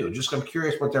going to do. Just I'm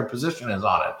curious what their position is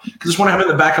on it. Because just want to have it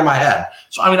in the back of my head.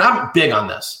 So, I'm big on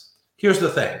this. Here's the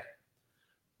thing.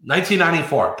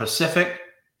 1994, Pacific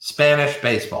Spanish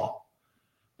Baseball.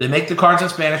 They make the cards in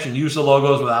Spanish and use the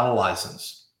logos without a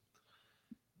license.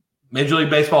 Major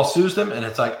League Baseball sues them, and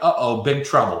it's like, big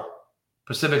trouble.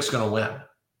 Pacific's going to win.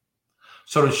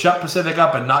 So to shut Pacific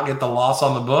up and not get the loss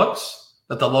on the books,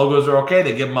 that the logos are okay,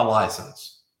 they give them a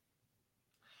license.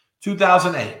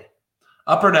 2008,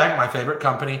 Upper Deck, my favorite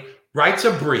company, writes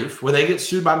a brief where they get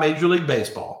sued by Major League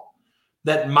Baseball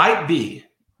that might be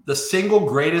the single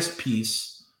greatest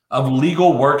piece of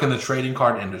legal work in the trading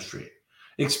card industry,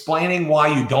 explaining why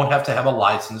you don't have to have a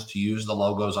license to use the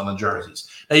logos on the jerseys.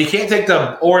 Now, you can't take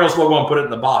the Orioles logo and put it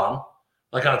in the bottom,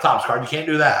 like on a Topps card. You can't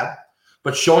do that.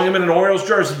 But showing them in an Orioles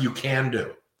jersey, you can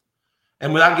do.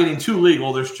 And without getting too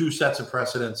legal, there's 2 sets of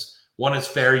precedents. One is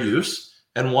fair use,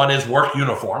 and one is work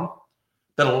uniform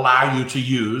that allow you to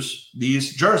use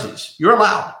these jerseys. You're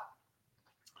allowed.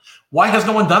 Why has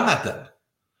no one done that then?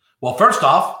 Well, first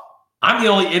off, I'm the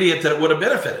only idiot that would have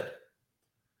benefited.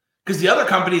 Because the other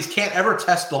companies can't ever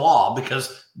test the law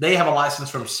because they have a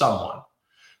license from someone.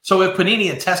 So if Panini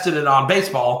had tested it on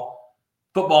baseball,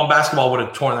 football and basketball would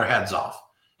have torn their heads off.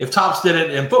 If Topps did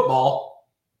it in football,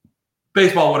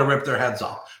 baseball would have ripped their heads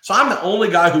off. So I'm the only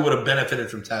guy who would have benefited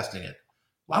from testing it.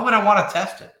 Why would I want to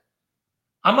test it?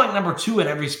 I'm like number 2 in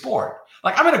every sport.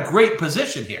 Like, I'm in a great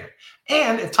position here.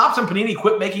 And if Topps and Panini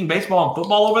quit making baseball and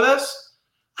football over this,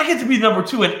 I get to be number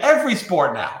 2 in every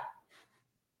sport now.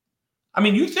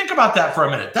 You think about that for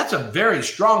a minute. That's a very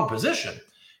strong position.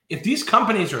 If these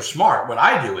companies are smart, what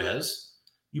I do is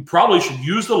you probably should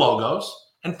use the logos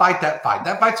and fight that fight.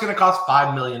 That fight's going to cost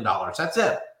 $5 million. That's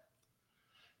it.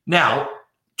 Now,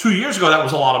 2 years ago, that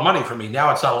was a lot of money for me.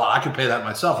 Now it's not a lot. I can pay that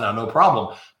myself now, no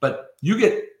problem. But you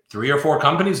get 3 or 4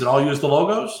 companies that all use the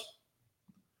logos.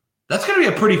 That's going to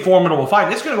be a pretty formidable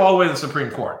fight. It's going to go all the way to the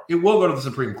Supreme Court. It will go to the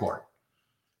Supreme Court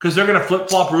because they're going to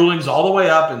flip-flop rulings all the way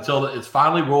up until it's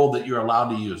finally ruled that you're allowed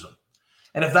to use them.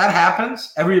 And if that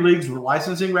happens, every league's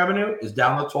licensing revenue is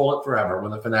down the toilet forever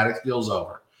when the Fanatics deal's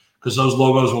over because those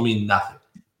logos will mean nothing.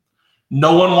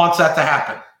 No one wants that to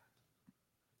happen.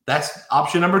 That's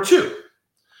option number 2.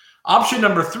 Option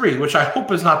number 3, which I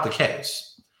hope is not the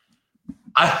case.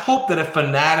 I hope that if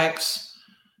Fanatics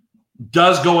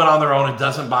does go in on their own and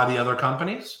doesn't buy the other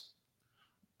companies,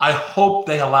 I hope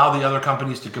they allow the other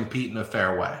companies to compete in a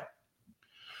fair way.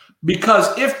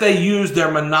 Because if they use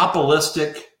their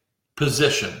monopolistic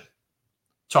position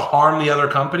to harm the other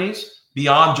companies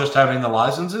beyond just having the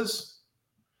licenses,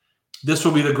 this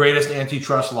will be the greatest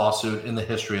antitrust lawsuit in the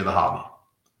history of the hobby.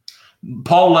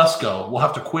 Paul Lesko will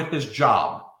have to quit his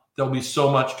job. There'll be so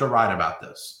much to write about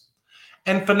this.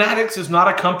 And Fanatics is not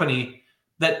a company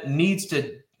that needs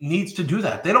to do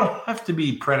that. They don't have to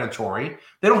be predatory.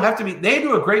 They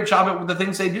do a great job at the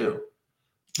things they do.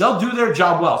 They'll do their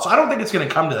job well. So I don't think it's going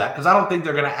to come to that because I don't think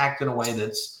they're going to act in a way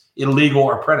that's illegal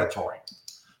or predatory.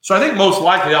 So I think most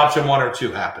likely option 1 or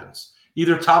 2 happens.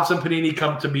 Either Topps and Panini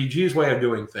come to BG's way of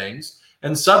doing things,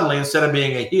 and suddenly, instead of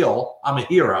being a heel, I'm a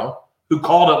hero who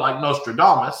called it like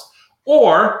Nostradamus.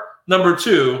 Or number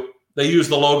 2, they use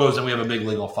the logos and we have a big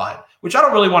legal fight, which I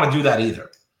don't really want to do that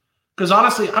either. Because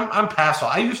honestly, I'm past all.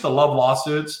 I used to love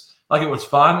lawsuits like it was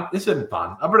fun. This isn't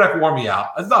fun. Upper Deck wore me out.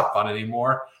 It's not fun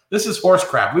anymore. This is horse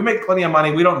crap. We make plenty of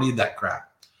money. We don't need that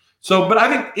crap. So, but I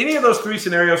think any of those 3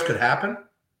 scenarios could happen.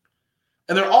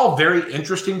 And they're all very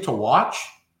interesting to watch.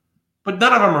 But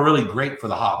none of them are really great for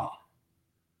the hobby.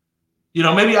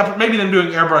 Maybe them doing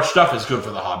airbrush stuff is good for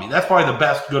the hobby. That's probably the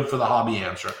best good for the hobby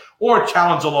answer. Or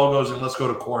challenge the logos and let's go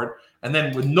to court. And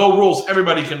then with no rules,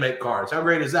 everybody can make cards. How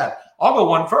great is that? I'll go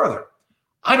one further.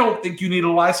 I don't think you need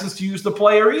a license to use the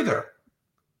player either.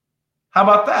 How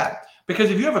about that? Because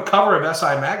if you have a cover of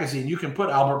SI Magazine, you can put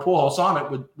Albert Pujols on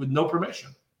it with no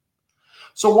permission.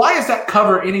 So why is that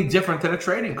cover any different than a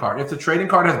trading card? If the trading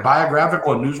card has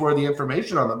biographical and newsworthy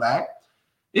information on the back,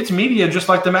 it's media just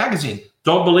like the magazine.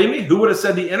 Don't believe me? Who would have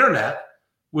said the internet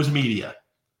was media?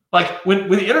 Like when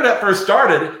the internet first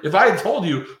started, if I had told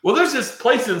you, well, there's this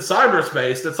place in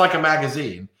cyberspace that's like a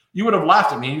magazine, you would have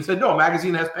laughed at me. You said, no, a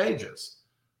magazine has pages.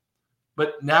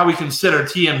 But now we consider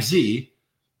TMZ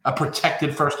a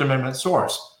protected First Amendment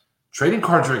source. Trading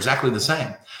cards are exactly the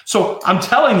same. So I'm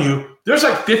telling you, there's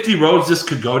like 50 roads this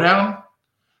could go down.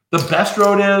 The best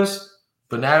road is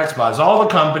Fanatics buys all the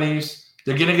companies.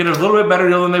 They're going to get a little bit better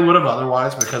deal than they would have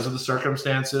otherwise because of the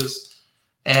circumstances.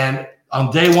 And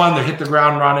on day one, they hit the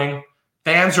ground running.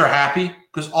 Fans are happy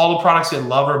because all the products they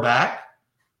love are back.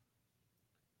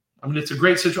 I mean, it's a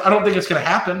great situation. I don't think it's going to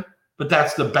happen, but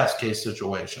that's the best case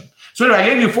situation. So anyway, I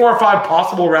gave you 4 or 5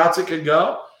 possible routes it could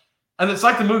go. And it's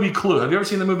like the movie Clue. Have you ever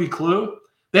seen the movie Clue?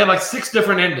 They had like 6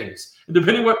 different endings. And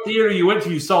depending what theater you went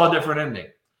to, you saw a different ending.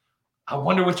 I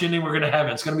wonder which ending we're going to have.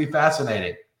 It's going to be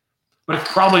fascinating. But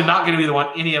it's probably not going to be the one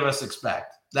any of us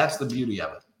expect. That's the beauty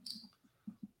of it.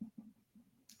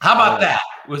 How about that?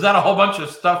 Was that a whole bunch of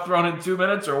stuff thrown in 2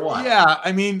 minutes or what? Yeah,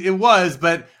 I mean, it was,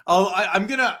 but I'm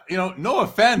going to, no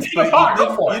offense, but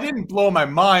you didn't blow my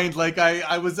mind. Like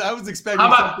I was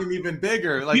expecting something even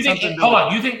bigger. Like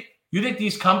you think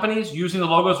these companies using the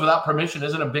logos without permission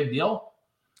isn't a big deal?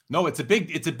 No, it's a big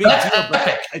deal.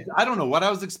 But I don't know what I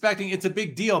was expecting. It's a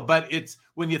big deal, but it's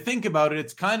when you think about it,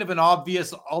 it's kind of an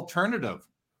obvious alternative.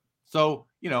 So,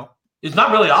 it's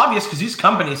not really obvious because these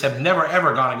companies have never,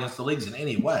 ever gone against the leagues in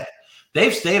any way.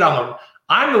 They've stayed on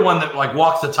I'm the one that like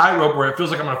walks the tightrope where it feels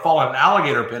like I'm going to fall in an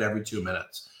alligator pit every 2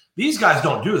 minutes. These guys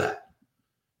don't do that.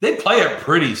 They play it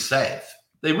pretty safe.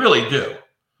 They really do.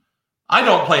 I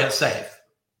don't play it safe.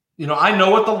 I know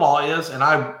what the law is, and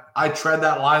I tread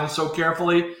that line so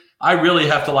carefully. I really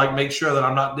have to like make sure that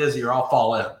I'm not dizzy or I'll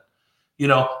fall in.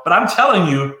 But I'm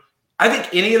telling you, I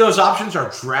think any of those options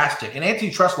are drastic. An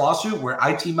antitrust lawsuit where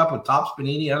I team up with Topps,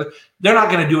 Panini, and others, they're not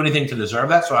going to do anything to deserve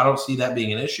that, so I don't see that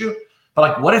being an issue. But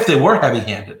like, what if they were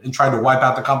heavy-handed and tried to wipe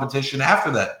out the competition after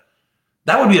that?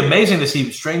 That would be amazing to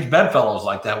see strange bedfellows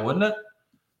like that, wouldn't it?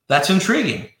 That's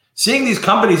intriguing. Seeing these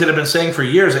companies that have been saying for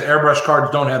years that airbrush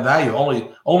cards don't have value,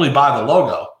 only buy the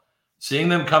logo, seeing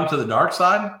them come to the dark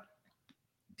side,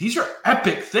 these are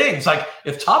epic things. Like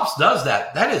if Topps does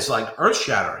that, that is like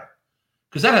earth-shattering.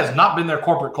 Because that has not been their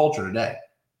corporate culture today.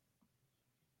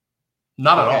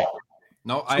 Not at all.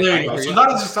 No, there you go. So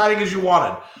not as exciting as you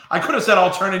wanted. I could have said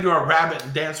I'll turn into a rabbit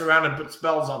and dance around and put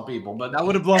spells on people, but that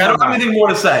would have blown I don't have anything more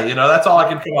to say. That's all I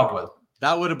can come up with.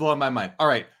 That would have blown my mind. All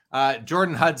right.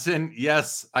 Jordan Hudson,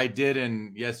 yes, I did.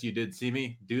 And yes, you did see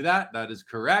me do that. That is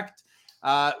correct.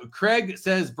 Craig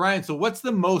says, Brian, so what's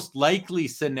the most likely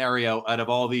scenario out of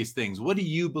all these things? What do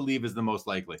you believe is the most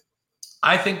likely?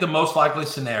 I think the most likely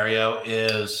scenario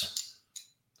is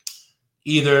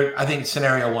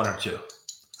scenario 1 or 2.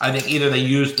 I think either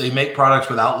they make products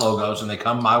without logos and they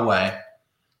come my way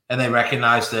and they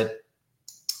recognize that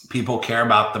people care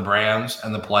about the brands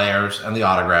and the players and the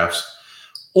autographs,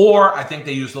 or I think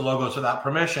they use the logos without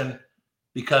permission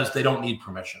because they don't need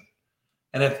permission.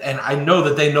 And I know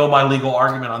that they know my legal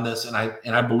argument on this, and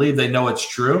I believe they know it's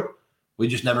true. We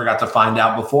just never got to find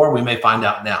out before. We may find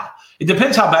out now. It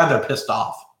depends how bad they're pissed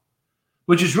off,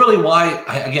 which is really why,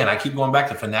 I keep going back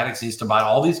to Fanatics needs to buy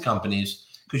all these companies,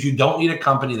 because you don't need a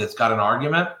company that's got an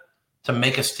argument to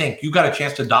make us stink. You got a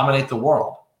chance to dominate the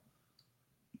world.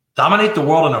 Dominate the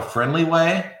world in a friendly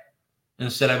way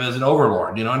instead of as an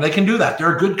overlord, and they can do that.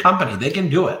 They're a good company. They can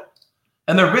do it.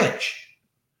 And they're rich.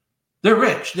 They're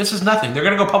rich. This is nothing. They're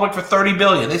going to go public for $30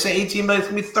 billion. They say $18 billion. It's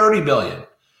going to be $30 billion.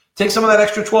 Take some of that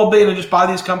extra $12 billion and just buy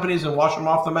these companies and wash them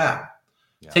off the map.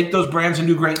 Yeah. Take those brands and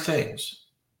do great things.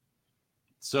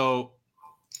 So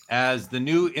as the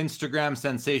new Instagram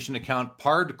sensation account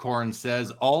Pardcorn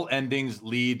says, all endings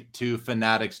lead to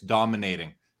Fanatics dominating.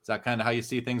 Is that kind of how you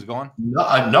see things going? No,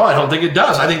 I don't think it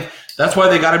does. I think that's why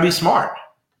they got to be smart.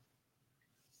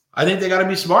 I think they got to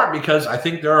be smart because I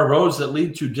think there are roads that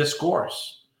lead to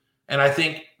discourse. And I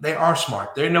think they are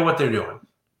smart. They know what they're doing.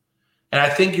 And I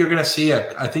think you're going to see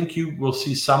I think you will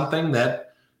see something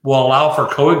that will allow for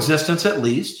coexistence at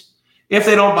least. If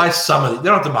they don't buy some of these, they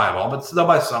don't have to buy them all, but they'll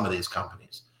buy some of these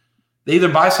companies. They either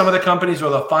buy some of the companies or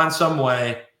they'll find some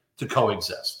way to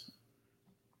coexist.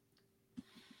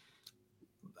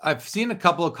 I've seen a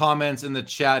couple of comments in the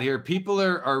chat here. People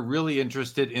are really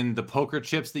interested in the poker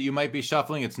chips that you might be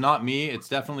shuffling. It's not me. It's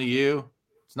definitely you.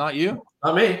 It's not you?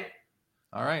 Not me.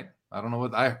 All right. I don't know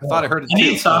what I thought I heard it. I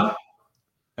need some.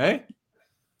 Hey?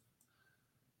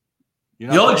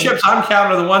 The only chips I'm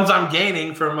counting are the ones I'm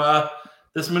gaining from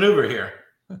this maneuver here.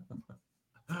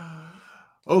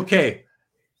 Okay.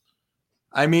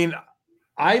 I mean,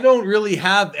 I don't really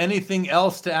have anything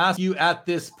else to ask you at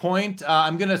this point.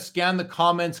 I'm going to scan the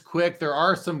comments quick. There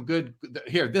are some good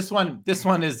here. This one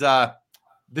is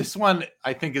this one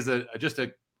I think is just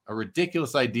a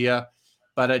ridiculous idea.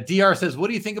 But DR says, what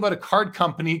do you think about a card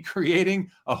company creating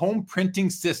a home printing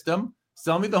system?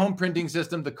 Sell me the home printing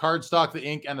system, the card stock, the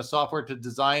ink, and the software to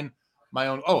design my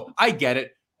own. Oh, I get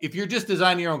it. If you're just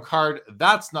designing your own card,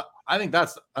 I think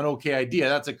that's an okay idea.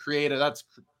 That's a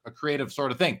creative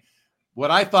sort of thing. What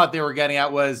I thought they were getting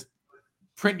at was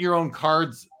print your own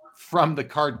cards from the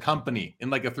card company in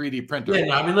like a 3D printer. Yeah,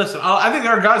 no, I mean, listen, I think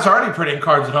there are guys already printing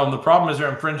cards at home. The problem is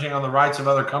they're infringing on the rights of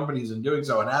other companies and doing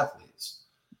so in athletes.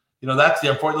 That's the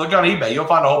important. Look on eBay. You'll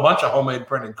find a whole bunch of homemade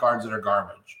printed cards that are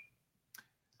garbage.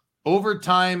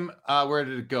 Overtime, where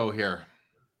did it go here?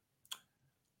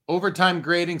 Overtime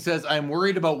Grading says, I'm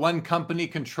worried about one company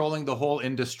controlling the whole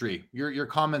industry. Your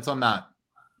comments on that?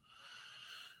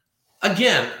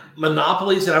 Again,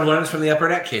 monopolies, and I've learned this from the Upper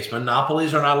Deck case,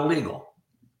 monopolies are not illegal.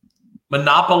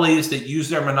 Monopolies that use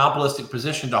their monopolistic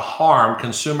position to harm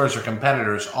consumers or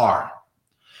competitors are.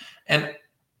 And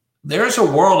there's a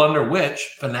world under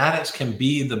which Fanatics can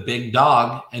be the big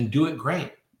dog and do it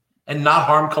great and not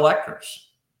harm collectors.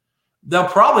 They'll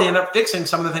probably end up fixing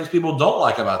some of the things people don't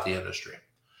like about the industry.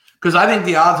 Because I think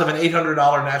the odds of an $800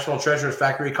 National Treasures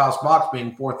factory cost box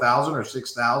being $4,000 or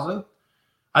 $6,000,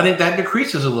 I think that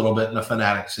decreases a little bit in a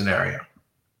Fanatic scenario.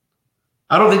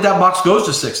 I don't think that box goes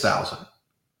to $6,000.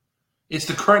 It's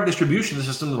the current distribution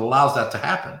system that allows that to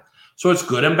happen. So it's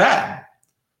good and bad.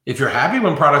 If you're happy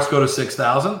when products go to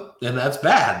 $6,000, then that's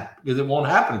bad because it won't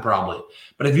happen probably.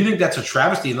 But if you think that's a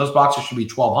travesty and those boxes should be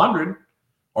 $1,200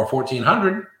 or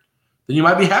 $1,400, then you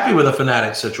might be happy with a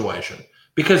Fanatic situation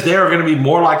because they are going to be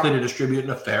more likely to distribute in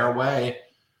a fair way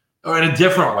or in a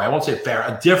different way. I won't say fair,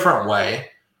 a different way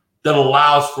that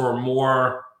allows for a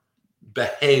more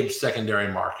behaved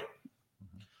secondary market,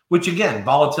 which again,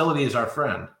 volatility is our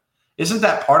friend. Isn't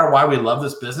that part of why we love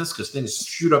this business? Because things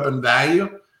shoot up in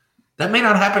value. That may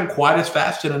not happen quite as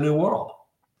fast in a new world.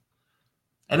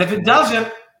 And if it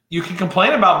doesn't, you can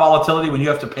complain about volatility when you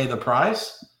have to pay the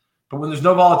price. But when there's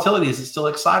no volatility, is it still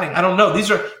exciting? I don't know.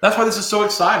 That's why this is so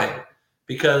exciting,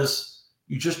 because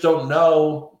you just don't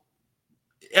know.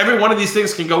 Every one of these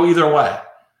things can go either way.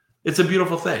 It's a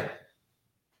beautiful thing.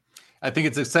 I think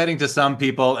it's exciting to some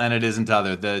people, and it isn't to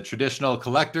others. The traditional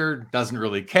collector doesn't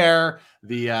really care.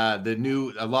 A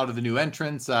lot of the new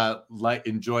entrants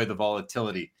enjoy the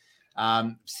volatility.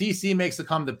 CC makes the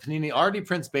comment that Panini already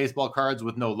prints baseball cards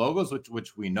with no logos,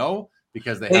 which we know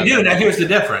because they do. Now here's the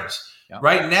difference. Yeah.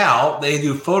 Right now, they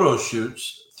do photo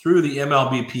shoots through the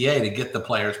MLBPA to get the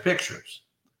players' pictures.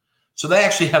 So they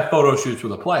actually have photo shoots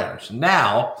with the players.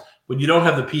 Now, when you don't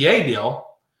have the PA deal,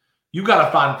 you got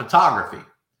to find photography.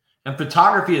 And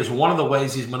photography is one of the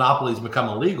ways these monopolies become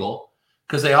illegal,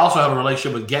 because they also have a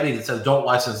relationship with Getty that says don't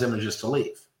license images to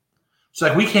leave. So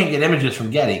like we can't get images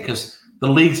from Getty because the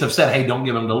leagues have said, hey, don't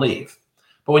give them to leave.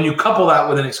 But when you couple that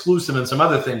with an exclusive and some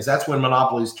other things, that's when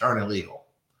monopolies turn illegal.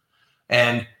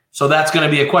 And so that's going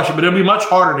to be a question. But it'll be much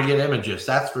harder to get images,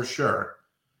 that's for sure.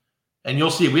 And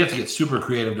you'll see we have to get super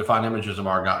creative to find images of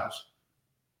our guys.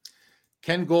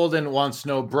 Ken Golden wants to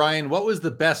know, Brian, what was the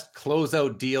best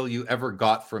closeout deal you ever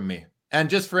got from me? And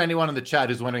just for anyone in the chat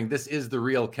who's wondering, this is the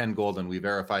real Ken Golden. We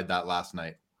verified that last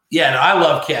night. Yeah, no, I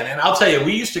love Ken. And I'll tell you,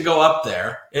 we used to go up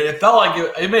there, and it felt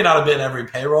like it may not have been every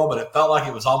payroll, but it felt like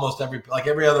it was almost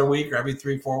every other week or every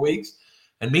 3-4 weeks.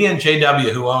 And me and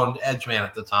JW, who owned Edgeman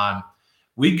at the time,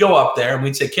 we'd go up there and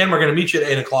we'd say, Ken, we're going to meet you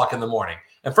at 8 o'clock in the morning.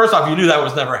 And first off, you knew that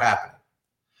was never happening.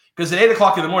 Because at 8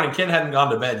 o'clock in the morning, Ken hadn't gone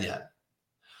to bed yet.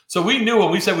 So we knew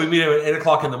when we said we'd meet him at 8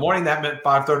 o'clock in the morning, that meant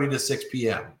 5:30 to 6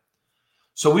 p.m.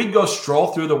 So we'd go stroll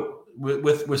through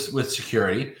with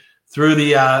security through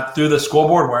the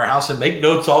scoreboard warehouse and make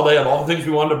notes all day of all the things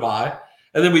we wanted to buy.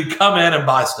 And then we'd come in and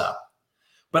buy stuff.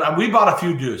 But we bought a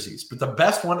few doozies. But the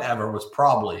best one ever was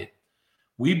probably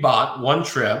we bought one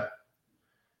trip.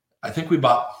 I think we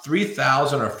bought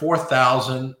 3,000 or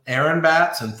 4,000 Aaron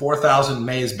bats and 4,000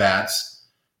 Mays bats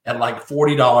at like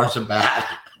 $40 a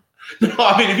bat. No,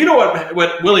 I mean, if you know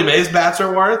what Willie Mays bats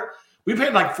are worth, we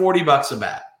paid like $40 a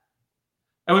bat.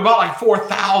 And we bought like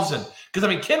 4,000. Because, I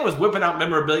mean, Ken was whipping out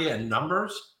memorabilia and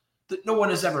numbers that no one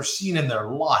has ever seen in their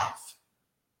life.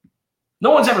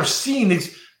 No one's ever seen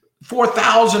these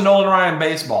 4,000 Nolan Ryan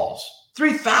baseballs,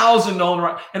 3,000 Nolan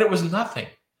Ryan, and it was nothing.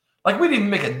 Like, we didn't even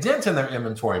make a dent in their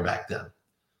inventory back then.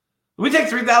 We take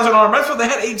 3,000 on our baseball, they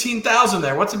had 18,000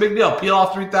 there. What's the big deal? Peel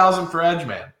off 3,000 for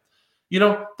Edgeman.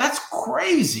 That's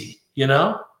crazy,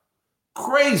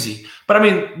 Crazy. But, I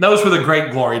mean, those were the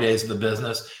great glory days of the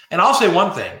business. And I'll say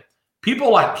one thing.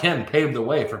 People like Ken paved the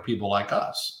way for people like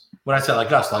us. When I say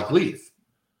like us, like Leaf,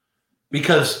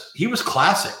 because he was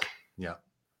classic. Yeah,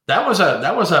 that was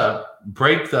a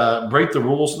break the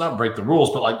rules, not break the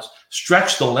rules, but like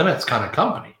stretch the limits kind of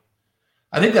company.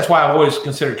 I think that's why I've always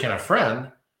considered Ken a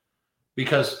friend,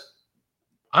 because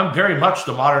I'm very much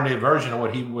the modern day version of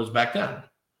what he was back then.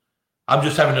 I'm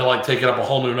just having to like take it up a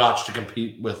whole new notch to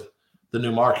compete with the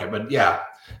new market. But yeah,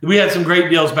 we had some great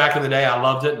deals back in the day. I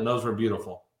loved it, and those were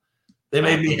beautiful. They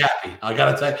made me happy. I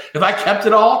got to tell you, if I kept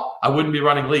it all, I wouldn't be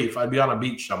running Leaf. I'd be on a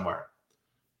beach somewhere.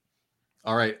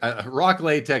 All right. Rock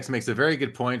Latex makes a very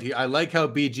good point. I like how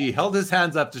BG held his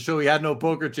hands up to show he had no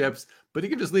poker chips, but he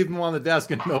could just leave them on the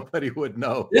desk and nobody would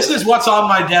know. This is what's on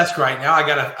my desk right now.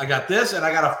 I got this, and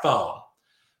I got a phone.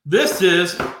 This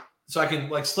is so I can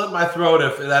like slit my throat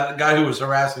if that guy who was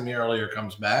harassing me earlier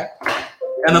comes back.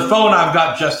 And the phone I've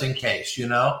got just in case, you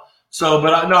know. So,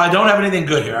 but no, I don't have anything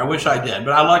good here. I wish I did,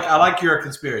 but I like your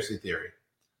conspiracy theory.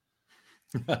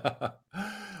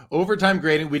 Overtime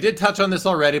grading. We did touch on this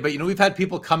already, but we've had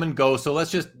people come and go. So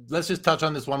let's just touch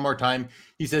on this one more time.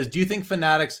 He says, do you think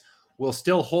Fanatics will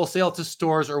still wholesale to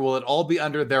stores, or will it all be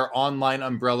under their online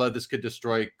umbrella? This could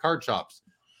destroy card shops.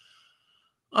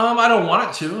 I don't want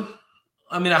it to.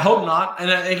 I mean, I hope not. And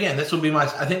again, this will be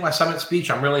my summit speech.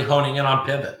 I'm really honing in on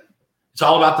pivot. It's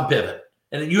all about the pivot.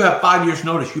 And you have 5 years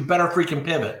notice. You better freaking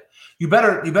pivot. You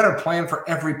better plan for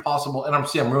every possible, and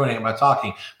I'm ruining it by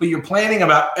talking, but you're planning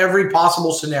about every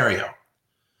possible scenario.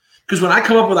 Because when I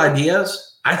come up with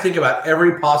ideas, I think about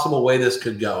every possible way this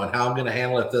could go and how I'm going to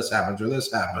handle it if this happens or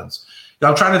this happens.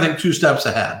 I'm trying to think 2 steps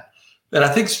ahead. And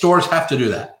I think stores have to do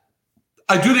that.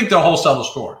 I do think they'll wholesale the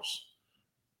stores.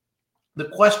 The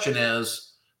question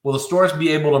is, will the stores be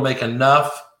able to make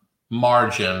enough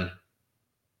margin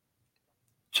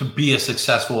to be as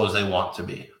successful as they want to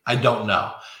be? I don't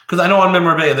know. Because I know on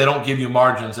memorabilia, they don't give you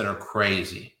margins that are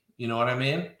crazy. You know what I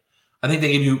mean? I think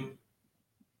they give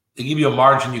you a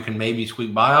margin you can maybe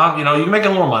squeak by on. You can make a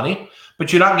little money,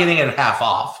 but you're not getting it half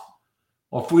off.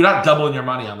 Well, if we're not doubling your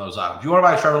money on those items, if you want to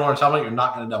buy a Trevor Lawrence helmet, you're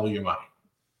not going to double your money.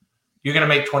 You're going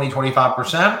to make 20,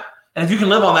 25%. And if you can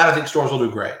live on that, I think stores will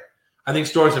do great. I think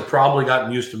stores have probably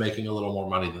gotten used to making a little more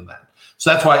money than that. So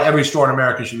that's why every store in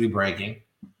America should be breaking.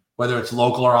 Whether it's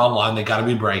local or online, they got to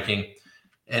be breaking.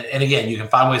 And again, you can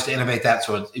find ways to innovate that.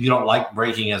 So if you don't like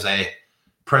breaking as a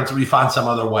principle, you find some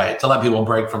other way to let people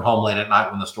break from home late at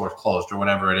night when the store's closed or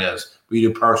whatever it is. We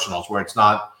do personals where it's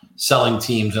not selling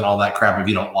teams and all that crap if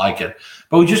you don't like it.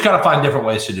 But we just got to find different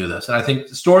ways to do this. And I think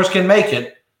stores can make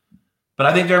it, but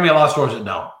I think there are going to be a lot of stores that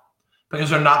don't, because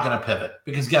they're not going to pivot.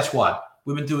 Because guess what?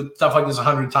 We've been through stuff like this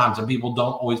 100 times and people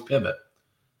don't always pivot.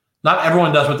 Not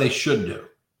everyone does what they should do.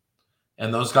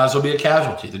 And those guys will be a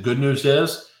casualty. The good news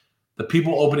is the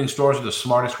people opening stores are the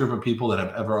smartest group of people that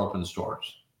have ever opened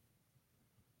stores.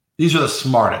 These are the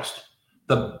smartest,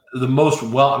 the most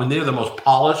they're the most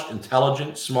polished,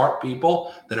 intelligent, smart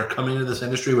people that are coming into this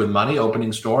industry with money,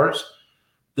 opening stores.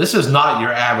 This is not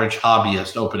your average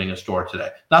hobbyist opening a store today.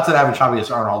 Not that average hobbyists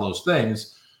aren't all those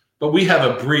things, but we have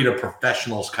a breed of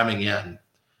professionals coming in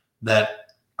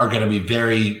that are going to be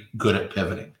very good at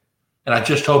pivoting. And I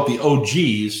just hope the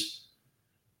OGs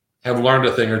have learned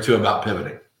a thing or two about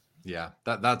pivoting. Yeah,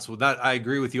 that's I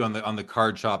agree with you on the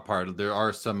card shop part. There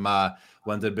are some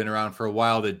ones that have been around for a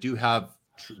while that do have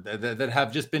that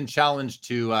have just been challenged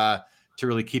to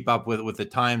really keep up with the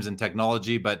times and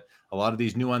technology. But a lot of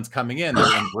these new ones coming in,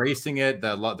 they're embracing it.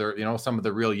 They're some of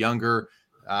the real younger,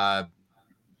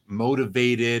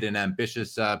 motivated and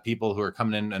ambitious people who are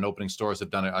coming in and opening stores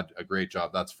have done a great job.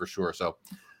 That's for sure. So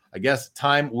I guess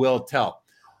time will tell.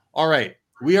 All right.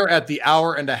 We are at the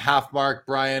hour and a half mark,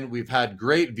 Brian. We've had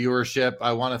great viewership.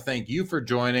 I want to thank you for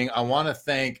joining. I want to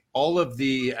thank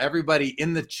everybody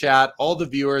in the chat, all the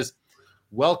viewers.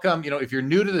 Welcome. If you're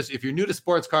new to this, if you're new to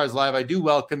Sports Cards Live, I do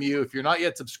welcome you. If you're not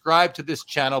yet subscribed to this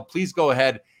channel, please go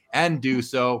ahead and do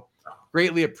so.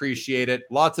 Greatly appreciate it.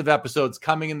 Lots of episodes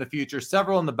coming in the future,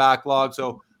 several in the backlog.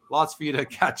 So lots for you to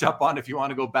catch up on if you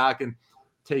want to go back and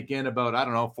take in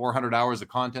about, 400 hours of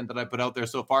content that I put out there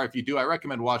so far. If you do, I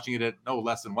recommend watching it at no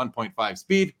less than 1.5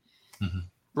 speed. Mm-hmm.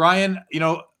 Brian,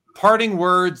 parting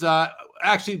words,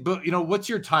 what's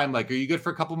your time like? Are you good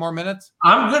for a couple more minutes?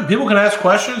 I'm good. People can ask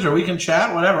questions or we can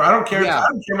chat, whatever. I don't care. Yeah. I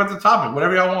don't care about the topic,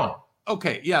 whatever y'all want.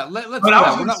 Okay. Yeah. Let's do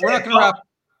that. We're not going to wrap.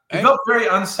 It felt very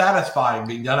unsatisfying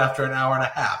being done after an hour and a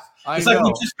half. It's like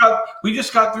we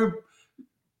just got through.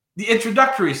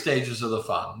 introductory stages of the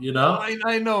fun, you know?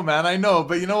 I know, man. I know.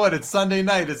 But you know what? It's Sunday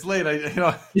night. It's late.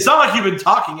 It's not like you've been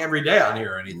talking every day on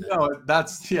here or anything. No,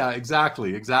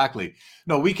 exactly.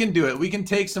 No, we can do it. We can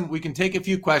take a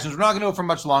few questions. We're not going to go for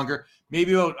much longer,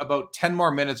 maybe about 10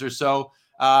 more minutes or so.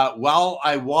 While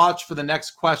I watch for the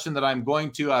next question that I'm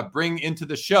going to bring into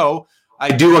the show,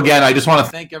 I just want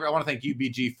to thank everyone. I want to thank you,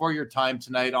 BG, for your time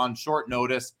tonight on short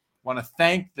notice. I want to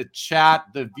thank the chat,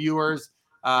 the viewers.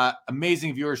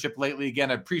 Amazing viewership lately.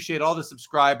 Again, I appreciate all the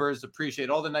subscribers,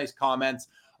 appreciate all the nice comments,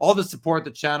 all the support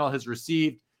the channel has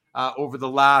received over the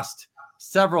last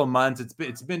several months.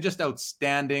 It's been just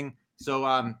outstanding.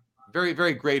 So very,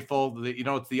 very grateful.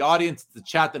 It's the audience, it's the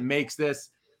chat that makes this.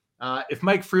 If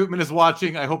Mike Fruitman is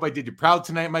watching, I hope I did you proud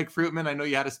tonight, Mike Fruitman. I know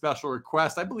you had a special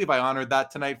request. I believe I honored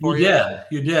that tonight for you. Yeah,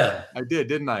 you did. I did,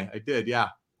 didn't I? I did, yeah.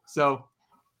 So,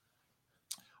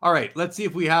 all right, let's see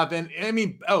if we have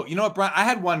you know what, Brian? I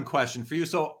had one question for you.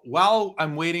 So while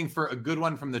I'm waiting for a good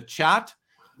one from the chat,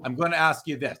 I'm going to ask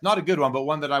you this. Not a good one, but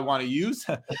one that I want to use.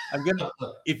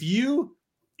 If you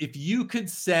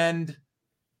could send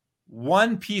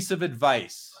one piece of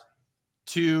advice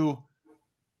to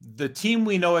the team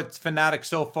we know at Fanatics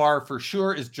so far for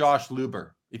sure is Josh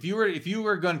Luber. If you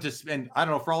were going to spend, I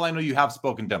don't know, for all I know, you have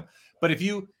spoken to him, but if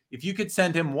you could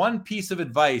send him one piece of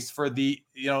advice for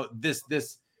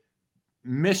this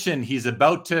mission he's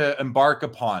about to embark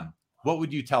upon, what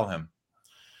would you tell him?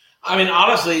 I mean,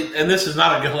 honestly, and this is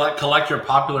not a collect your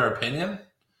popular opinion,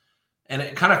 and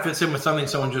it kind of fits in with something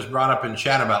someone just brought up in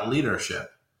chat about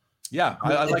leadership. Yeah,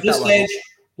 I like at this that stage,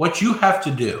 what you have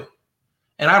to do.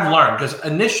 And I've learned, because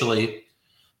initially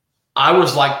I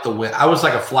was like the wind. I was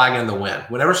like a flag in the wind.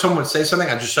 Whenever someone would say something,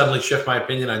 I just suddenly shift my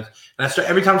opinion. And I start,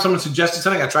 every time someone suggested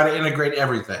something, I try to integrate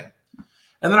everything.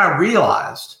 And then I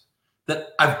realized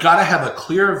that I've got to have a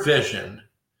clear vision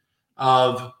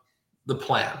of the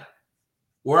plan,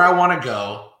 where I want to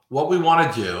go, what we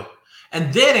want to do,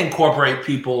 and then incorporate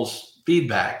people's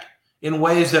feedback in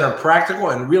ways that are practical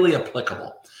and really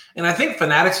applicable. And I think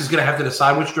Fanatics is going to have to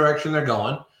decide which direction they're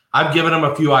going. I've given them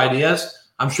a few ideas.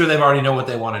 I'm sure they've already know what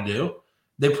they want to do.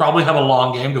 They probably have a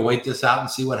long game to wait this out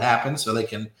and see what happens so they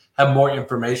can have more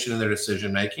information in their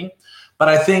decision making. But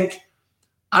I think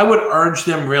I would urge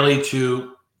them really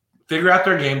to figure out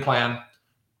their game plan,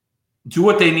 do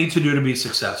what they need to do to be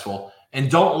successful,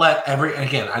 and don't let I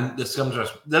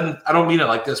don't mean it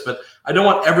like this, but I don't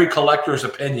want every collector's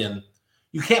opinion.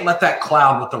 You can't let that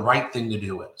cloud what the right thing to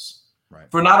do is. Right.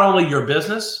 For not only your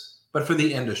business, but for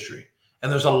the industry.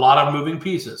 And there's a lot of moving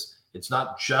pieces. It's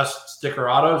not just sticker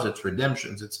autos, it's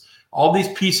redemptions. It's all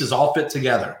these pieces all fit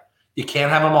together. You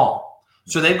can't have them all.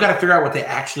 So they've got to figure out what they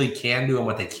actually can do and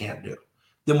what they can't do.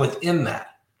 Then within that,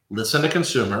 listen to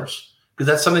consumers, because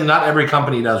that's something not every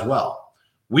company does well.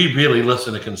 We really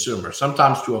listen to consumers,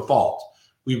 sometimes to a fault.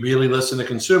 We really listen to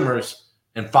consumers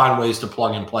and find ways to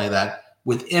plug and play that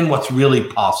within what's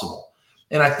really possible.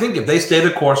 And I think if they stay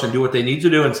the course and do what they need to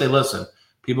do and say, listen,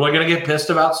 people are going to get pissed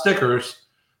about stickers,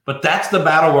 but that's the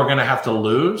battle we're going to have to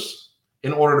lose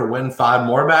in order to win 5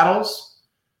 more battles.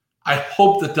 I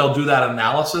hope that they'll do that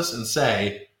analysis and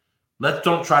say, let's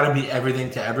don't try to be everything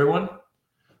to everyone.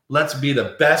 Let's be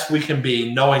the best we can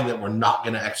be, knowing that we're not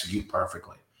going to execute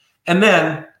perfectly. And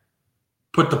then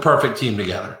put the perfect team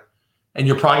together. And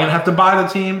you're probably going to have to buy the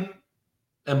team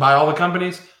and buy all the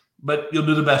companies, but you'll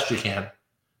do the best you can.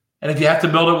 And if you have to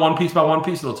build it one piece by one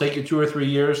piece, it'll take you 2 or 3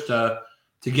 years to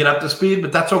get up to speed,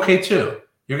 but that's okay too.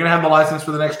 You're going to have the license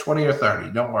for the next 20 or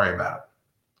 30. Don't worry about it.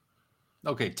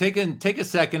 Okay, take a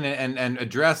second and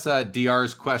address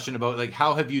DR's question about, like,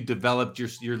 how have you developed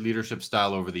your leadership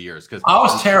style over the years? Because I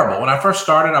was terrible. When I first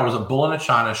started, I was a bull in a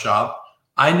china shop.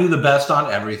 I knew the best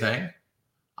on everything.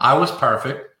 I was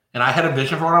perfect, and I had a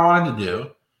vision for what I wanted to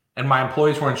do, and my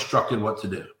employees were instructed what to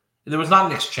do. There was not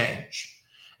an exchange.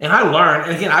 And I learned,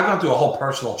 and again, I've gone through a whole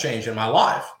personal change in my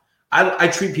life. I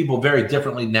treat people very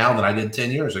differently now than I did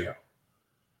 10 years ago.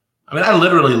 I mean, I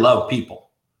literally love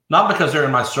people. Not because they're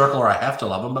in my circle or I have to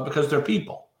love them, but because they're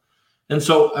people. And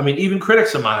so, I mean, even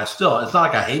critics of mine, it's not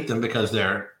like I hate them because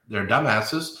they're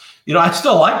dumbasses. You know, I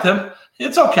still like them.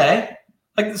 It's okay.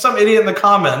 Like some idiot in the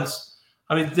comments,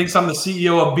 I mean, thinks I'm the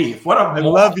CEO of Beef. What I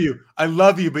love you,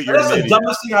 but you're that's the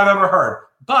dumbest thing I've ever heard.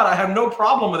 But I have no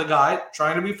problem with a guy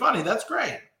trying to be funny. That's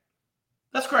great.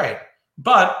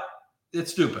 But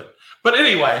it's stupid. But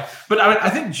anyway, I mean, I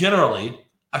think generally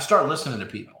I start listening to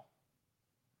people.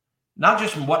 Not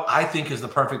just what I think is the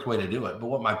perfect way to do it, but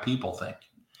what my people think.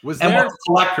 What the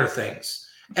collector thinks.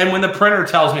 And when the printer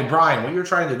tells me, Brian, what you're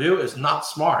trying to do is not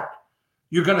smart.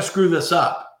 You're going to screw this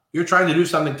up. You're trying to do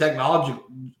something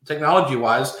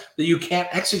technology-wise that you can't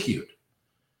execute.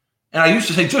 And I used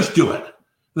to say, just do it.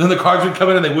 And then the cards would come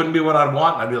in and they wouldn't be what I'd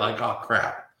want. And I'd be like, oh,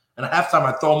 crap. And half the time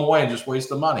I'd throw them away and just waste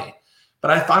the money.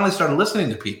 But I finally started listening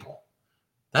to people.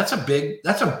 That's a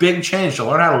big change, to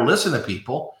learn how to listen to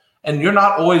people. And you're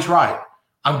not always right.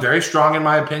 I'm very strong in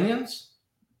my opinions,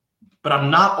 but I'm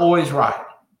not always right.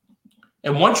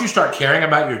 And once you start caring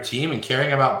about your team and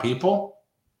caring about people,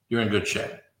 you're in good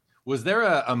shape. Was there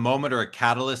a moment or a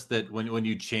catalyst that when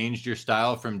you changed your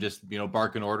style from just,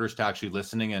 barking orders to actually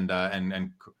listening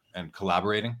and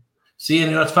collaborating? See,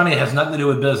 and it's funny, it has nothing to do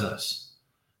with business.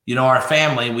 Our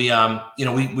family, we got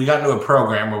into a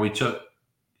program where we took,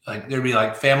 there'd be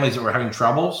families that were having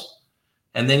troubles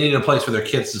and they needed a place for their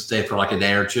kids to stay for a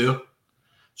day or two.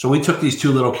 So we took these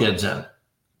 2 little kids in.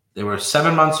 They were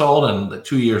 7 months old and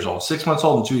 2 years old, 6 months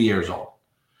old and 2 years old.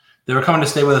 They were coming to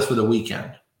stay with us for the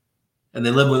weekend. And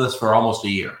they lived with us for almost a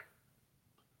year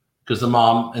because the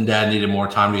mom and dad needed more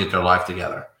time to get their life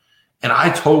together. And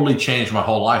I totally changed my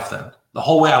whole life then. The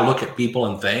whole way I look at people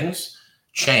and things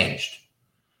changed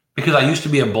because I used to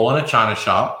be a bull in a china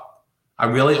shop. I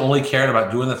really only cared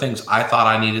about doing the things I thought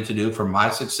I needed to do for my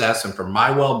success and for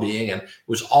my well-being. And it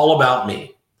was all about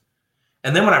me.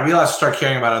 And then when I realized to start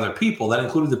caring about other people, that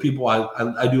included the people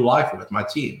I do life with, my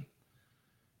team.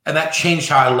 And that changed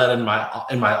how I led in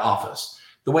my office.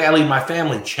 The way I lead my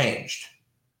family changed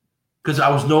because I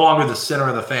was no longer the center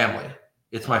of the family.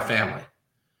 It's my family.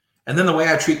 And then the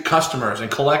way I treat customers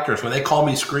and collectors when they call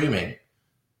me screaming,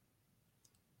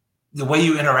 the way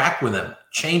you interact with them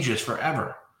changes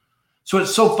forever. So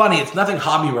it's so funny. It's nothing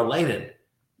hobby related.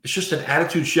 It's just an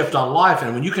attitude shift on life.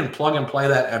 And when you can plug and play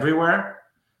that everywhere,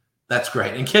 that's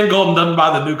great. And Ken Golden doesn't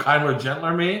buy the new Kinder,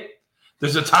 Gentler me.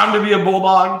 There's a time to be a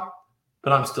bulldog,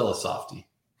 but I'm still a softie.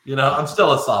 I'm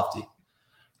still a softie.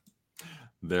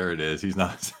 There it is. He's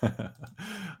not.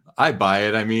 I buy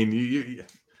it. I mean,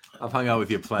 I've hung out with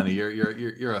you plenty.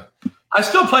 You're a. I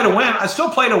still play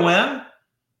to win.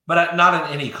 But not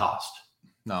at any cost.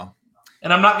 No.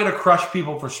 And I'm not going to crush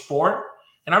people for sport.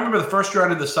 And I remember the first year I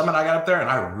did the summit, I got up there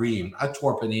and I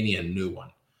tore Panini a new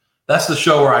one. That's the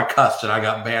show where I cussed and I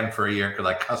got banned for a year because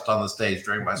I cussed on the stage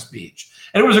during my speech.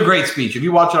 And it was a great speech. If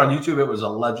you watch it on YouTube, it was a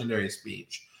legendary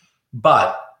speech.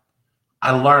 But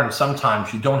I learned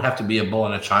sometimes you don't have to be a bull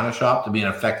in a china shop to be an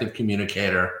effective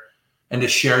communicator and to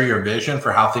share your vision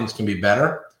for how things can be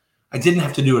better. I didn't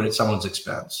have to do it at someone's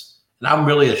expense. And I'm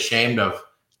really ashamed of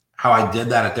how I did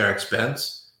that at their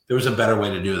expense. There was a better way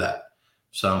to do that.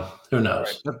 So who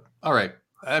knows? All right.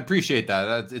 I appreciate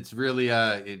that. It's really,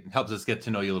 it helps us get to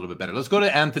know you a little bit better. Let's go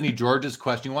to Anthony George's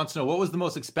question. He wants to know, what was the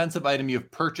most expensive item you've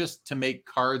purchased to make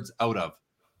cards out of?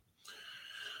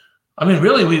 I mean,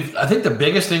 really, I think the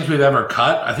biggest things we've ever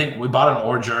cut, I think we bought an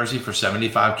Orr jersey for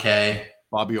 $75K.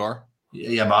 Bobby Orr?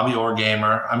 Yeah, Bobby Orr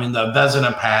gamer. I mean, the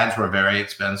Vezina pads were very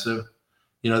expensive.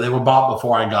 They were bought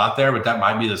before I got there, but that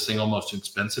might be the single most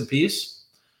expensive piece.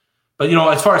 But,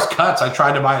 as far as cuts, I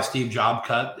tried to buy a Steve Jobs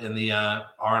cut in the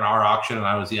R&R auction, and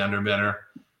I was the underbidder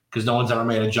because no one's ever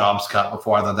made a Jobs cut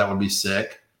before. I thought that would be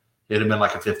sick. It'd have been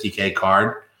like a $50K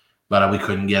card, but we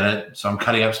couldn't get it. So I'm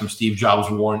cutting up some Steve Jobs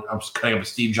worn. I'm cutting up a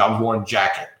Steve Jobs worn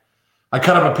jacket. I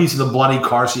cut up a piece of the bloody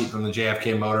car seat from the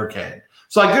JFK motorcade.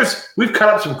 So we've cut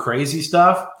up some crazy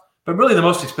stuff, but really the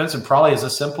most expensive probably is a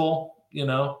simple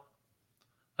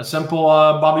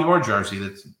Bobby Orr jersey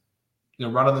that's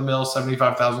run-of-the-mill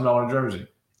 $75,000 jersey.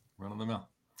 Run-of-the-mill.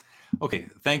 Okay,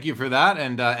 thank you for that.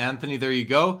 And Anthony, there you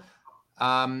go.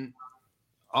 All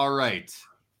right.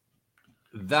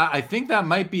 I think that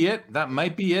might be it.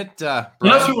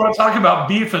 Unless we want to talk about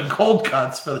beef and cold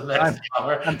cuts for the next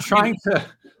hour. I'm trying to.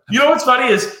 What's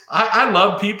funny is I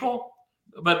love people,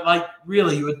 but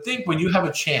really, you would think when you have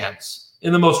a chance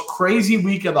in the most crazy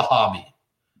week of the hobby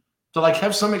to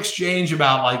have some exchange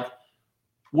about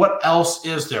what else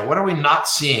is there? What are we not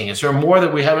seeing? Is there more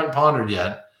that we haven't pondered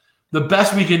yet? The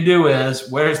best we can do is,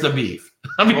 where's the beef?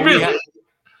 I mean, really.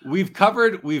 We've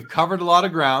covered a lot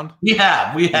of ground. We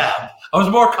have. I was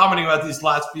more commenting about these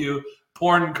last few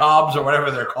porn cobs or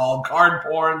whatever they're called, card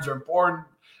porns or porn.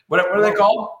 What are they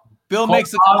called? Bill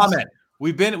makes a comment.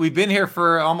 We've been here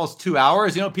for almost 2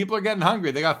 hours. People are getting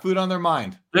hungry. They got food on their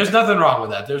mind. There's nothing wrong with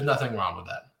that.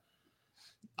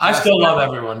 I still love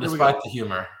everyone despite the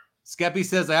humor. Skeppy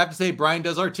says, I have to say, Brian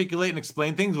does articulate and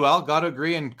explain things well. Got to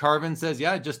agree. And Carvin says,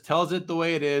 yeah, it just tells it the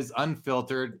way it is,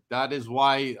 unfiltered. That is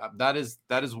why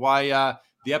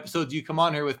the episodes you come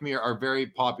on here with me are very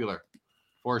popular,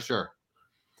 for sure.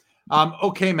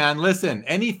 Okay, man. Listen.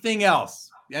 Anything else?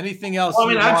 Well,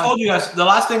 I told you guys. The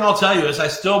last thing I'll tell you is I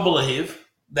still believe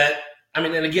that. And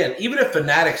again, even if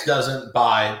Fanatics doesn't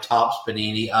buy Topps,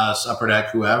 Panini, us, Upper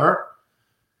Deck, whoever,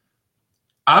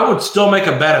 I would still make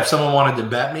a bet if someone wanted to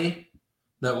bet me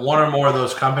that one or more of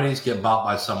those companies get bought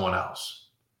by someone else,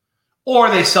 or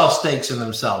they sell stakes in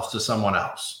themselves to someone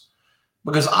else.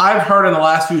 Because I've heard in the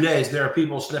last few days there are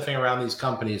people sniffing around these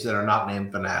companies that are not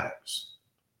named Fanatics.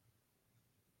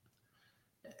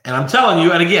 And I'm telling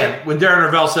you, and again, when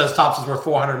Darren Rovell says Topps is worth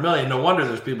 $400 million, no wonder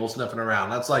there's people sniffing around.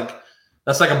 That's like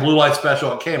a blue light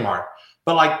special at Kmart.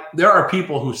 But like, there are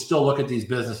people who still look at these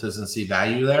businesses and see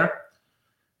value there.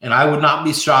 And I would not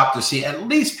be shocked to see at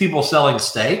least people selling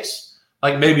stakes.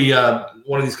 Like maybe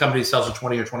one of these companies sells a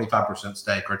 20 or 25%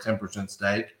 stake or 10%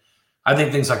 stake. I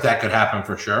think things like that could happen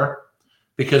for sure,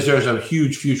 because there's a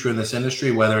huge future in this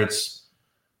industry, whether it's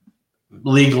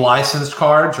league licensed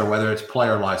cards or whether it's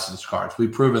player licensed cards.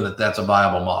 We've proven that that's a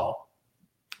viable model.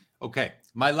 Okay.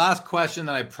 My last question,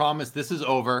 and I promise this is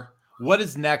over. What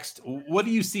is next? What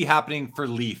do you see happening for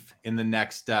Leaf in the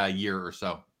next year or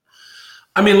so?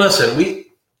 I mean, listen, we've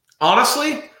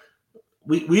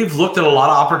looked at a lot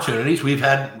of opportunities. We've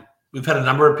had a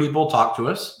number of people talk to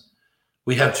us.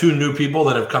 We have 2 new people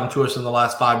that have come to us in the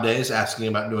last 5 days asking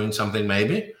about doing something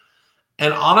maybe.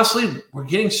 And honestly, we're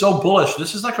getting so bullish.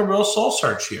 This is like a real soul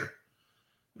search here.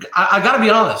 I got to be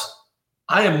honest.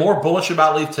 I am more bullish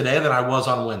about Leaf today than I was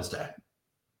on Wednesday.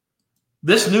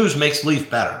 This news makes Leaf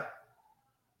better.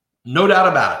 No doubt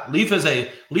about it.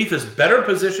 Leaf is better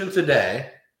positioned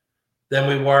today than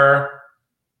we were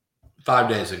 5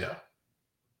 days ago.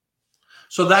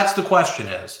 So that's the question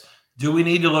is, do we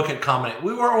need to look at combination?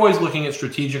 We were always looking at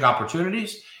strategic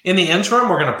opportunities. In the interim,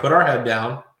 we're going to put our head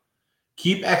down,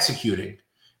 keep executing.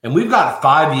 And we've got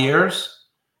 5 years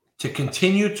to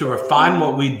continue to refine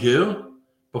what we do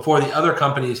before the other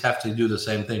companies have to do the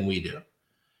same thing we do.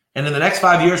 And in the next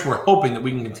 5 years, we're hoping that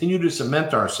we can continue to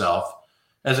cement ourselves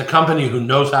as a company who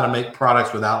knows how to make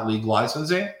products without league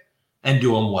licensing and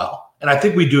do them well. And I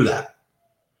think we do that.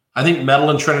 I think Metal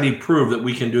and Trinity prove that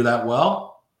we can do that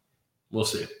well. We'll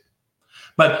see.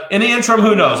 But in the interim,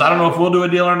 who knows? I don't know if we'll do a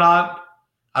deal or not.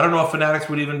 I don't know if Fanatics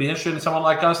would even be interested in someone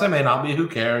like us. They may not be. Who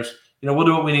cares? We'll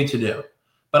do what we need to do.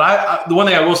 But the one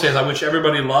thing I will say is I wish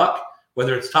everybody luck,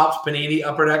 whether it's Topps, Panini,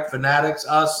 Upper Deck, Fanatics,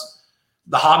 us,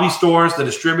 the hobby stores, the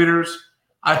distributors.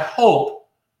 I hope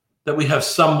that we have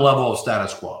some level of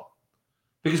status quo,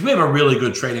 because we have a really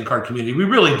good trading card community. We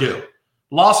really do.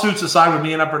 Lawsuits aside with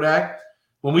me and Upper Deck,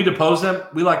 when we depose them,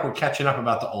 we're catching up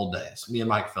about the old days, me and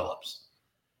Mike Phillips.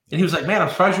 And he was like, man, I'm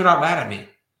surprised you're not mad at me.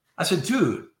 I said,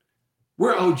 dude,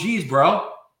 we're OGs, bro.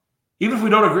 Even if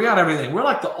we don't agree on everything, we're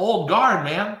like the old guard,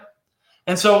 man.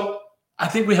 And so I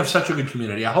think we have such a good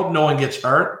community. I hope no one gets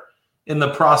hurt in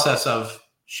the process of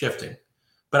shifting.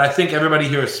 But I think everybody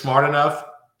here is smart enough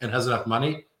and has enough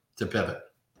money to pivot.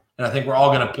 And I think we're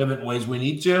all going to pivot in ways we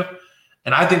need to.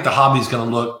 And I think the hobby is going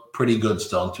to look pretty good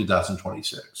still in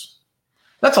 2026.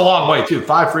 That's a long way, too.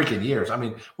 5 freaking years. I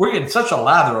mean, we're getting such a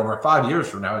lather over 5 years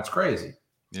from now. It's crazy.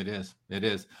 It is. It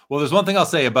is. Well, there's one thing I'll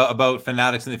say about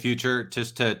Fanatics in the future,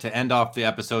 just to end off the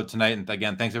episode tonight. And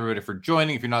again, thanks everybody for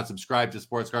joining. If you're not subscribed to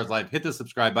Sports Cards Live, hit the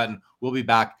subscribe button. We'll be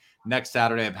back next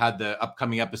Saturday. I've had the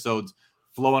upcoming episodes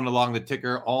flowing along the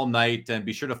ticker all night. And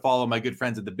be sure to follow my good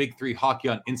friends at the Big Three Hockey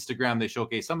on Instagram. They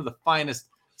showcase some of the finest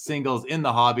singles in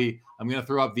the hobby. I'm going to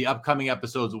throw up the upcoming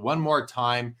episodes one more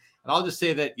time. And I'll just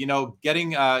say that,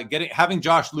 having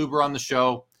Josh Luber on the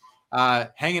show,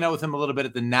 hanging out with him a little bit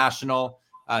at the National,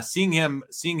 seeing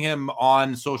him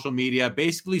on social media,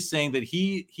 basically saying that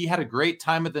he had a great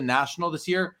time at the National this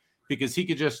year because he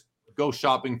could just go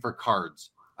shopping for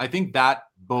cards. I think that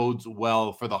bodes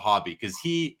well for the hobby because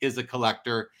he is a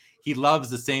collector. He loves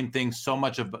the same thing so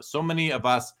many of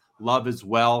us love as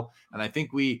well. And I think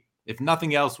if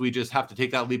nothing else, we just have to take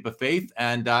that leap of faith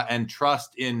and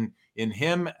trust in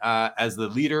him as the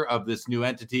leader of this new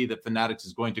entity that Fanatics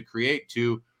is going to create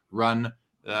to run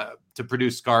to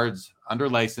produce cards under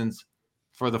license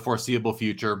for the foreseeable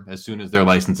future as soon as their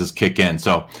licenses kick in.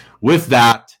 So with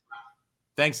that,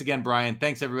 thanks again, Brian.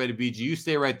 Thanks, everybody. BG, you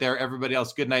stay right there. Everybody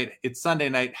else, good night. It's Sunday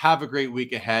night. Have a great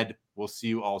week ahead. We'll see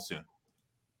you all soon.